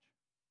change.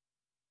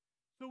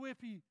 So if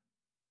He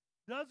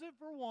does it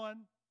for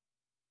one,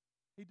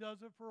 He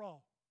does it for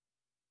all.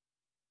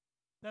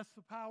 That's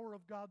the power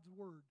of God's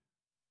Word.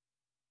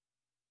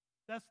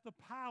 That's the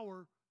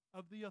power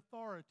of the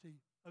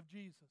authority of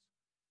Jesus.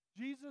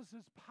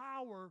 Jesus'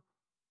 power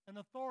and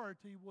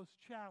authority was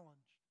challenged.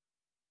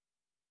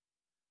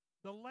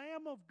 The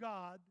Lamb of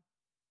God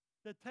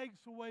that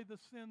takes away the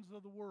sins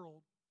of the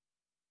world,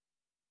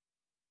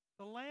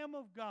 the Lamb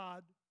of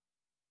God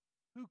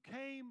who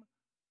came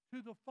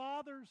to the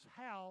Father's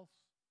house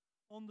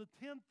on the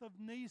 10th of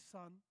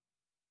Nisan,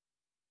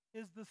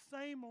 is the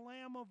same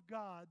Lamb of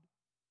God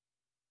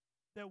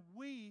that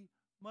we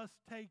must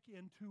take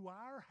into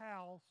our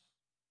house,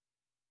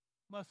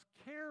 must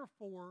care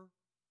for,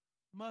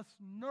 must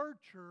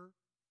nurture.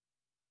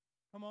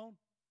 Come on.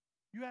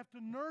 You have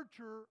to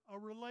nurture a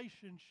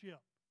relationship.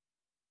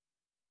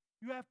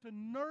 You have to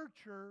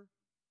nurture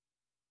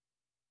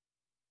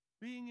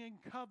being in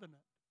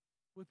covenant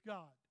with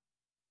God.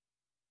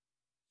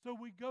 So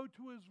we go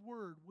to His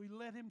Word. We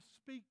let Him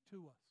speak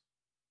to us.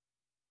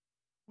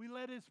 We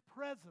let His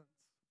presence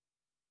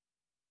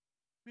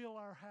fill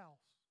our house.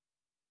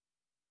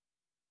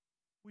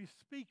 We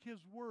speak His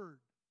Word.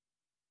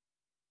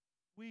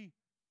 We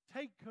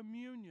take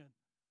communion.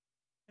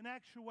 In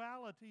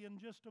actuality, in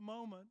just a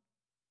moment,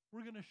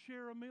 we're going to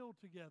share a meal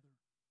together.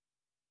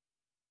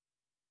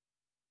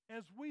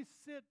 As we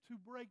sit to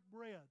break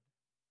bread,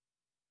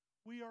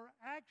 we are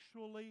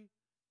actually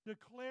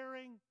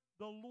declaring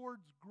the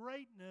Lord's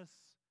greatness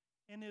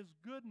and His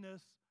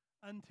goodness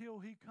until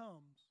He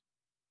comes.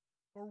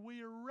 For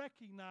we are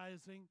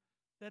recognizing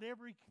that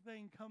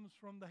everything comes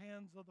from the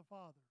hands of the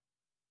Father.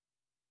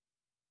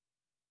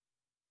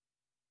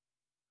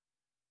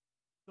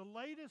 The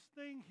latest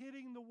thing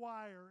hitting the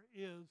wire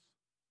is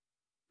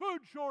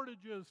food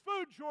shortages,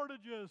 food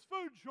shortages,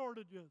 food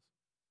shortages.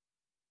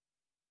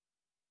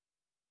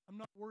 I'm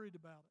not worried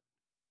about it.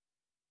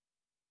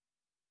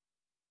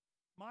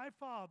 My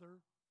father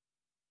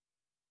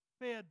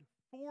fed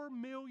 4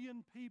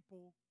 million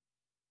people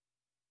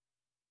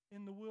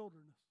in the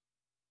wilderness.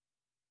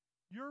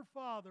 Your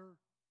father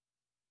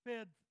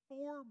fed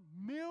 4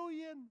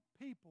 million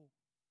people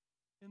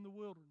in the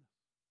wilderness.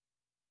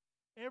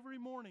 Every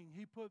morning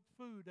he put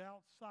food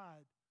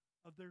outside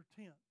of their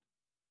tent.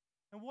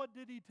 And what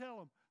did he tell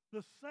them?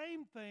 The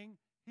same thing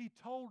he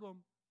told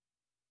them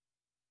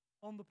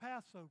on the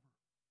Passover.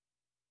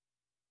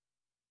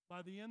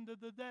 By the end of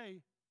the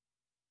day,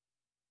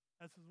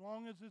 that's as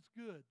long as it's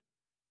good,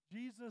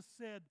 Jesus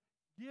said,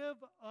 give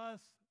us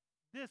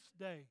this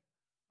day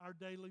our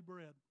daily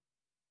bread.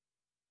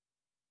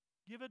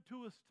 Give it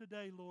to us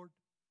today, Lord.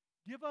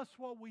 Give us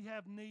what we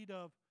have need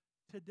of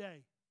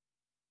today.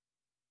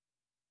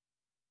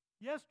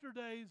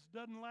 Yesterday's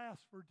doesn't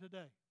last for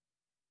today.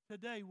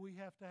 Today we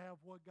have to have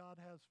what God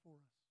has for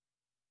us.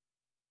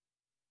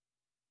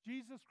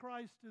 Jesus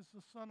Christ is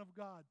the Son of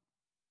God.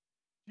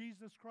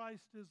 Jesus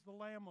Christ is the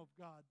Lamb of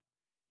God.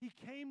 He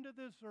came to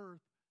this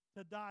earth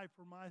to die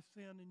for my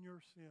sin and your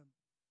sin.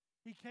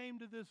 He came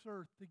to this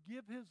earth to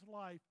give His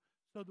life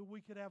so that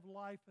we could have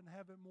life and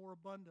have it more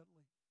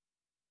abundantly.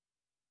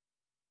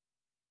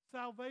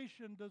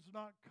 Salvation does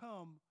not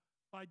come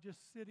by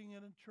just sitting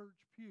in a church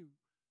pew.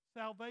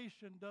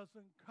 Salvation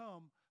doesn't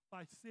come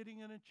by sitting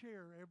in a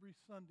chair every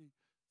Sunday.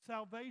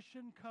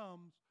 Salvation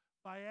comes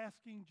by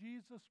asking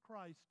Jesus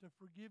Christ to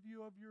forgive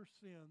you of your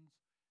sins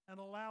and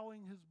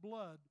allowing His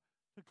blood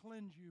to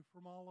cleanse you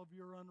from all of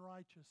your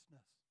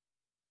unrighteousness.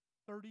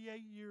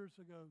 38 years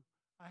ago,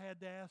 I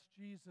had to ask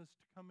Jesus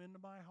to come into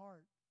my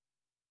heart,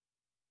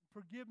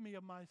 forgive me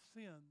of my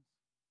sins,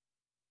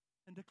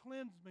 and to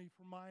cleanse me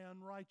from my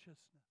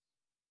unrighteousness.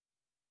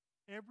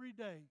 Every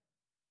day,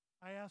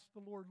 I ask the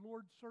Lord,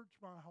 Lord, search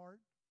my heart.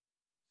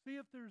 See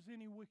if there's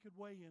any wicked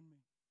way in me.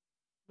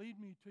 Lead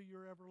me to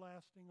your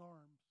everlasting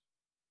arms.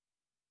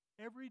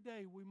 Every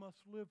day we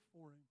must live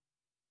for Him.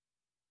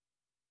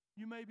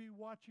 You may be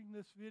watching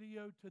this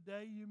video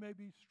today. You may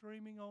be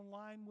streaming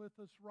online with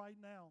us right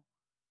now.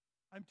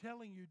 I'm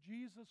telling you,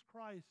 Jesus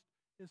Christ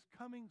is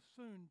coming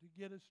soon to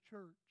get His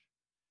church.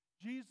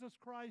 Jesus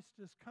Christ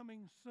is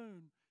coming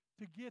soon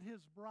to get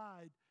His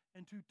bride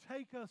and to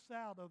take us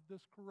out of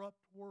this corrupt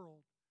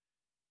world.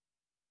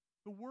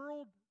 The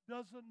world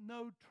doesn't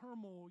know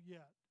turmoil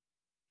yet.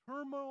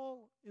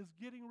 Turmoil is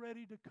getting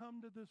ready to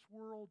come to this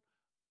world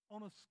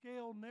on a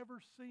scale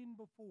never seen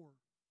before.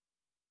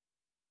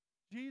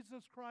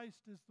 Jesus Christ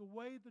is the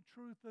way, the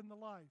truth, and the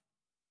life.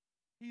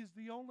 He's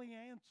the only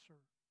answer.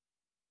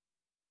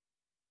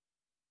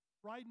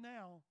 right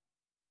now,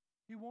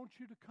 He wants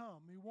you to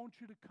come. He wants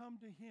you to come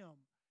to Him,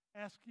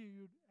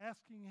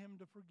 asking Him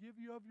to forgive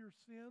you of your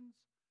sins,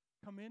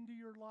 come into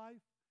your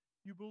life.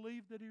 You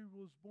believe that He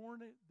was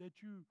born,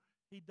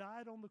 He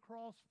died on the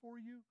cross for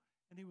you,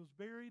 and He was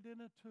buried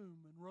in a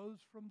tomb and rose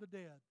from the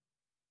dead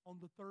on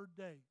the third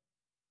day.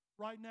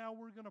 Right now,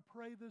 we're going to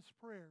pray this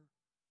prayer.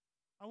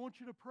 I want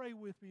you to pray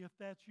with me if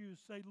that's you.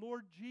 Say,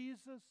 Lord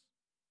Jesus,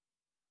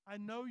 I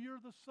know you're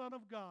the Son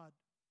of God.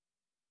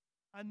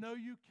 I know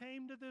you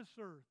came to this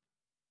earth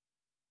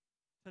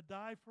to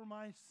die for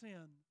my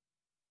sin.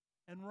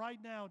 And right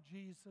now,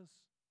 Jesus,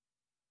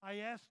 I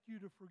ask you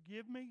to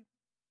forgive me.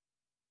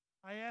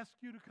 I ask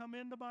you to come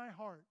into my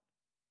heart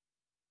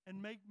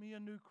and make me a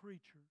new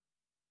creature.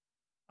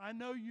 I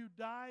know you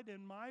died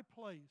in my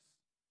place.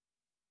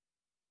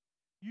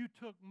 You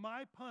took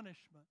my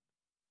punishment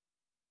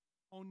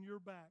on your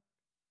back.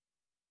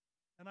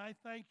 And I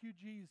thank you,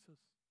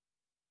 Jesus.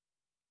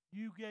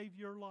 You gave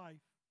your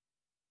life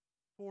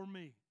for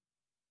me.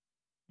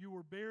 You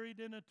were buried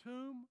in a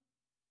tomb,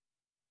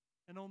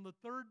 and on the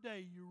third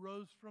day you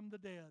rose from the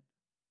dead.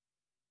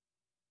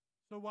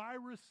 So I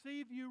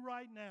receive you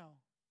right now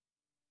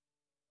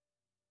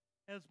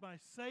as my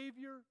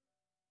Savior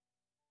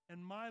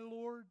and my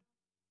Lord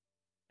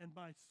and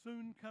my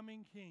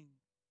soon-coming King.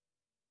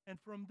 And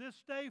from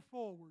this day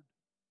forward,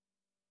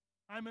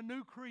 I'm a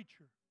new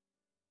creature.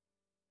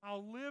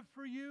 I'll live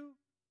for you,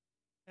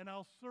 and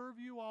I'll serve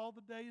you all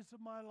the days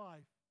of my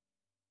life.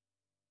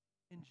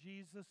 In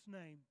Jesus'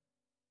 name,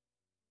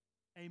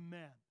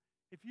 amen.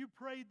 If you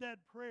prayed that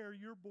prayer,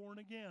 you're born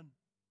again.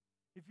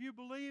 If you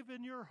believe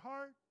in your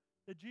heart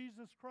that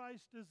Jesus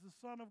Christ is the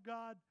Son of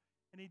God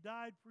and He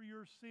died for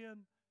your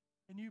sin,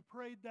 and you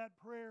prayed that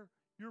prayer,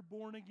 you're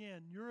born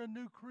again. You're a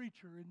new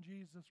creature in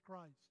Jesus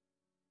Christ.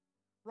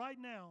 Right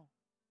now,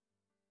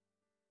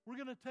 we're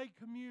going to take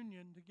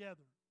communion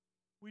together.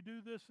 We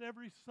do this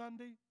every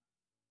Sunday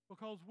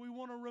because we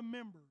want to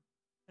remember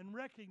and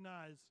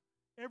recognize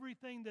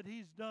everything that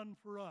He's done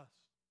for us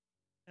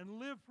and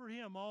live for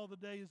Him all the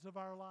days of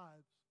our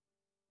lives.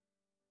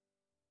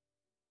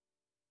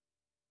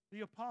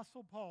 The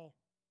Apostle Paul,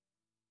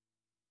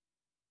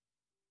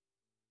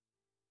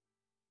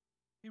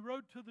 he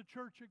wrote to the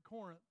church at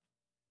Corinth,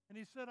 and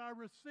he said, I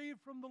received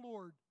from the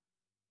Lord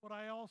what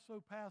I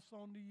also pass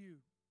on to you,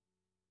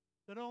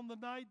 that on the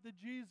night that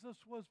Jesus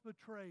was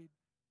betrayed,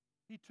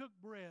 He took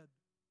bread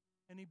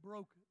and He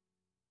broke it.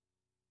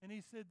 And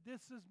He said,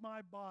 this is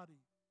my body,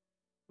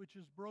 which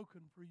is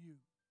broken for you.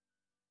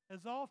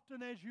 As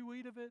often as you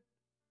eat of it,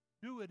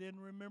 do it in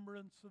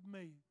remembrance of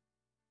me.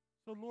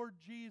 So, Lord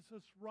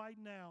Jesus, right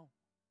now,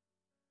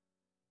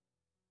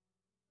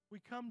 we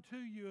come to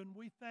you and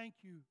we thank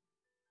you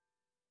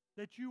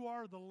that you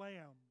are the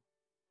Lamb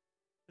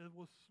that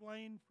was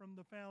slain from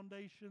the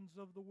foundations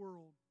of the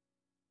world.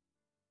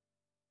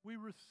 We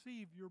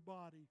receive your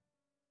body.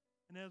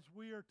 And as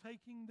we are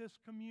taking this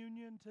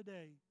communion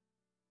today,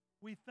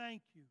 we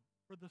thank you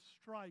for the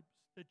stripes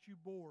that you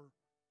bore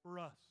for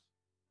us.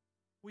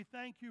 We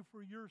thank you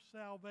for your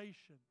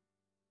salvation.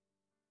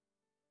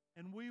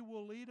 And we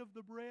will eat of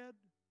the bread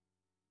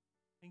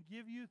and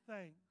give you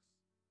thanks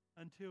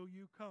until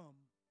you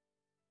come.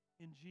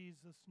 In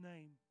Jesus'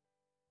 name,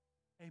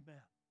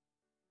 amen.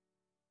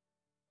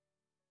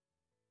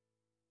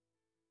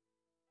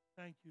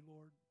 Thank you,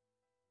 Lord.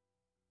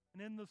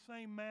 And in the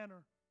same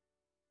manner,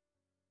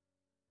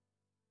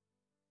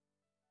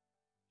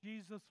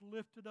 Jesus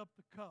lifted up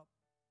the cup.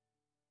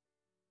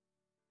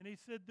 And He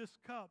said, this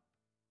cup,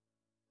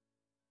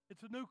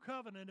 it's a new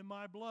covenant in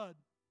my blood.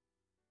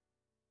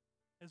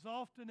 As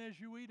often as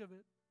you eat of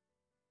it,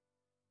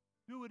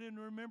 do it in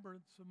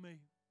remembrance of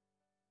me.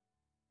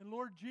 And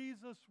Lord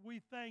Jesus,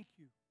 we thank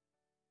you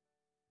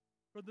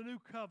for the new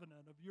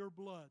covenant of your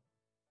blood.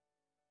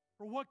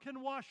 For what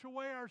can wash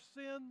away our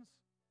sins?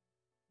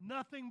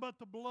 Nothing but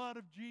the blood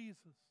of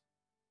Jesus,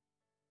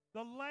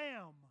 the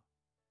Lamb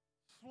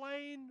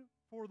slain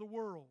for the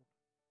world.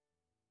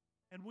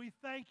 And we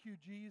thank you,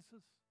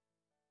 Jesus,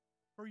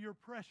 for your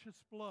precious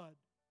blood.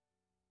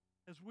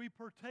 As we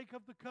partake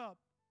of the cup,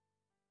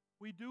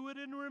 we do it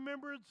in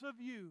remembrance of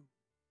you,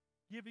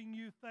 giving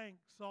you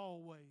thanks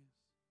always.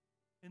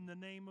 In the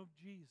name of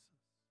Jesus.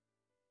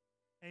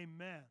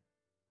 Amen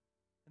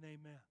and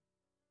amen.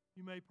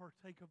 You may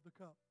partake of the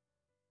cup.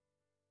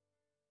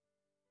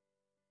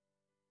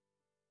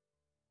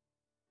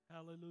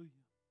 Hallelujah.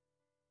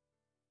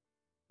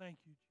 Thank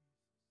you, Jesus.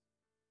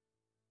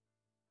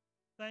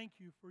 Thank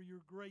you for your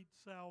great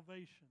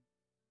salvation.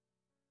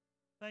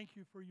 Thank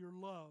you for your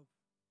love.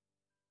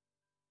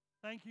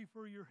 Thank you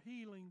for your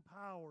healing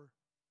power.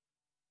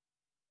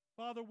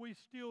 Father, we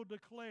still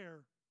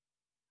declare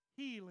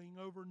healing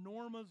over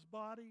Norma's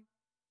body.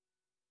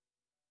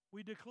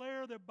 We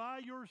declare that by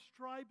your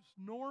stripes,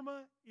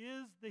 Norma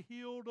is the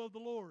healed of the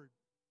Lord.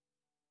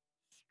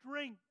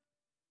 Strength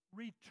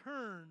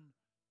return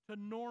to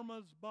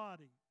Norma's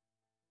body.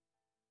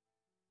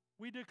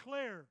 We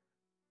declare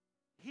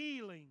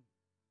healing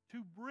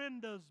to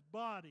Brenda's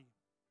body.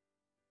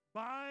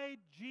 By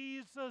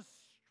Jesus'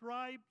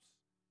 stripes,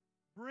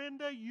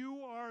 Brenda,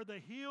 you are the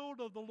healed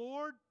of the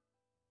Lord.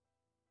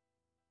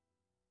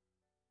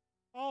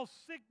 All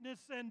sickness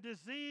and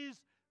disease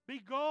be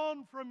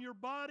gone from your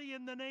body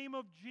in the name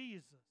of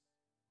Jesus.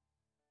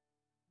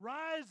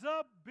 Rise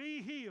up,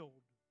 be healed.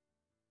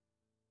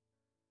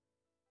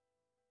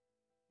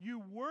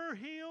 You were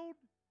healed,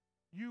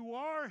 you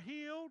are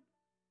healed,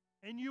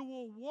 and you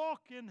will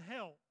walk in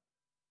health.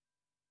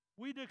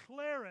 We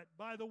declare it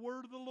by the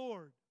word of the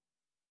Lord.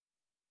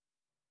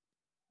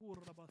 God,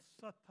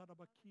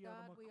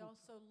 we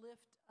also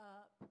lift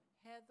up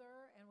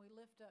Heather and we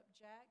lift up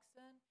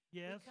Jackson.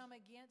 Yes. We come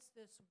against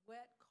this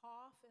wet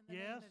cough in the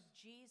Yes. name of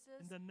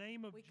Jesus. In the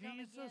name of we come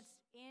Jesus. against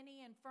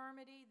any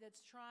infirmity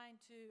that's trying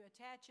to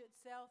attach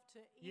itself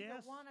to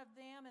either Yes. one of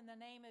them in the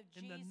name of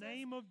In Jesus. the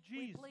name of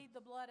We Jesus. plead the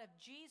blood of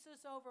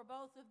Jesus over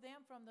both of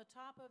them from the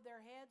top of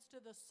their heads to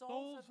the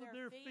Soles soles of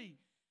their feet.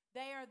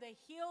 They are the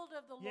healed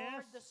of the Lord.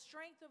 Yes. The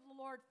strength of the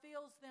Lord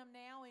fills them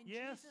now in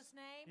Yes. Jesus'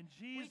 name. In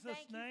Jesus' we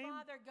thank name. you,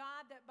 Father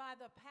God, that by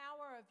the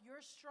power of your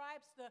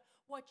stripes,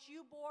 what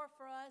you bore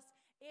for us,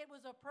 it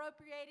was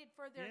appropriated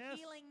for their Yes.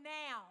 healing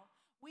now.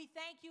 We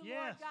thank you,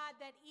 Yes. Lord God,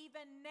 that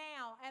even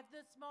now, at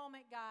this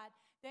moment, God,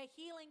 that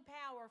healing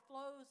power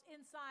flows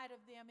inside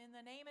of them in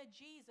the name of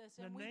Jesus.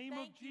 In And the we name of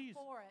thank you Jesus.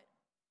 for it.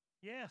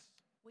 Yes.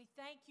 We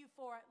thank you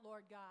for it,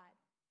 Lord God.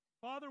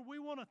 Father, we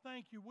want to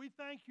thank you. We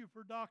thank you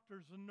for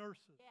doctors and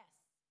nurses. Yes.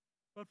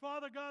 But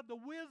Father God, the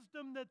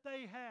wisdom that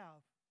they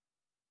have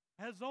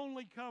has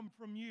only come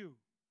from you.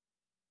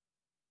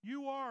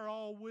 You are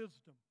all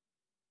wisdom.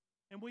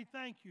 And we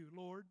thank you,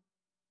 Lord.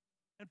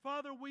 And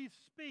Father, we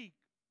speak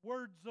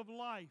words of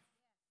life.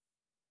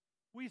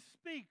 We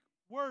speak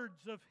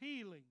words of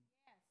healing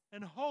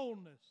and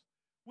wholeness.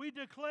 We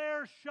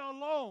declare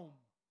shalom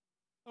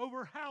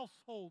over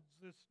households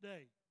this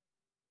day.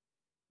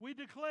 We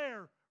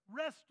declare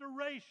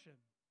restoration.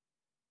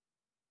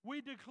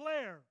 We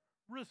declare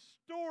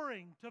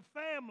restoring to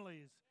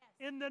families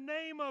in the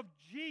name of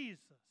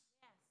Jesus.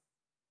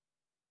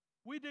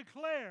 We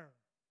declare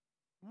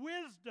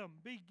wisdom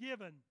be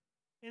given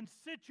in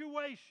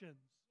situations.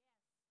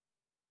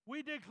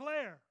 We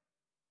declare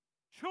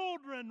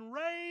children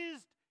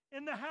raised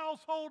in the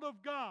household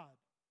of God.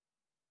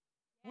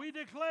 We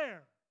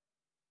declare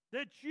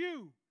that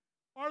you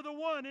are the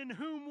one in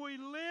whom we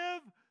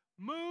live,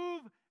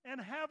 move, and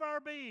have our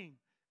being.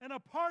 And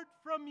apart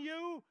from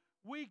you,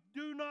 we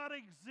do not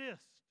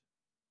exist.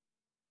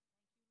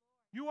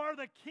 You are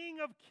the King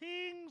of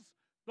kings,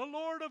 the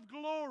Lord of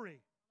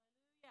glory.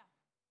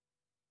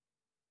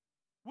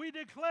 We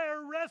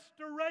declare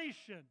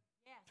restoration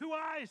to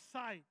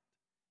eyesight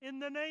in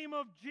the name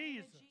of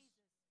Jesus.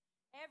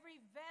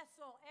 Every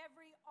vessel,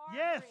 every artery,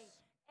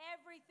 Yes.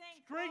 everything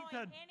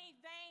Strengthen. flowing, any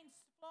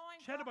veins flowing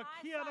for eyesight,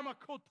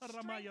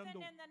 strengthen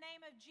in the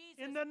name of Jesus.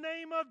 In the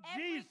name of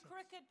Every Jesus.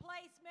 crooked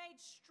place made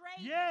straight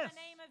Yes. in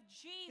the name of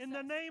Jesus. In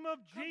the name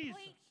of Jesus.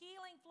 Complete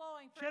healing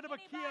flowing for Yes.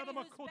 anybody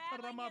who's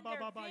battling in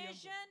their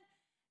vision,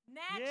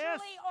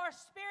 naturally or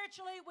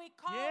spiritually. We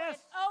call Yes.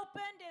 it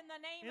opened in the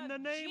name In of the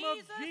name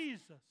Jesus, of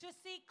Jesus. to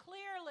see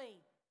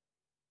clearly.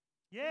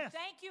 Yes. We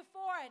thank you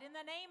for it in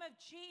the name of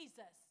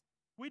Jesus.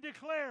 We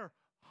declare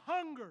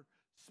hunger,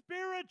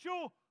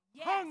 spiritual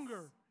Yes.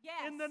 hunger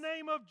Yes. in the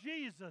name of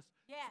Jesus.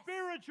 Yes.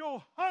 Spiritual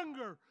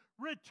hunger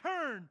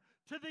return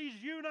to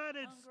these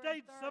United Hunger and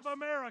States of thirst.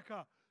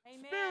 America.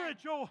 Amen.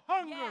 Spiritual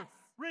hunger Yes.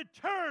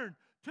 return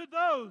to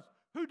those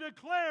who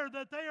declare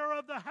that they are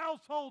of the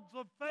households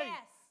of faith.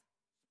 Yes.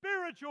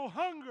 Spiritual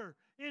hunger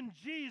in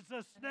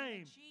Jesus' In the name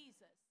name. of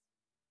Jesus.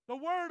 The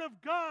Word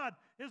of God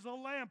is a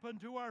lamp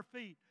unto our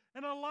feet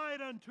and a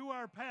light unto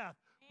our path.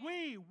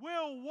 We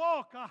will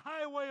walk a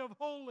highway of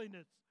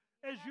holiness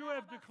as you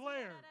have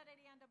declared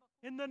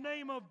in the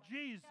name of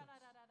Jesus.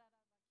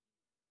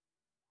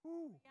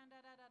 Ooh.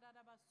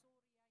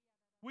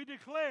 We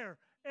declare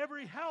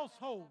every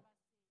household,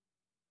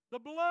 the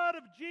blood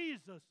of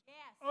Jesus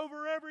Yes.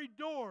 over every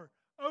door,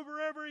 over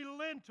every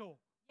lintel.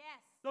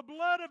 Yes. The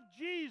blood of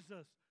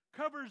Jesus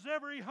covers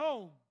every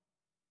home.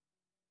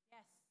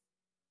 Yes.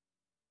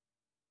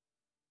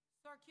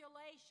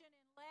 Circulation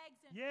in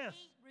legs and Yes.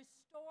 feet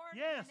restored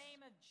Yes. in the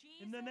name of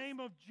Jesus. In the name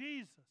of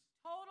Jesus.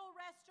 Total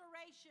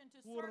restoration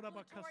to circulatory systems in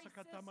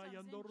Jesus'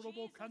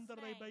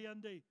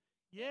 name.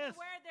 Yes.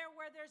 Anywhere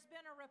where there's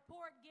been a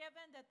report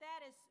given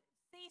that is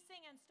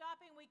ceasing and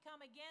stopping, we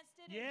come against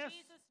it Yes. in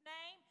Jesus'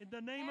 name. In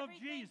the name of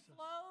Everything Jesus.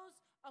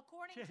 flows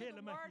according to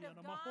the word of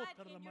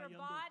God in your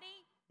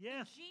body.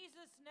 Yes. In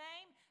Jesus'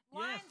 name. Yes.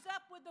 Lines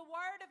up with the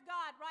word of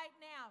God right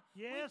now.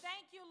 Yes. We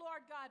thank you,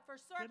 Lord God, for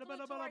circulatory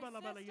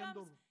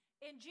systems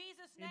in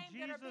Jesus' In name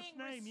that are Jesus' being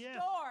name, yes.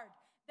 restored.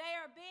 They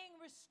are being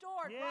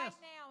restored Yes.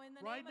 right now in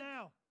the Right name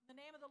now. of the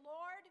name of the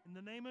Lord. In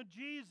the name of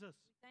Jesus.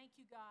 We thank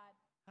you, God.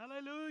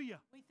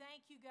 Hallelujah. We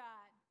thank you,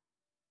 God.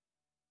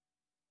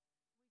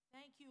 We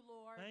thank you,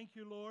 Lord. Thank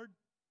you, Lord.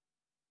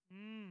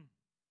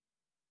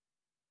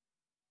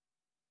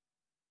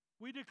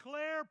 We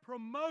declare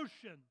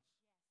promotions.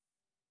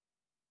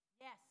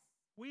 Yes.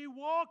 We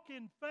walk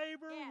in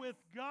favor Yes.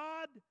 with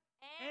God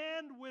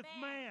and with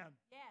man.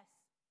 Yes.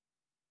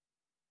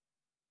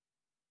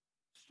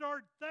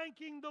 start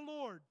thanking the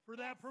Lord for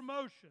that Yes.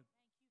 promotion.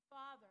 Thank you,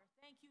 Father.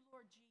 Thank you,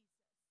 Lord Jesus.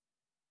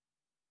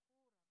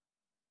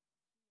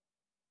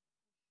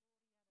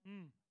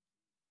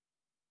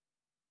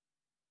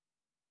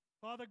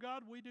 Father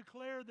God, we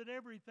declare that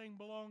everything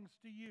belongs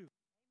to you.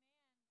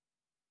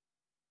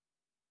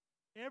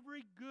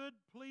 Every good,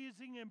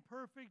 pleasing, and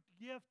perfect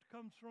gift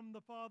comes from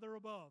the Father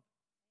above,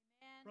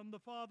 Amen. from the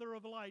Father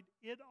of light.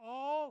 It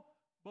all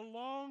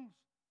belongs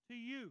to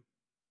you.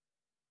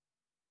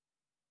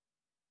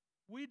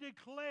 We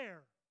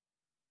declare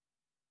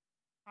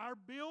our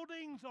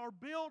buildings are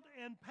built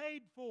and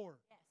paid for.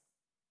 Yes.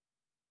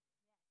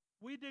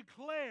 We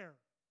declare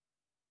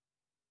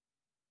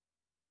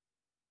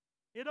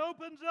it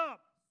opens up.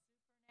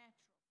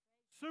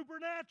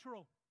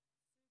 Supernatural.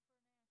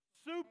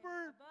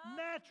 Supernatural. Above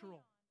and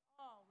beyond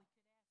all we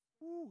could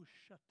ask. Ooh,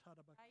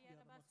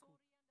 shatarabakiarabaku.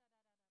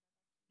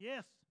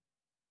 Yes.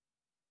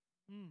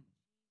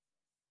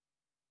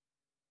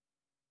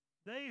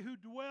 They who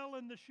dwell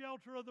in the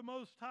shelter of the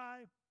Most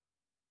High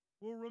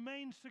will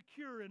remain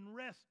secure and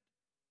rest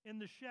in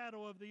the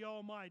shadow of the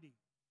Almighty,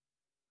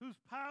 whose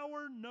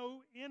power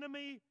no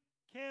enemy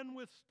can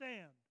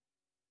withstand.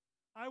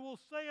 I will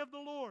say of the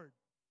Lord,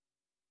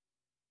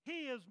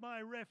 He is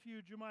my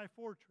refuge and my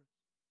fortress,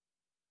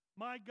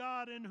 my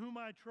God in whom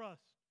I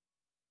trust,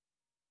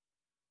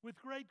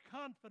 with great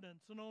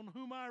confidence and on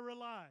whom I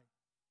rely.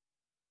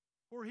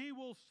 For He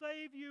will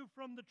save you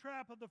from the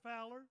trap of the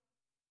fowler,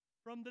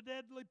 from the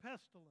deadly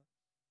pestilence.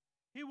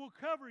 He will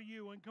cover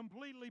you and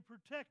completely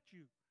protect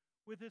you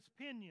with His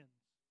pinions.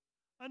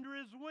 Under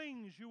His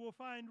wings you will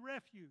find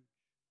refuge.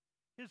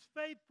 His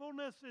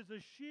faithfulness is a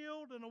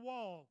shield and a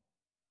wall.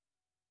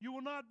 You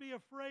will not be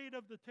afraid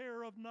of the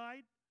terror of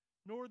night,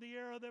 nor the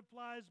arrow that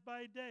flies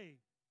by day,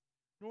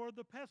 nor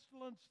the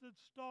pestilence that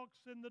stalks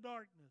in the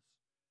darkness,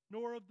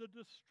 nor of the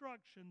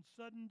destruction,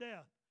 sudden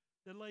death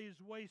that lays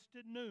waste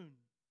at noon.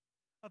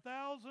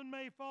 1,000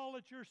 may fall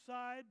at your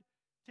side,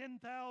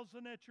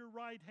 10,000 at your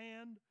right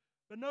hand,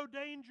 but no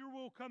danger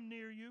will come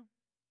near you.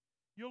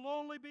 You'll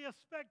only be a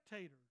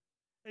spectator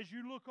as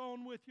you look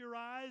on with your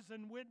eyes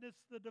and witness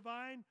the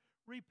divine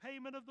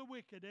repayment of the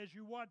wicked as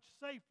you watch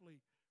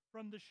safely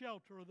from the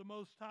shelter of the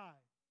Most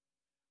High.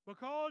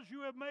 Because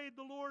you have made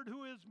the Lord,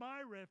 who is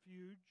my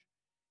refuge,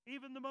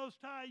 even the Most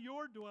High,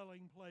 your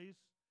dwelling place,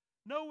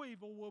 no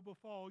evil will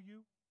befall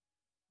you,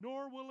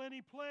 nor will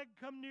any plague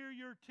come near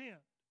your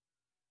tent.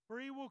 For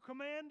He will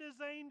command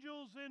His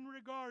angels in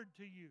regard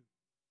to you,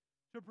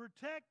 to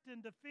protect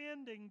and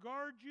defend and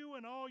guard you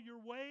in all your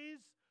ways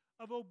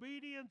of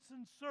obedience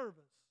and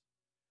service.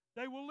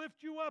 They will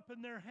lift you up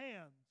in their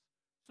hands,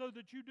 so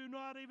that you do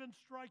not even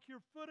strike your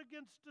foot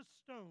against a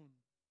stone.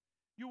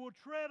 You will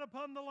tread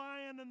upon the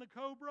lion and the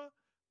cobra,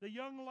 the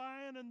young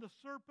lion and the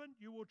serpent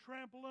you will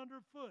trample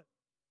underfoot.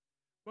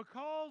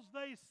 Because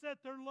they set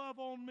their love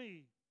on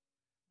me,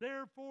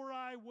 therefore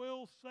I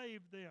will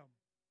save them.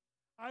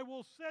 I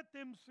will set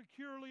them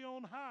securely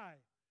on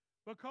high,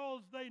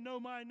 because they know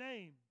my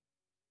name.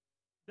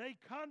 They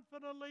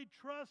confidently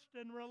trust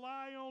and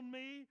rely on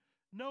me,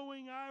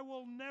 knowing I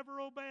will never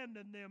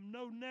abandon them.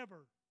 No,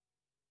 never.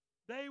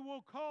 They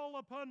will call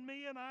upon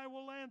me, and I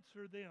will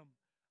answer them.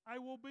 I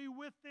will be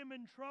with them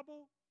in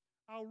trouble.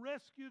 I'll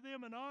rescue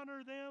them and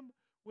honor them.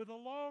 With a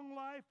long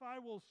life I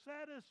will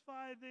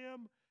satisfy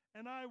them,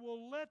 and I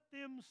will let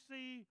them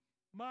see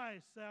my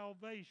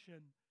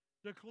salvation,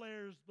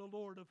 declares the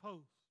Lord of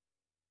hosts.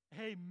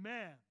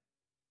 Amen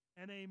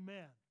and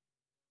amen.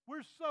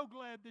 We're so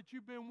glad that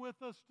you've been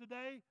with us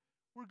today.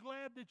 We're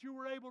glad that you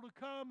were able to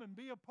come and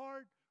be a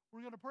part.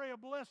 We're going to pray a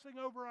blessing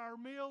over our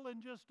meal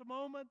in just a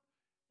moment.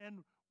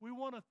 And we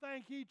want to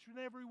thank each and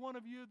every one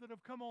of you that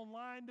have come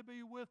online to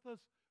be with us.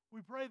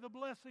 We pray the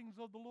blessings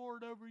of the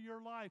Lord over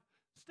your life.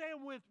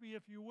 Stand with me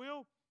if you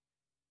will.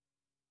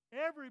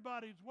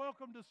 Everybody's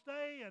welcome to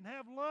stay and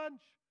have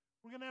lunch.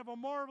 We're going to have a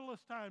marvelous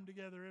time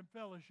together in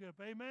fellowship.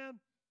 Amen.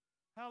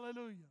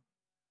 Hallelujah.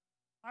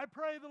 I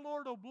pray the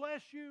Lord will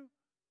bless you.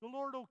 The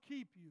Lord will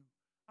keep you.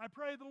 I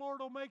pray the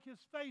Lord will make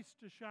His face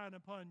to shine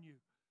upon you,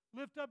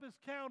 lift up His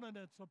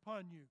countenance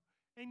upon you,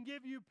 and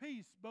give you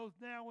peace both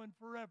now and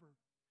forever.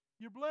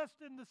 You're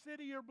blessed in the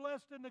city. You're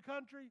blessed in the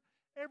country.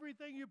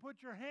 Everything you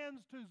put your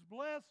hands to is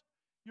blessed.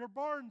 Your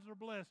barns are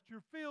blessed.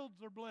 Your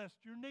fields are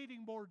blessed. Your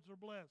kneading boards are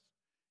blessed.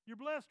 You're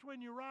blessed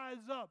when you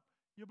rise up.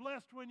 You're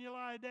blessed when you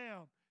lie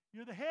down.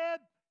 You're the head.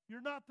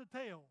 You're not the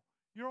tail.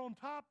 You're on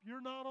top.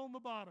 You're not on the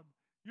bottom.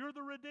 You're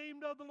the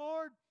redeemed of the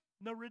Lord.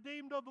 And the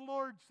redeemed of the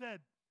Lord said,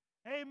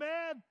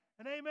 amen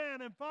and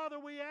amen. And Father,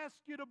 we ask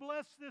you to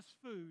bless this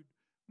food.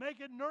 Make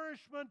it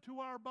nourishment to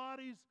our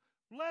bodies.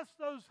 Bless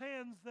those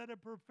hands that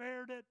have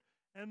prepared it.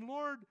 And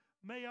Lord,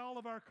 may all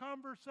of our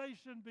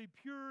conversation be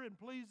pure and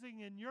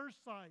pleasing in your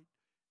sight.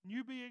 And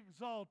you be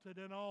exalted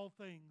in all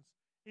things.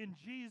 In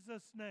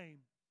Jesus' name,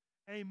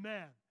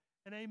 amen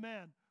and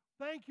amen.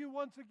 Thank you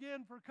once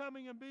again for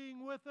coming and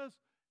being with us.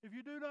 If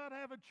you do not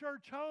have a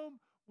church home,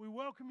 we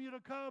welcome you to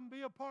come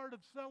be a part of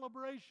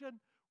celebration.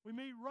 We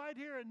meet right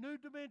here at New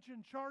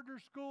Dimension Charter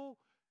School,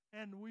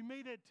 and we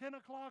meet at 10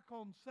 o'clock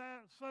on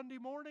Sunday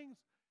mornings,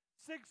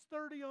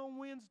 6:30 on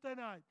Wednesday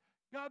night.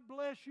 God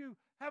bless you.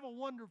 Have a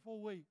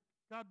wonderful week.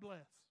 God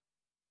bless.